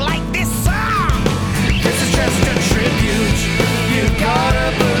anything like this song. This is just a tribute. You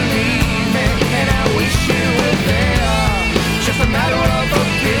gotta believe it, and I wish you were there. Just a matter of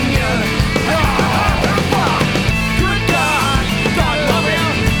opinion. Good God, God love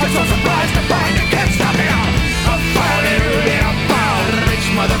him. I'm so surprised to find you can't stop him. A finally about rich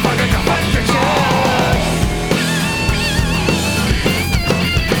motherfucker to find your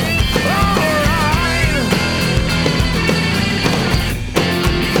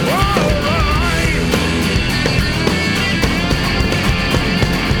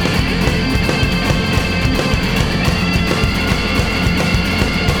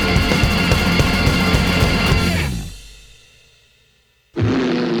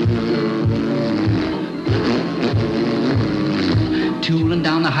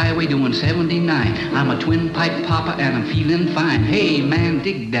highway doing 79. I'm a twin pipe papa and I'm feeling fine. Hey, man,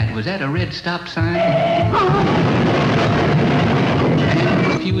 dig that. Was that a red stop sign?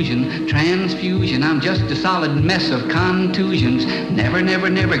 Transfusion, I'm just a solid mess of contusions. Never, never,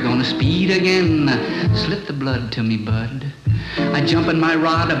 never gonna speed again. Slip the blood to me, bud. I jump in my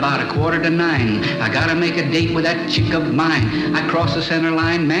rod about 8:45. I gotta make a date with that chick of mine. I cross the center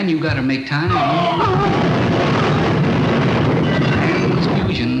line, man, you gotta make time.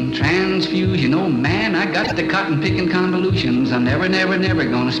 Transfusion, oh man, I got the cotton picking convolutions. I'm never, never, never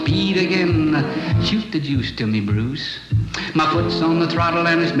gonna speed again. Shoot the juice to me, Bruce. My foot's on the throttle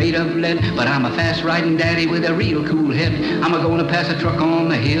and it's made of lead, but I'm a fast riding daddy with a real cool head. I'm a gonna pass a truck on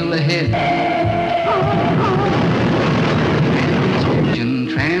the hill ahead.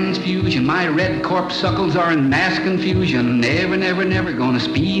 Transfusion, my red corpuscles are in mass confusion. Never, never, never gonna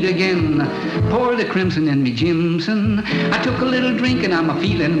speed again. Pour the crimson in me, Jimson. I took a little drink and I'm a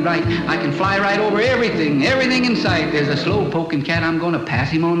feeling right. I can fly right over everything, everything in sight. There's a slow poking cat, I'm gonna pass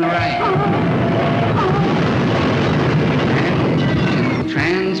him on the right.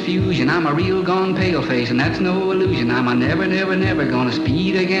 Transfusion, I'm a real gone pale face, and that's no illusion. I'm a never, never, never gonna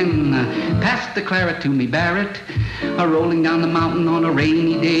speed again. Pass the claret to me, Barrett. Rolling down the mountain on a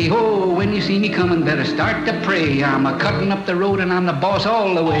rainy day. Oh, when you see me coming, better start to pray. I'm a cutting up the road and I'm the boss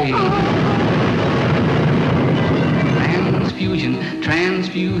all the way.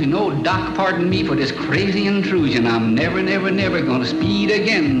 Transfusion, oh doc, pardon me for this crazy intrusion. I'm never, never, never gonna speed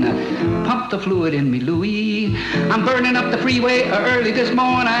again. Pump the fluid in me, Louie. I'm burning up the freeway early this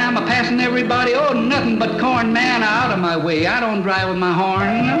morning. I'm a passing everybody, oh nothing but corn, man, out of my way. I don't drive with my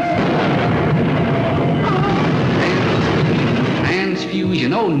horn.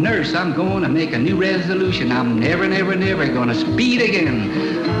 Transfusion, oh nurse, I'm gonna make a new resolution. I'm never, never, never gonna speed again.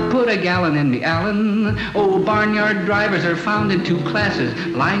 Put a gallon in me, Allen. Oh, barnyard drivers are found in 2 classes,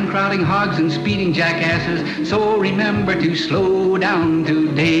 line crowding hogs and speeding jackasses. So remember to slow down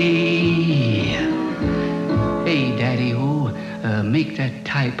today. Hey, Daddy, oh, make that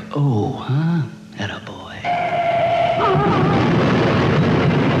type O, huh? Attaboy.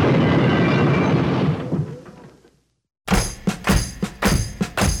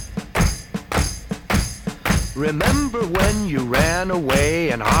 Remember when you ran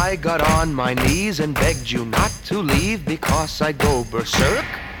away and I got on my knees and begged you not to leave because I'd go berserk?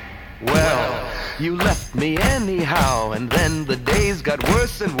 Well, you left me anyhow, and then the days got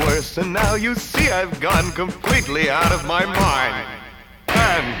worse and worse, and now you see I've gone completely out of my mind.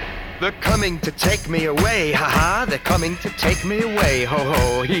 And they're coming to take me away, ha-ha, they're coming to take me away,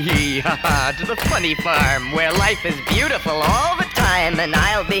 ho-ho, hee-hee, ha-ha, to the funny farm where life is beautiful all the time, and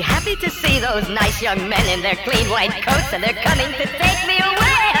I'll be happy to see those nice young men in their clean white coats, and they're coming to take me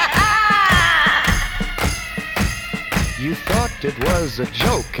away, ha-ha! You thought it was a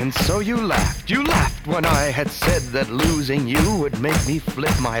joke, and so you laughed. You laughed when I had said that losing you would make me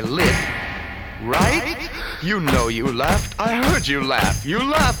flip my lid. Right? You know you laughed. I heard you laugh. You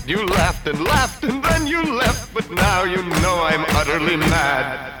laughed and laughed, and then you left. But now you know I'm utterly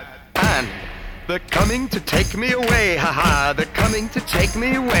mad. And they're coming to take me away, ha-ha. They're coming to take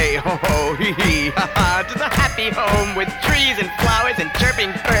me away, ho-ho, hee-hee, ha-ha. To the happy home with trees and flowers and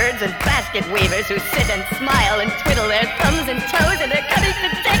chirping birds and basket weavers who sit and smile and twiddle their thumbs and toes, and they're coming to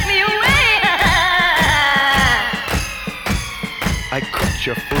take me away, ha-ha. I cooked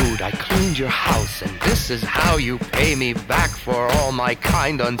your food, I cleaned your house, and this is how you pay me back for all my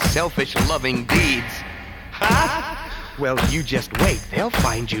kind, unselfish, loving deeds. Huh? Well, you just wait, they'll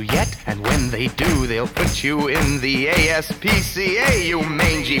find you yet, and when they do, they'll put you in the ASPCA, you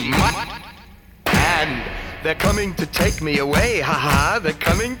mangy mutt. And they're coming to take me away, ha-ha, they're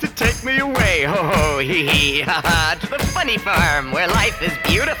coming to take me away, ho-ho, hee-hee, ha-ha, to the funny farm where life is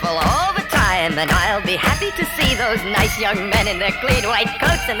beautiful all the time, and I'll be happy to see those nice young men in their clean white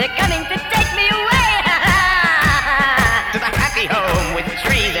coats, and they're coming to take me away, ha-ha, to the happy home with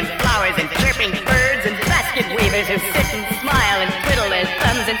trees and flowers and chirping birds and basket weavers who sit and smile and twiddle their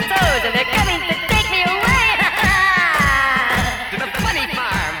thumbs and toes, and they're coming to take me away, ha-ha, to the funny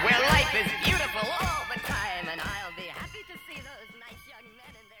farm where life is beautiful all the time, and I'll be happy to see those nice young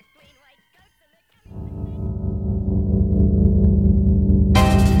men in their clean white coats, and they're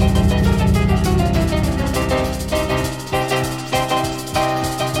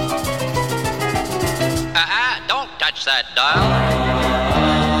Don't touch that dial.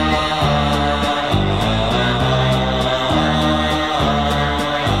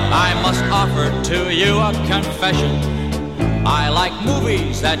 To you a confession, I like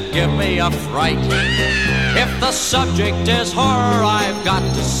movies that give me a fright. If the subject is horror, I've got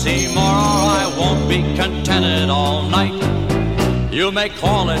to see more, or I won't be contented all night. You may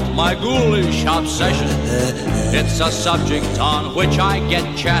call it my ghoulish obsession. It's a subject on which I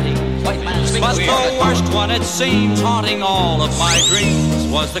get chatty. But the worst one, it seems, haunting all of my dreams,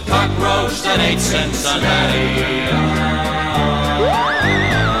 was the cockroach that ate Cincinnati.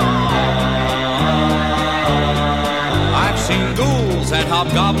 I've seen ghouls and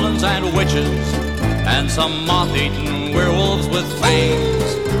hobgoblins and witches, and some moth-eaten werewolves with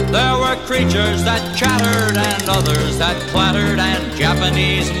fangs. There were creatures that chattered and others that clattered, and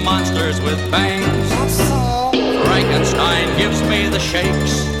Japanese monsters with bangs. Frankenstein gives me the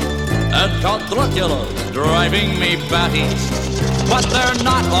shakes, and Count Dracula's driving me batty. But they're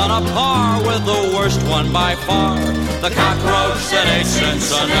not on a par with the worst one by far, the cockroach that ate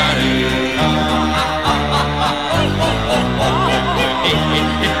Cincinnati.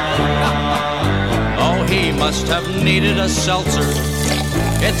 Oh, he must have needed a seltzer.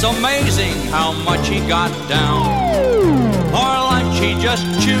 It's amazing how much he got down. For lunch he just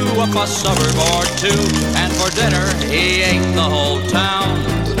chew up a suburb or two, and for dinner he ate the whole town.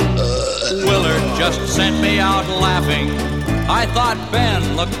 Willard just sent me out laughing. I thought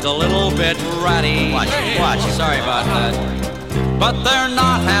Ben looked a little bit ratty. Watch, sorry about that. But they're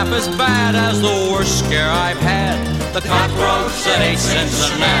not half as bad as the worst scare I've had, the cockroach that ate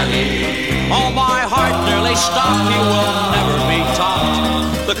Cincinnati. Oh, my heart nearly stopped, he will never be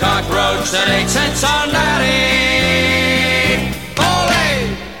topped, the cockroach that ate Cincinnati.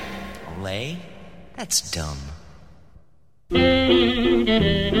 Olé! Olé? That's dumb.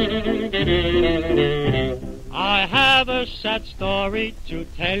 I have a sad story to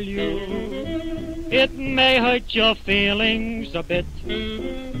tell you. It may hurt your feelings a bit.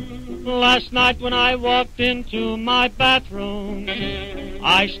 Last night when I walked into my bathroom,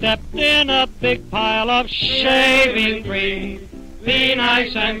 I stepped in a big pile of shaving cream. Be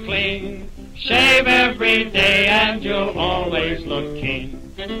nice and clean. Shave every day and you'll always look keen.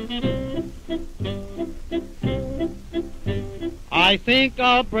 I think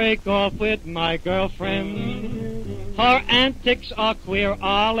I'll break off with my girlfriend. Her antics are queer,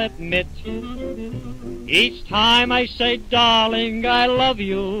 I'll admit. Each time I say, darling, I love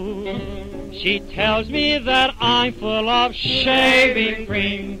you, she tells me that I'm full of shaving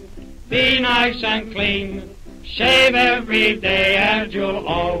cream. Be nice and clean. Shave every day and you'll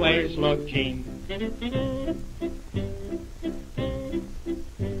always look keen.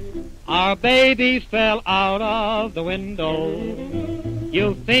 Our baby fell out of the window.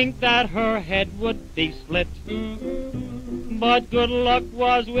 You think that her head would be split, but good luck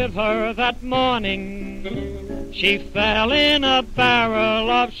was with her that morning. She fell in a barrel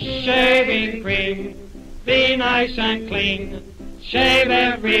of shaving cream. Be nice and clean. Shave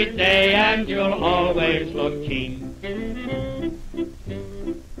every day and you'll always look keen.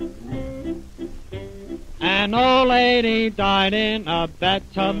 An old lady died in a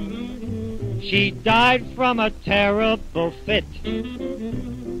bathtub. She died from a terrible fit.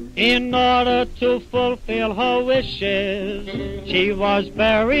 In order to fulfill her wishes, she was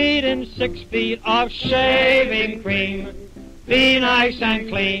buried in 6 feet of shaving cream. Be nice and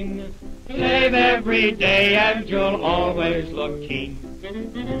clean. Shave every day and you'll always look keen.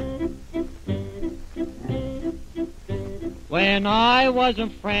 When I was in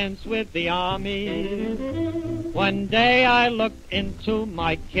France with the army, one day I looked into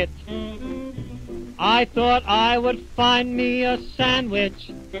my kit. I thought I would find me a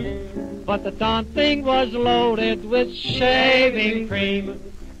sandwich, but the darn thing was loaded with shaving cream.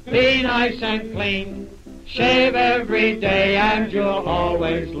 Be nice and clean. Shave every day and you'll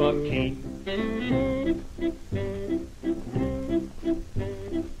always look keen.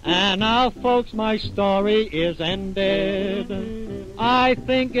 And now, folks, my story is ended. I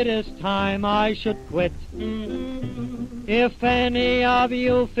think it is time I should quit. If any of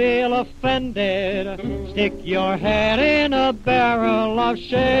you feel offended, stick your head in a barrel of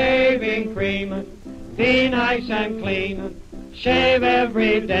shaving cream. Be nice and clean. Shave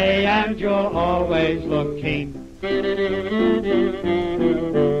every day and you'll always look keen.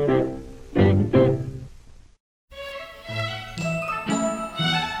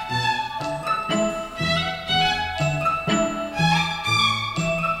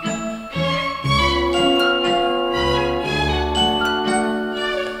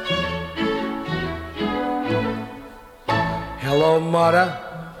 Hello, mother.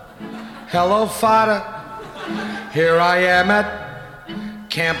 Hello, father. Here I am at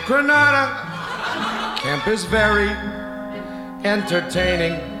Camp Granada. Camp is very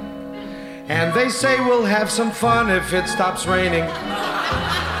entertaining, and they say we'll have some fun if it stops raining.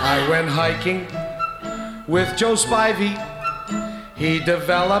 I went hiking with Joe Spivey. He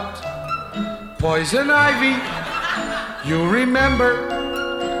developed poison ivy. You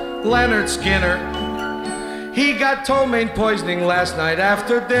remember Leonard Skinner? He got ptomaine poisoning last night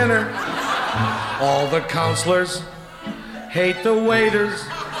after dinner. All the counselors hate the waiters,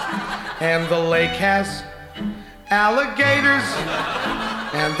 and the lake has alligators,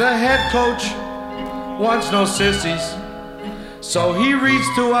 and the head coach wants no sissies, so he reads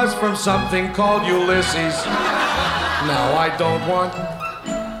to us from something called Ulysses. Now I don't want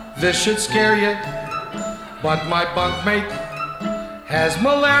this should scare you, but my bunkmate has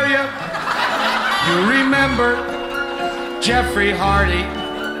malaria. You remember Jeffrey Hardy?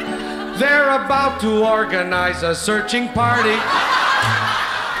 They're about to organize a searching party.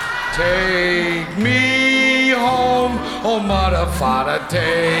 Take me home, oh mother fada,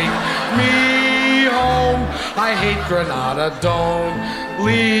 take me home. I hate Granada, don't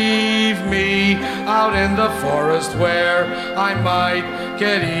leave me out in the forest where I might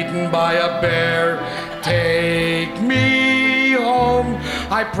get eaten by a bear. Take me home,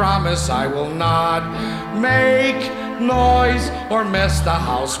 I promise I will not make noise or mess the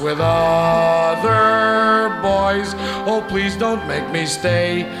house with other boys. Oh, please don't make me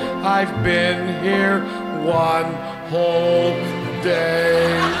stay. I've been here one whole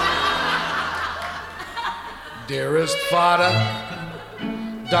day. Dearest Fada,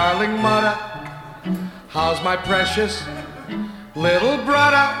 darling mother, how's my precious little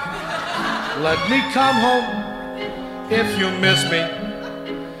brother? Let me come home if you miss me.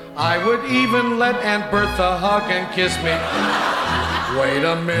 I would even let Aunt Bertha hug and kiss me. Wait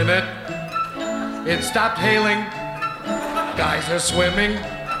a minute, it stopped hailing. Guys are swimming,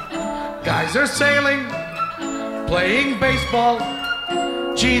 guys are sailing, playing baseball.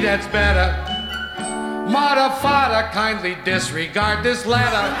 Gee, that's better. Mother, father, kindly disregard this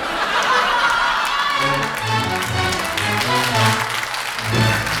letter.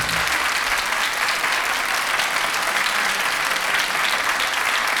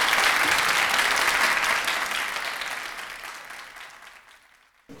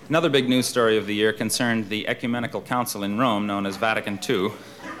 Another big news story of the year concerned the Ecumenical Council in Rome, known as Vatican II.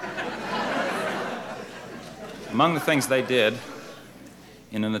 Among the things they did,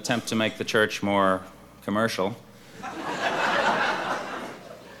 in an attempt to make the church more commercial,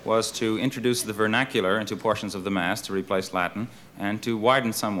 was to introduce the vernacular into portions of the Mass to replace Latin, and to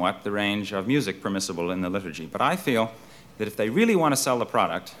widen somewhat the range of music permissible in the liturgy. But I feel that if they really want to sell the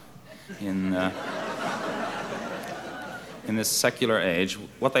product in this secular age,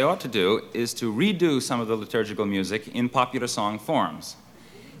 what they ought to do is to redo some of the liturgical music in popular song forms.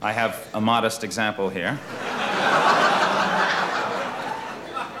 I have a modest example here.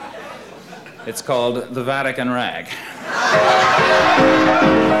 It's called the Vatican Rag.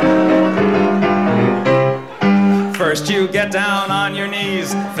 First you get down on your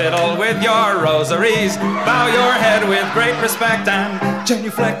knees, fiddle with your rosaries, bow your head with great respect and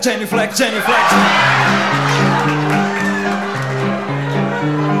genuflect, genuflect, genuflect.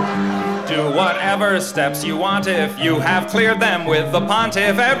 Do whatever steps you want if you have cleared them with the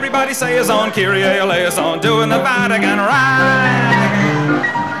pontiff. Everybody say his own Kyrie eleison, doing the Vatican Rag.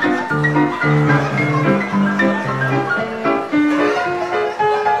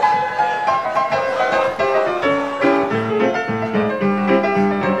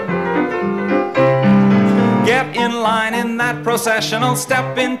 Get in line in that processional,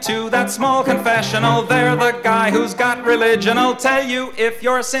 step into that small confessional. They're the guy who's got religion'll tell you if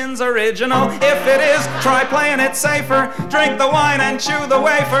your sin's original. If it is, try playing it safer. Drink the wine and chew the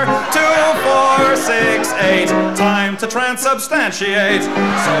wafer. 2, 4, 6, 8. Time to transubstantiate.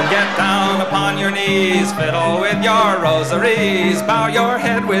 So get down upon your knees, fiddle with your rosaries, bow your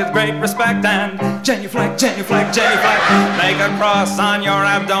head with great respect and genuflect, genuflect, genuflect. Make a cross on your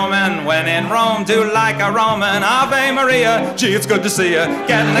abdomen. When in Rome, do like a Roman. Ave Maria, gee, it's good to see you.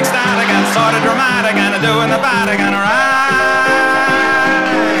 Getting ecstatic and sort of dramatic and doing the Vatican Rag.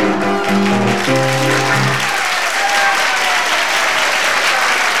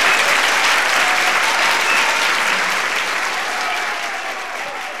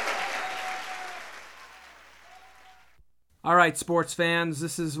 All right, sports fans,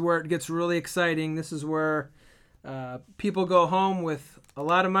 this is where it gets really exciting. This is where people go home with a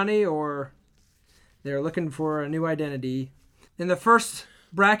lot of money or they're looking for a new identity. In the first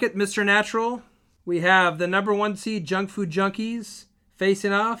bracket, Mr. Natural, we have the number 1 seed Junk Food Junkies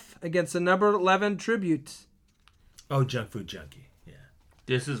facing off against the number 11 Tribute. Oh, Junk Food Junkie. Yeah.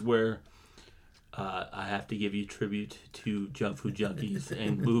 This is where I have to give you tribute to Junk Food Junkies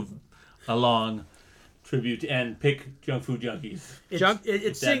and move along tribute and pick Junk Food Junkies.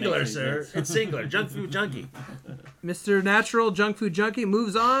 It's singular, sir. It's singular. Junk Food Junkie. Mr. Natural, Junk Food Junkie,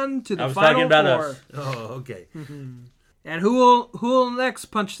 moves on to the I was final talking about four. us. Oh, okay. And who will next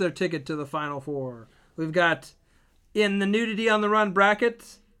punch their ticket to the Final Four? We've got in the Nudity on the Run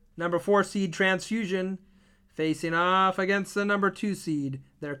bracket, number 4 seed Transfusion facing off against the number 2 seed.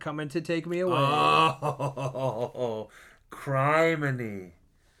 They're Coming to Take Me Away. Oh, criminy.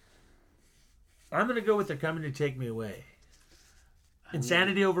 I'm going to go with They're Coming to Take Me Away.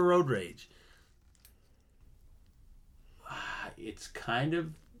 Insanity over Road Rage. It's kind of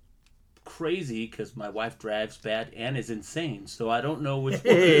crazy because my wife drives bad and is insane, so I don't know which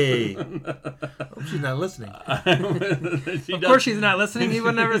one. Hope she's not listening. Of course she's not listening. He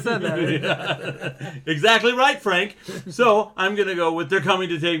would never said that. Yeah. Exactly right, Frank. So I'm going to go with They're Coming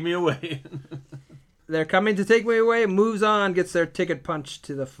to Take Me Away. They're Coming to Take Me Away moves on, gets their ticket punched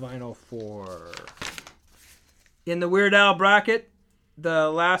to the Final Four. In the Weird Al bracket, the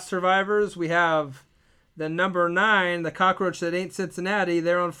last survivors, we have the number 9, the Cockroach That Ain't Cincinnati.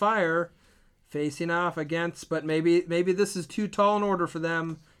 They're on fire, facing off against, but maybe this is too tall an order for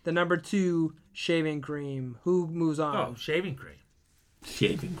them, the number 2, Shaving Cream. Who moves on? Oh, Shaving Cream.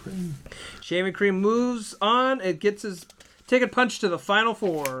 Shaving Cream. Shaving Cream moves on. It gets his ticket punched to the Final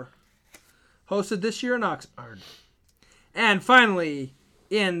Four. Hosted this year in Oxnard. And finally,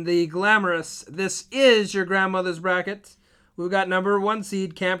 in the glamorous This Is Your Grandmother's bracket, we've got number 1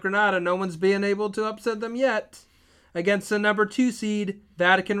 seed Camp Granada. No one's been able to upset them yet. Against the number 2 seed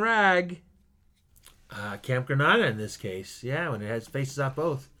Vatican Rag. Camp Granada in this case. Yeah, when it faces off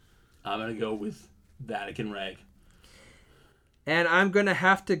both. I'm going to go with Vatican Rag. And I'm going to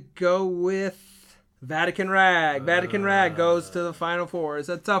have to go with Vatican Rag. Vatican Rag goes to the Final Four. It's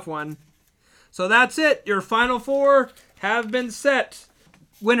a tough one. So that's it. Your Final Four have been set.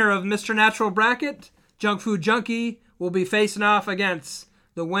 Winner of Mr. Natural bracket, Junk Food Junkie, will be facing off against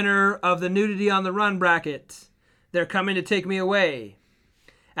the winner of the Nudity on the Run bracket. They're Coming to Take Me Away.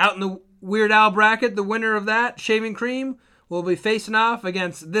 Out in the Weird Al bracket, the winner of that, Shaving Cream, will be facing off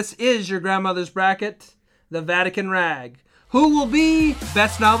against This Is Your Grandmother's bracket, the Vatican Rag. Who will be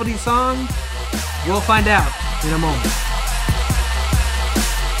Best Novelty Song? We'll find out in a moment.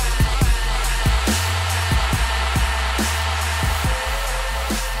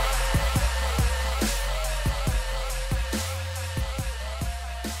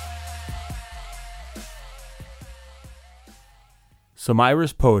 Some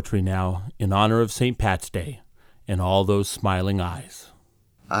Irish poetry now in honor of St. Pat's Day and all those smiling eyes.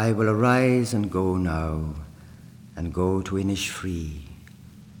 I will arise and go now, and go to Innisfree,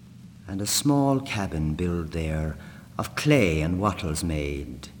 and a small cabin build there of clay and wattles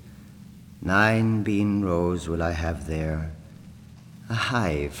made. 9 bean rows will I have there, a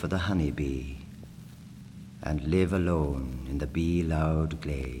hive for the honey bee, and live alone in the bee-loud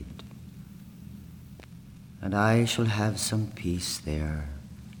glade. And I shall have some peace there,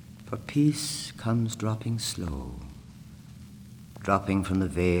 for peace comes dropping slow, dropping from the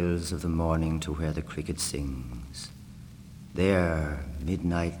vales of the morning to where the cricket sings. There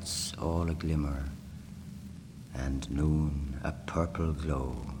midnight's all a glimmer, and noon a purple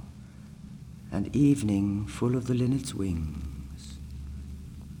glow, and evening full of the linnet's wings.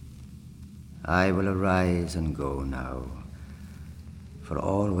 I will arise and go now, for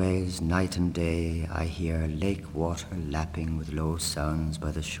always, night and day, I hear lake water lapping with low sounds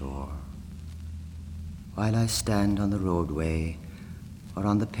by the shore. While I stand on the roadway or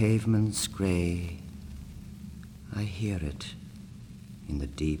on the pavements grey, I hear it in the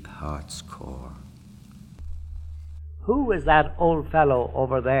deep heart's core. Who is that old fellow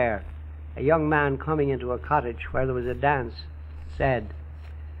over there? A young man coming into a cottage where there was a dance said,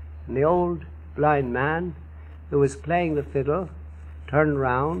 and the old blind man who was playing the fiddle turned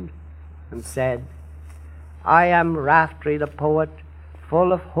round and said, I am Raftery the poet,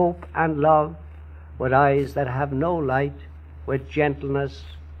 full of hope and love, with eyes that have no light, with gentleness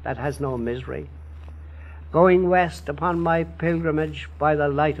that has no misery. Going west upon my pilgrimage by the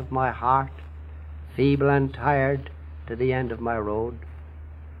light of my heart, feeble and tired to the end of my road.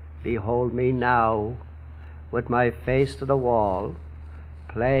 Behold me now, with my face to the wall,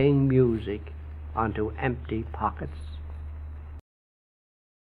 playing music onto empty pockets.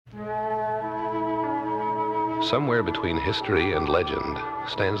 Somewhere between history and legend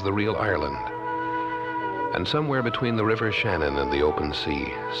stands the real Ireland. And somewhere between the River Shannon and the open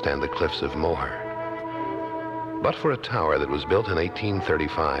sea stand the cliffs of Moher. But for a tower that was built in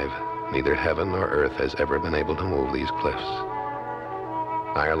 1835, neither heaven nor earth has ever been able to move these cliffs.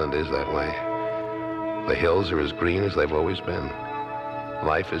 Ireland is that way. The hills are as green as they've always been.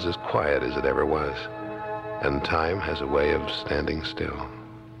 Life is as quiet as it ever was. And time has a way of standing still.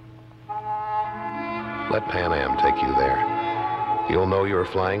 Let Pan Am take you there. You'll know you're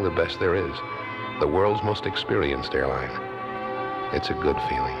flying the best there is, the world's most experienced airline. It's a good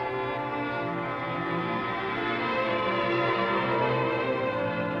feeling.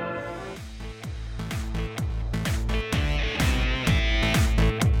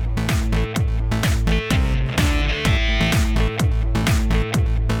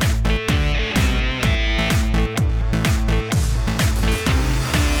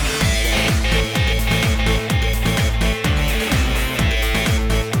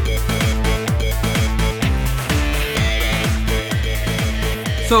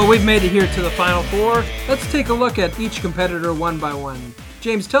 So we've made it here to the Final Four. Let's take a look at each competitor one by one.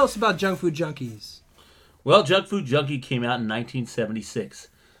 James, tell us about Junk Food Junkies. Well, Junk Food Junkie came out in 1976,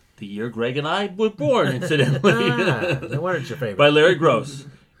 the year Greg and I were born, incidentally. No wonder it's your favorite. By Larry Gross.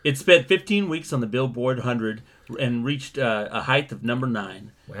 It spent 15 weeks on the Billboard 100 and reached a height of number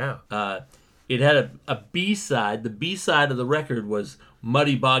 9. Wow. It had a B-side. The B-side of the record was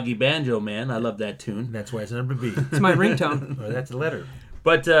Muddy Boggy Banjo Man. I love that tune. That's why it's number B. It's my ringtone. Or that's a letter.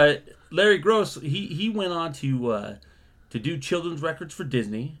 But Larry Gross, he went on to do children's records for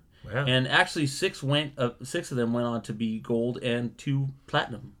Disney. Wow. And actually 6 of them went on to be gold and 2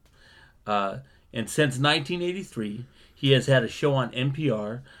 platinum. And since 1983, he has had a show on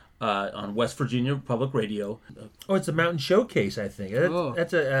NPR, on West Virginia Public Radio. Oh, it's a Mountain Showcase, I think.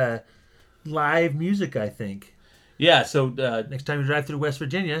 That's a live music, I think. Yeah, so next time you drive through West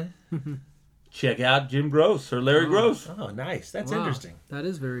Virginia, check out Jim Gross or Larry Gross. Oh, nice. That's Wow, interesting. That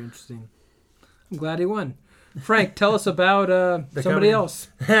is very interesting. I'm glad he won. Frank, tell us about somebody coming- else.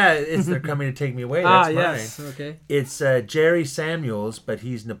 They're coming to take me away. That's mine. Yes. Okay. It's Jerry Samuels, but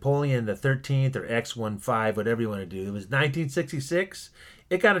he's Napoleon the 13th or X15, whatever you want to do. It was 1966.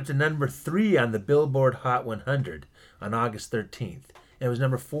 It got up to number 3 on the Billboard Hot 100 on August 13th. And it was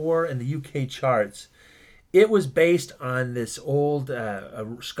number 4 in the UK charts. It was based on this old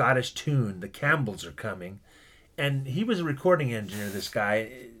Scottish tune, The Campbells Are Coming. And he was a recording engineer, this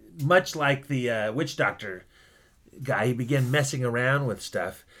guy, much like the Witch Doctor guy. He began messing around with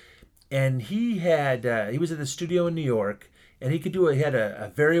stuff. And he was in the studio in New York, and he had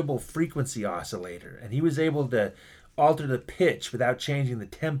a variable frequency oscillator. And he was able to alter the pitch without changing the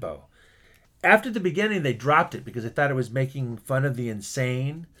tempo. After the beginning, they dropped it because they thought it was making fun of the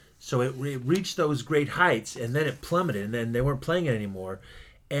insane. So it reached those great heights, and then it plummeted, and then they weren't playing it anymore.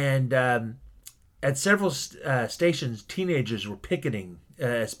 And at several stations, teenagers were picketing,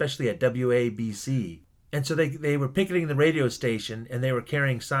 especially at WABC. And so they were picketing the radio station, and they were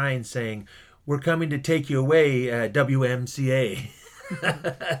carrying signs saying, "We're coming to take you away, WMCA."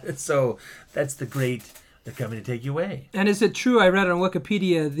 So that's the great... They're coming to take you away. And is it true, I read on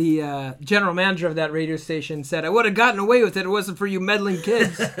Wikipedia, the general manager of that radio station said, "I would have gotten away with it if it wasn't for you meddling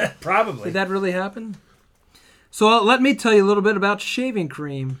kids." Probably. Did that really happen? So let me tell you a little bit about shaving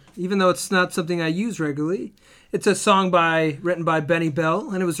cream, even though it's not something I use regularly. It's a song written by Benny Bell,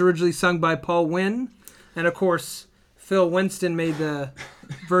 and it was originally sung by Paul Wynn. And, of course, Phil Winston made the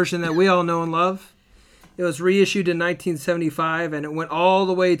version that we all know and love. It was reissued in 1975, and it went all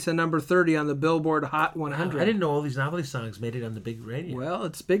the way to number 30 on the Billboard Hot 100. Wow, I didn't know all these novelty songs made it on the big radio. Well,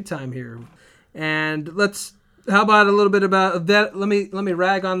 it's big time here. And how about a little bit about that? Let me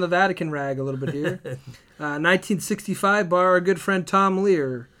rag on the Vatican rag a little bit here. 1965 by our good friend Tom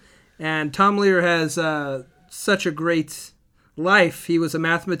Lear. And Tom Lear has such a great life. He was a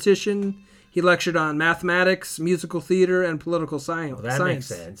mathematician. He lectured on mathematics, musical theater, and political science. Well, that makes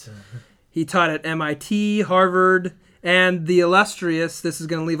sense. He taught at MIT, Harvard, and the illustrious, this is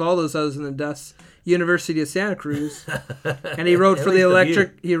going to leave all those others in the dust, University of Santa Cruz. And he wrote for the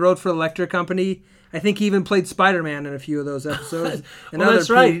electric company. I think he even played Spider-Man in a few of those episodes. Well, that's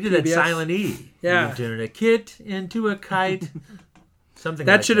right. He did that PBS. Silent E. Yeah. He turned a kit into a kite. Something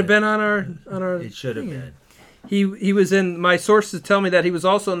that like should have been on our. It should have been. He was in. My sources tell me that he was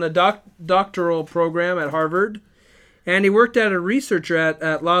also in the doctoral program at Harvard. And he worked at a researcher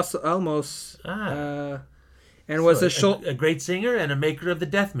at Los Alamos, and was a great singer and a maker of the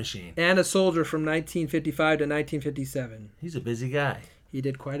Death Machine. And a soldier from 1955 to 1957. He's a busy guy. He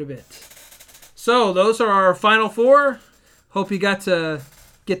did quite a bit. So those are our final 4. Hope you got to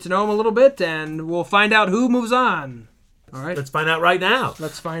get to know him a little bit, and we'll find out who moves on. All right? Let's find out right now.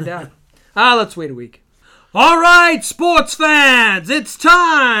 Let's find out. Let's wait a week. All right, sports fans, it's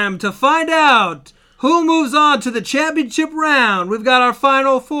time to find out who moves on to the championship round. We've got our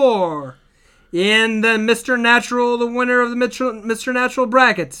final 4. In the Mr. Natural, the winner of the Mr. Natural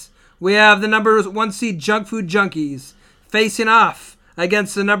brackets, we have the number 1 seed Junk Food Junkies facing off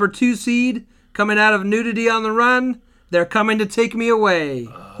against the number 2 seed coming out of Nudity on the Run. They're coming to take me away.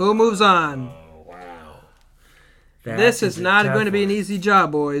 Who moves on? Wow. This is not going to be an easy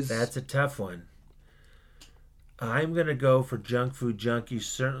job, boys. That's a tough one. I'm going to go for Junk Food Junkie,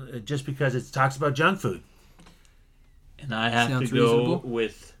 certainly, just because it talks about junk food. And I have Sounds to go reasonable.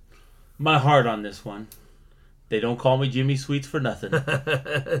 with my heart on this one. They don't call me Jimmy Sweets for nothing.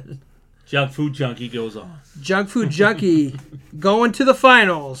 Junk Food Junkie goes on. Junk Food Junkie going to the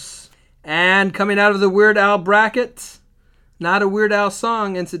finals. And coming out of the Weird Al bracket, not a Weird Al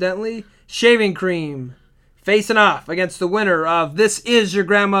song, incidentally, Shaving Cream facing off against the winner of This Is Your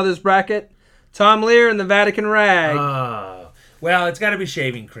Grandmother's Bracket, Tom Lear and the Vatican Rag. Well, it's got to be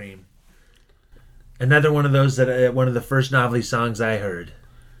Shaving Cream. Another one of those that one of the first novelty songs I heard.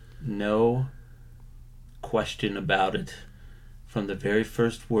 No question about it. From the very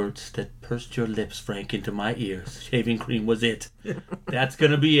first words that pursed your lips, Frank, into my ears, Shaving Cream was it. That's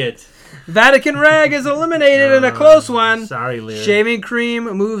going to be it. Vatican Rag is eliminated in a close one. Sorry, Lear. Shaving Cream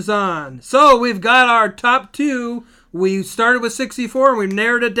moves on. So we've got our top two. We started with 64 and we've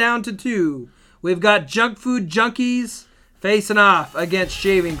narrowed it down to 2. We've got Junk Food Junkies facing off against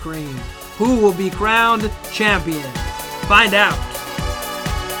Shaving Cream. Who will be crowned champion? Find out.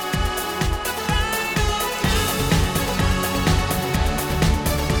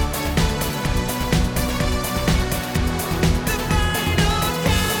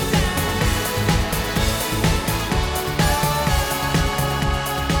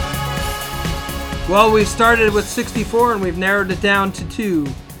 Well, we've started with 64 and we've narrowed it down to 2.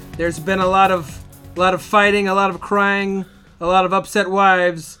 There's been a lot of fighting, a lot of crying, a lot of upset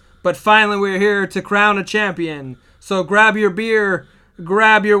wives, but finally we're here to crown a champion. So grab your beer,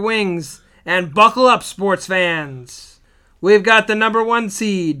 grab your wings, and buckle up, sports fans. We've got the number 1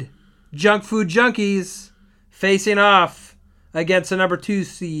 seed, Junk Food Junkies, facing off against the number 2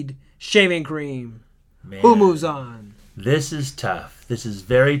 seed, Shaving Cream. Man, who moves on? This is tough. This is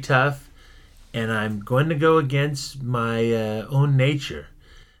very tough. And I'm going to go against my own nature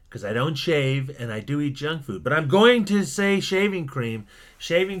because I don't shave and I do eat junk food. But I'm going to say Shaving Cream.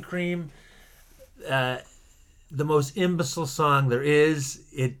 Shaving Cream, the most imbecile song there is.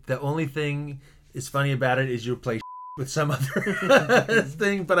 The only thing is funny about it is you play with some other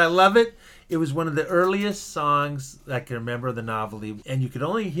thing, but I love it. It was one of the earliest songs I can remember of the novelty, and you could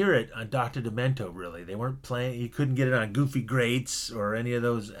only hear it on Dr. Demento, really. They weren't playing, you couldn't get it on Goofy Greats or any of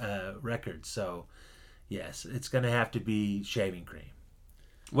those records. So, yes, it's going to have to be Shaving Cream.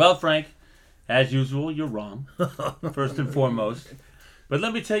 Well, Frank, as usual, you're wrong, first and foremost. But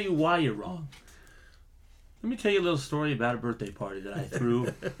let me tell you why you're wrong. Let me tell you a little story about a birthday party that I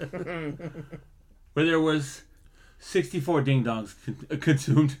threw where there was 64 ding-dongs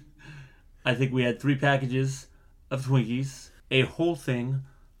consumed. I think we had 3 packages of Twinkies, a whole thing.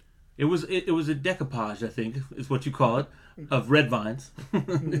 It was a decoupage, I think, is what you call it, of Red Vines.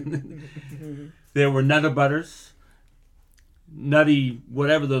 There were Nutter Butters, Nutty,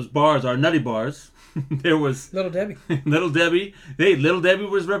 whatever those bars are, Nutty Bars. There was Little Debbie. Little Debbie. Little Debbie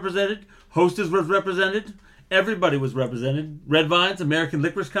was represented. Hostess was represented. Everybody was represented. Red Vines, American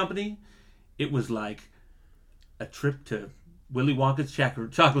Licorice Company. It was like a trip to Willy Wonka's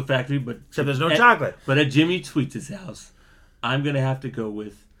chocolate factory, but except there's no chocolate. But at Jimmy Sweets' house, I'm gonna have to go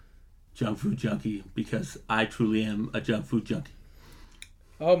with Junk Food Junkie because I truly am a junk food junkie.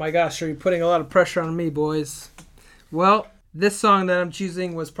 Oh my gosh, are you putting a lot of pressure on me, boys? Well, this song that I'm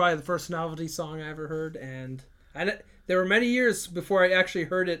choosing was probably the first novelty song I ever heard, and there were many years before I actually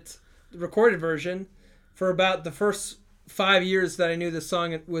heard it, the recorded version. For about the first 5 years that I knew the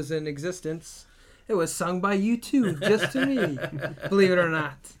song was in existence, it was sung by U2, just to me, believe it or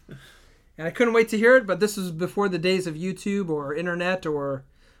not. And I couldn't wait to hear it, but this was before the days of YouTube or internet or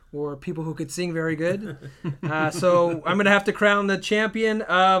people who could sing very good. So I'm going to have to crown the champion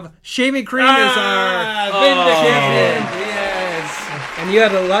of Shaving Cream as our champion. Yes. And you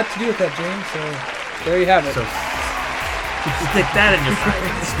had a lot to do with that, James, so there you have it. So stick that in your pipe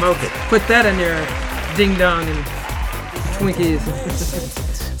and smoke it. Put that in your ding-dong and Twinkies.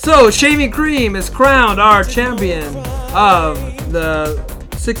 So, Shaving Cream is crowned our champion of the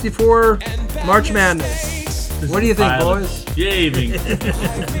 64 March Madness. What do you think, boys? Shaving.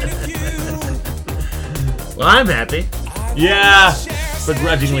 Well, I'm happy. Yeah,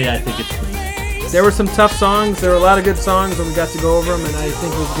 begrudgingly, I think it's great. There were some tough songs. There were a lot of good songs, and we got to go over them, and I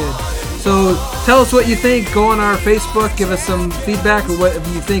think it was good. So, tell us what you think. Go on our Facebook. Give us some feedback or what if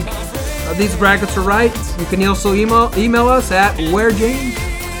you think these brackets are right. You can also email us at where, James?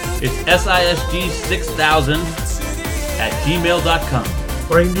 It's SISG6000 at gmail.com.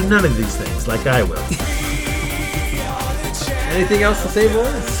 Or you can do none of these things, like I will. Anything else to say,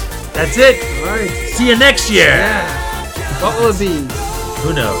 boys? That's it. All right. See you next year. Yeah. What will it be?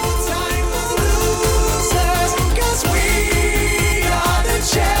 Who knows?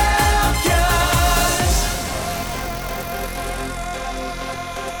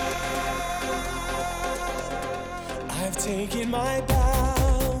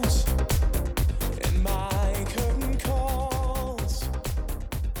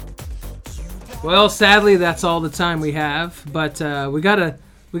 Well, sadly, that's all the time we have, but we gotta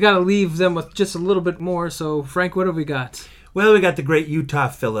leave them with just a little bit more. So, Frank, what have we got? Well, we got the great Utah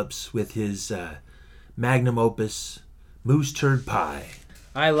Phillips with his magnum opus, Moose Turd Pie.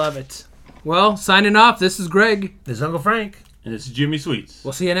 I love it. Well, signing off, this is Greg. This is Uncle Frank. And it's Jimmy Sweets.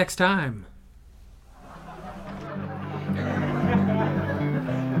 We'll see you next time.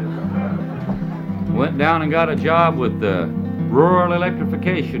 Went down and got a job with the rural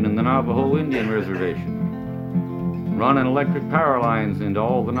electrification in the Navajo Indian Reservation, running electric power lines into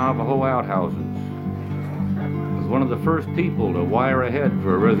all the Navajo outhouses. Was one of the first people to wire ahead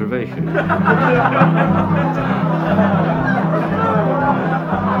for a reservation.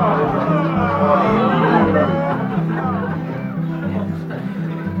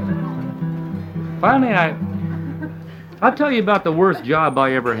 Finally, I'll tell you about the worst job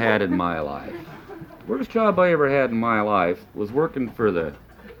I ever had in my life. Worst job I ever had in my life was working for the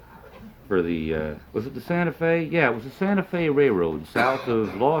was it the Santa Fe? Yeah, it was the Santa Fe Railroad south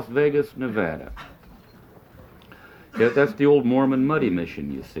of Las Vegas, Nevada. Yeah, that's the old Mormon Muddy Mission,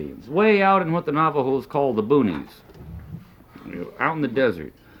 you see. It's way out in what the Navajos call the boonies, out in the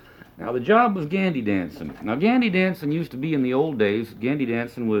desert. Now, the job was gandy dancing. Now, gandy dancing used to be in the old days. Gandy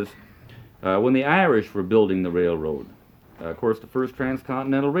dancing was when the Irish were building the railroad. Of course, the first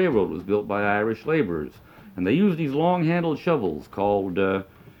transcontinental railroad was built by Irish laborers. And they used these long-handled shovels called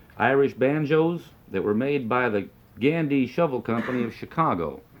Irish banjos that were made by the Gandy Shovel Company of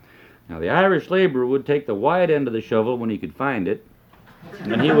Chicago. Now, the Irish laborer would take the wide end of the shovel when he could find it,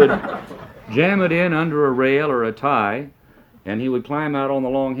 and he would jam it in under a rail or a tie, and he would climb out on the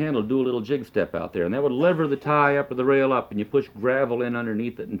long handle, do a little jig step out there, and that would lever the tie up or the rail up, and you push gravel in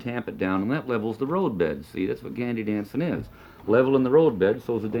underneath it and tamp it down, and that levels the roadbed. See, that's what gandy dancing is. Leveling the roadbed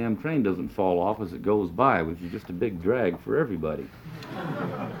so the damn train doesn't fall off as it goes by, which is just a big drag for everybody.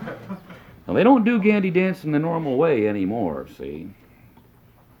 Now, they don't do gandy dancing the normal way anymore, see,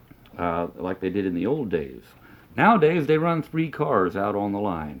 like they did in the old days. Nowadays, they run 3 cars out on the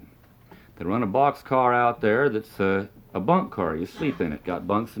line. They run a box car out there that's a bunk car. You sleep in it. Got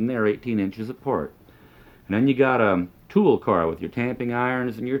bunks in there 18 inches apart. And then you got a tool car with your tamping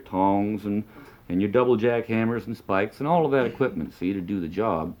irons and your tongs and your double jackhammers and spikes and all of that equipment, see, to do the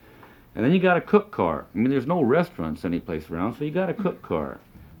job. And then you got a cook car. I mean, there's no restaurants anyplace around, so you got a cook car.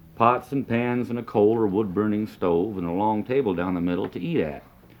 Pots and pans and a coal or wood-burning stove and a long table down the middle to eat at.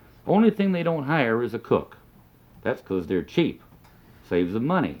 Only thing they don't hire is a cook. That's because they're cheap. Saves them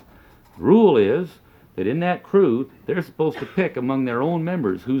money. The rule is that in that crew, they're supposed to pick among their own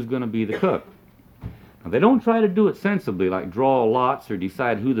members who's going to be the cook. Now, they don't try to do it sensibly, like draw lots or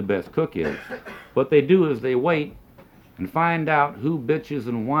decide who the best cook is. What they do is they wait and find out who bitches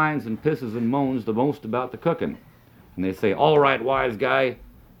and whines and pisses and moans the most about the cooking. And they say, all right, wise guy,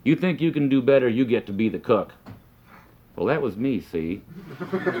 you think you can do better, you get to be the cook. Well, that was me, see.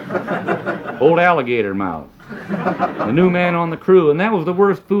 Old alligator mouth. The new man on the crew, and that was the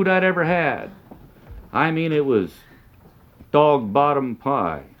worst food I'd ever had. I mean, it was dog bottom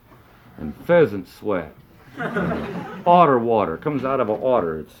pie and pheasant sweat. Otter water comes out of an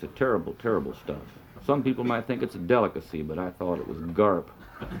otter. It's a terrible, terrible stuff. Some people might think it's a delicacy, but I thought it was garp.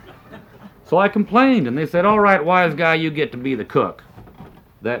 So I complained, and they said, all right, wise guy, you get to be the cook.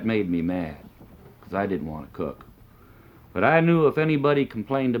 That made me mad, because I didn't want to cook. But I knew if anybody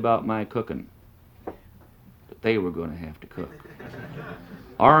complained about my cooking, that they were going to have to cook.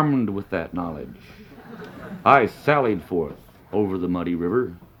 Armed with that knowledge, I sallied forth over the muddy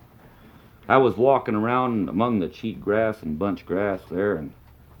river. I was walking around among the cheat grass and bunch grass there, and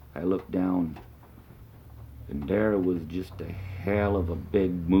I looked down, and there was just a hell of a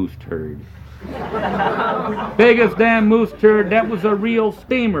big moose turd. Biggest damn moose turd. That was a real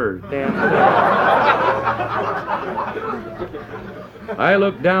steamer, damn thing. I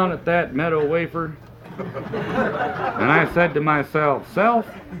looked down at that meadow wafer, and I said to myself, Self,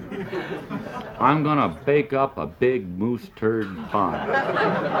 I'm gonna bake up a big moose turd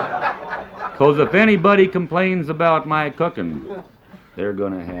pie. 'Cause if anybody complains about my cooking, they're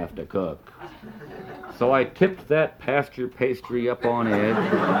gonna have to cook. So I tipped that pasture pastry up on edge.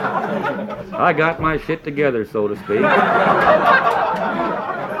 I got my shit together, so to speak.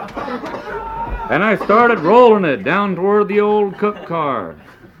 And I started rolling it down toward the old cook car.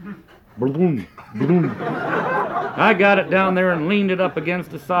 Boom, boom. I got it down there and leaned it up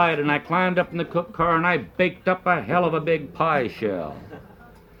against the side, and I climbed up in the cook car, and I baked up a hell of a big pie shell.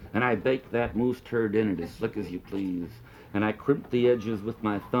 And I baked that moose turd in it as slick as you please. And I crimped the edges with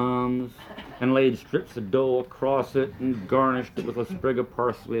my thumbs and laid strips of dough across it and garnished it with a sprig of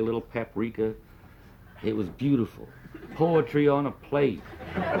parsley, a little paprika. It was beautiful. Poetry on a plate.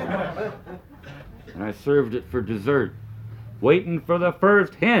 and I served it for dessert, waiting for the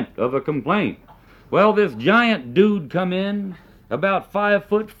first hint of a complaint. Well, this giant dude come in, about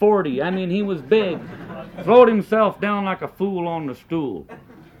 5'40". I mean, he was big. Throwed himself down like a fool on the stool.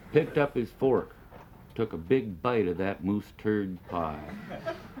 Picked up his fork. Took a big bite of that moose turd pie.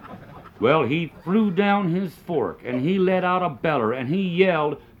 Well, he threw down his fork, and he let out a beller, and he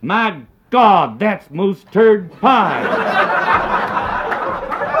yelled, "My God, that's moose turd pie!"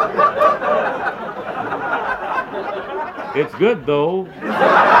 It's good, though.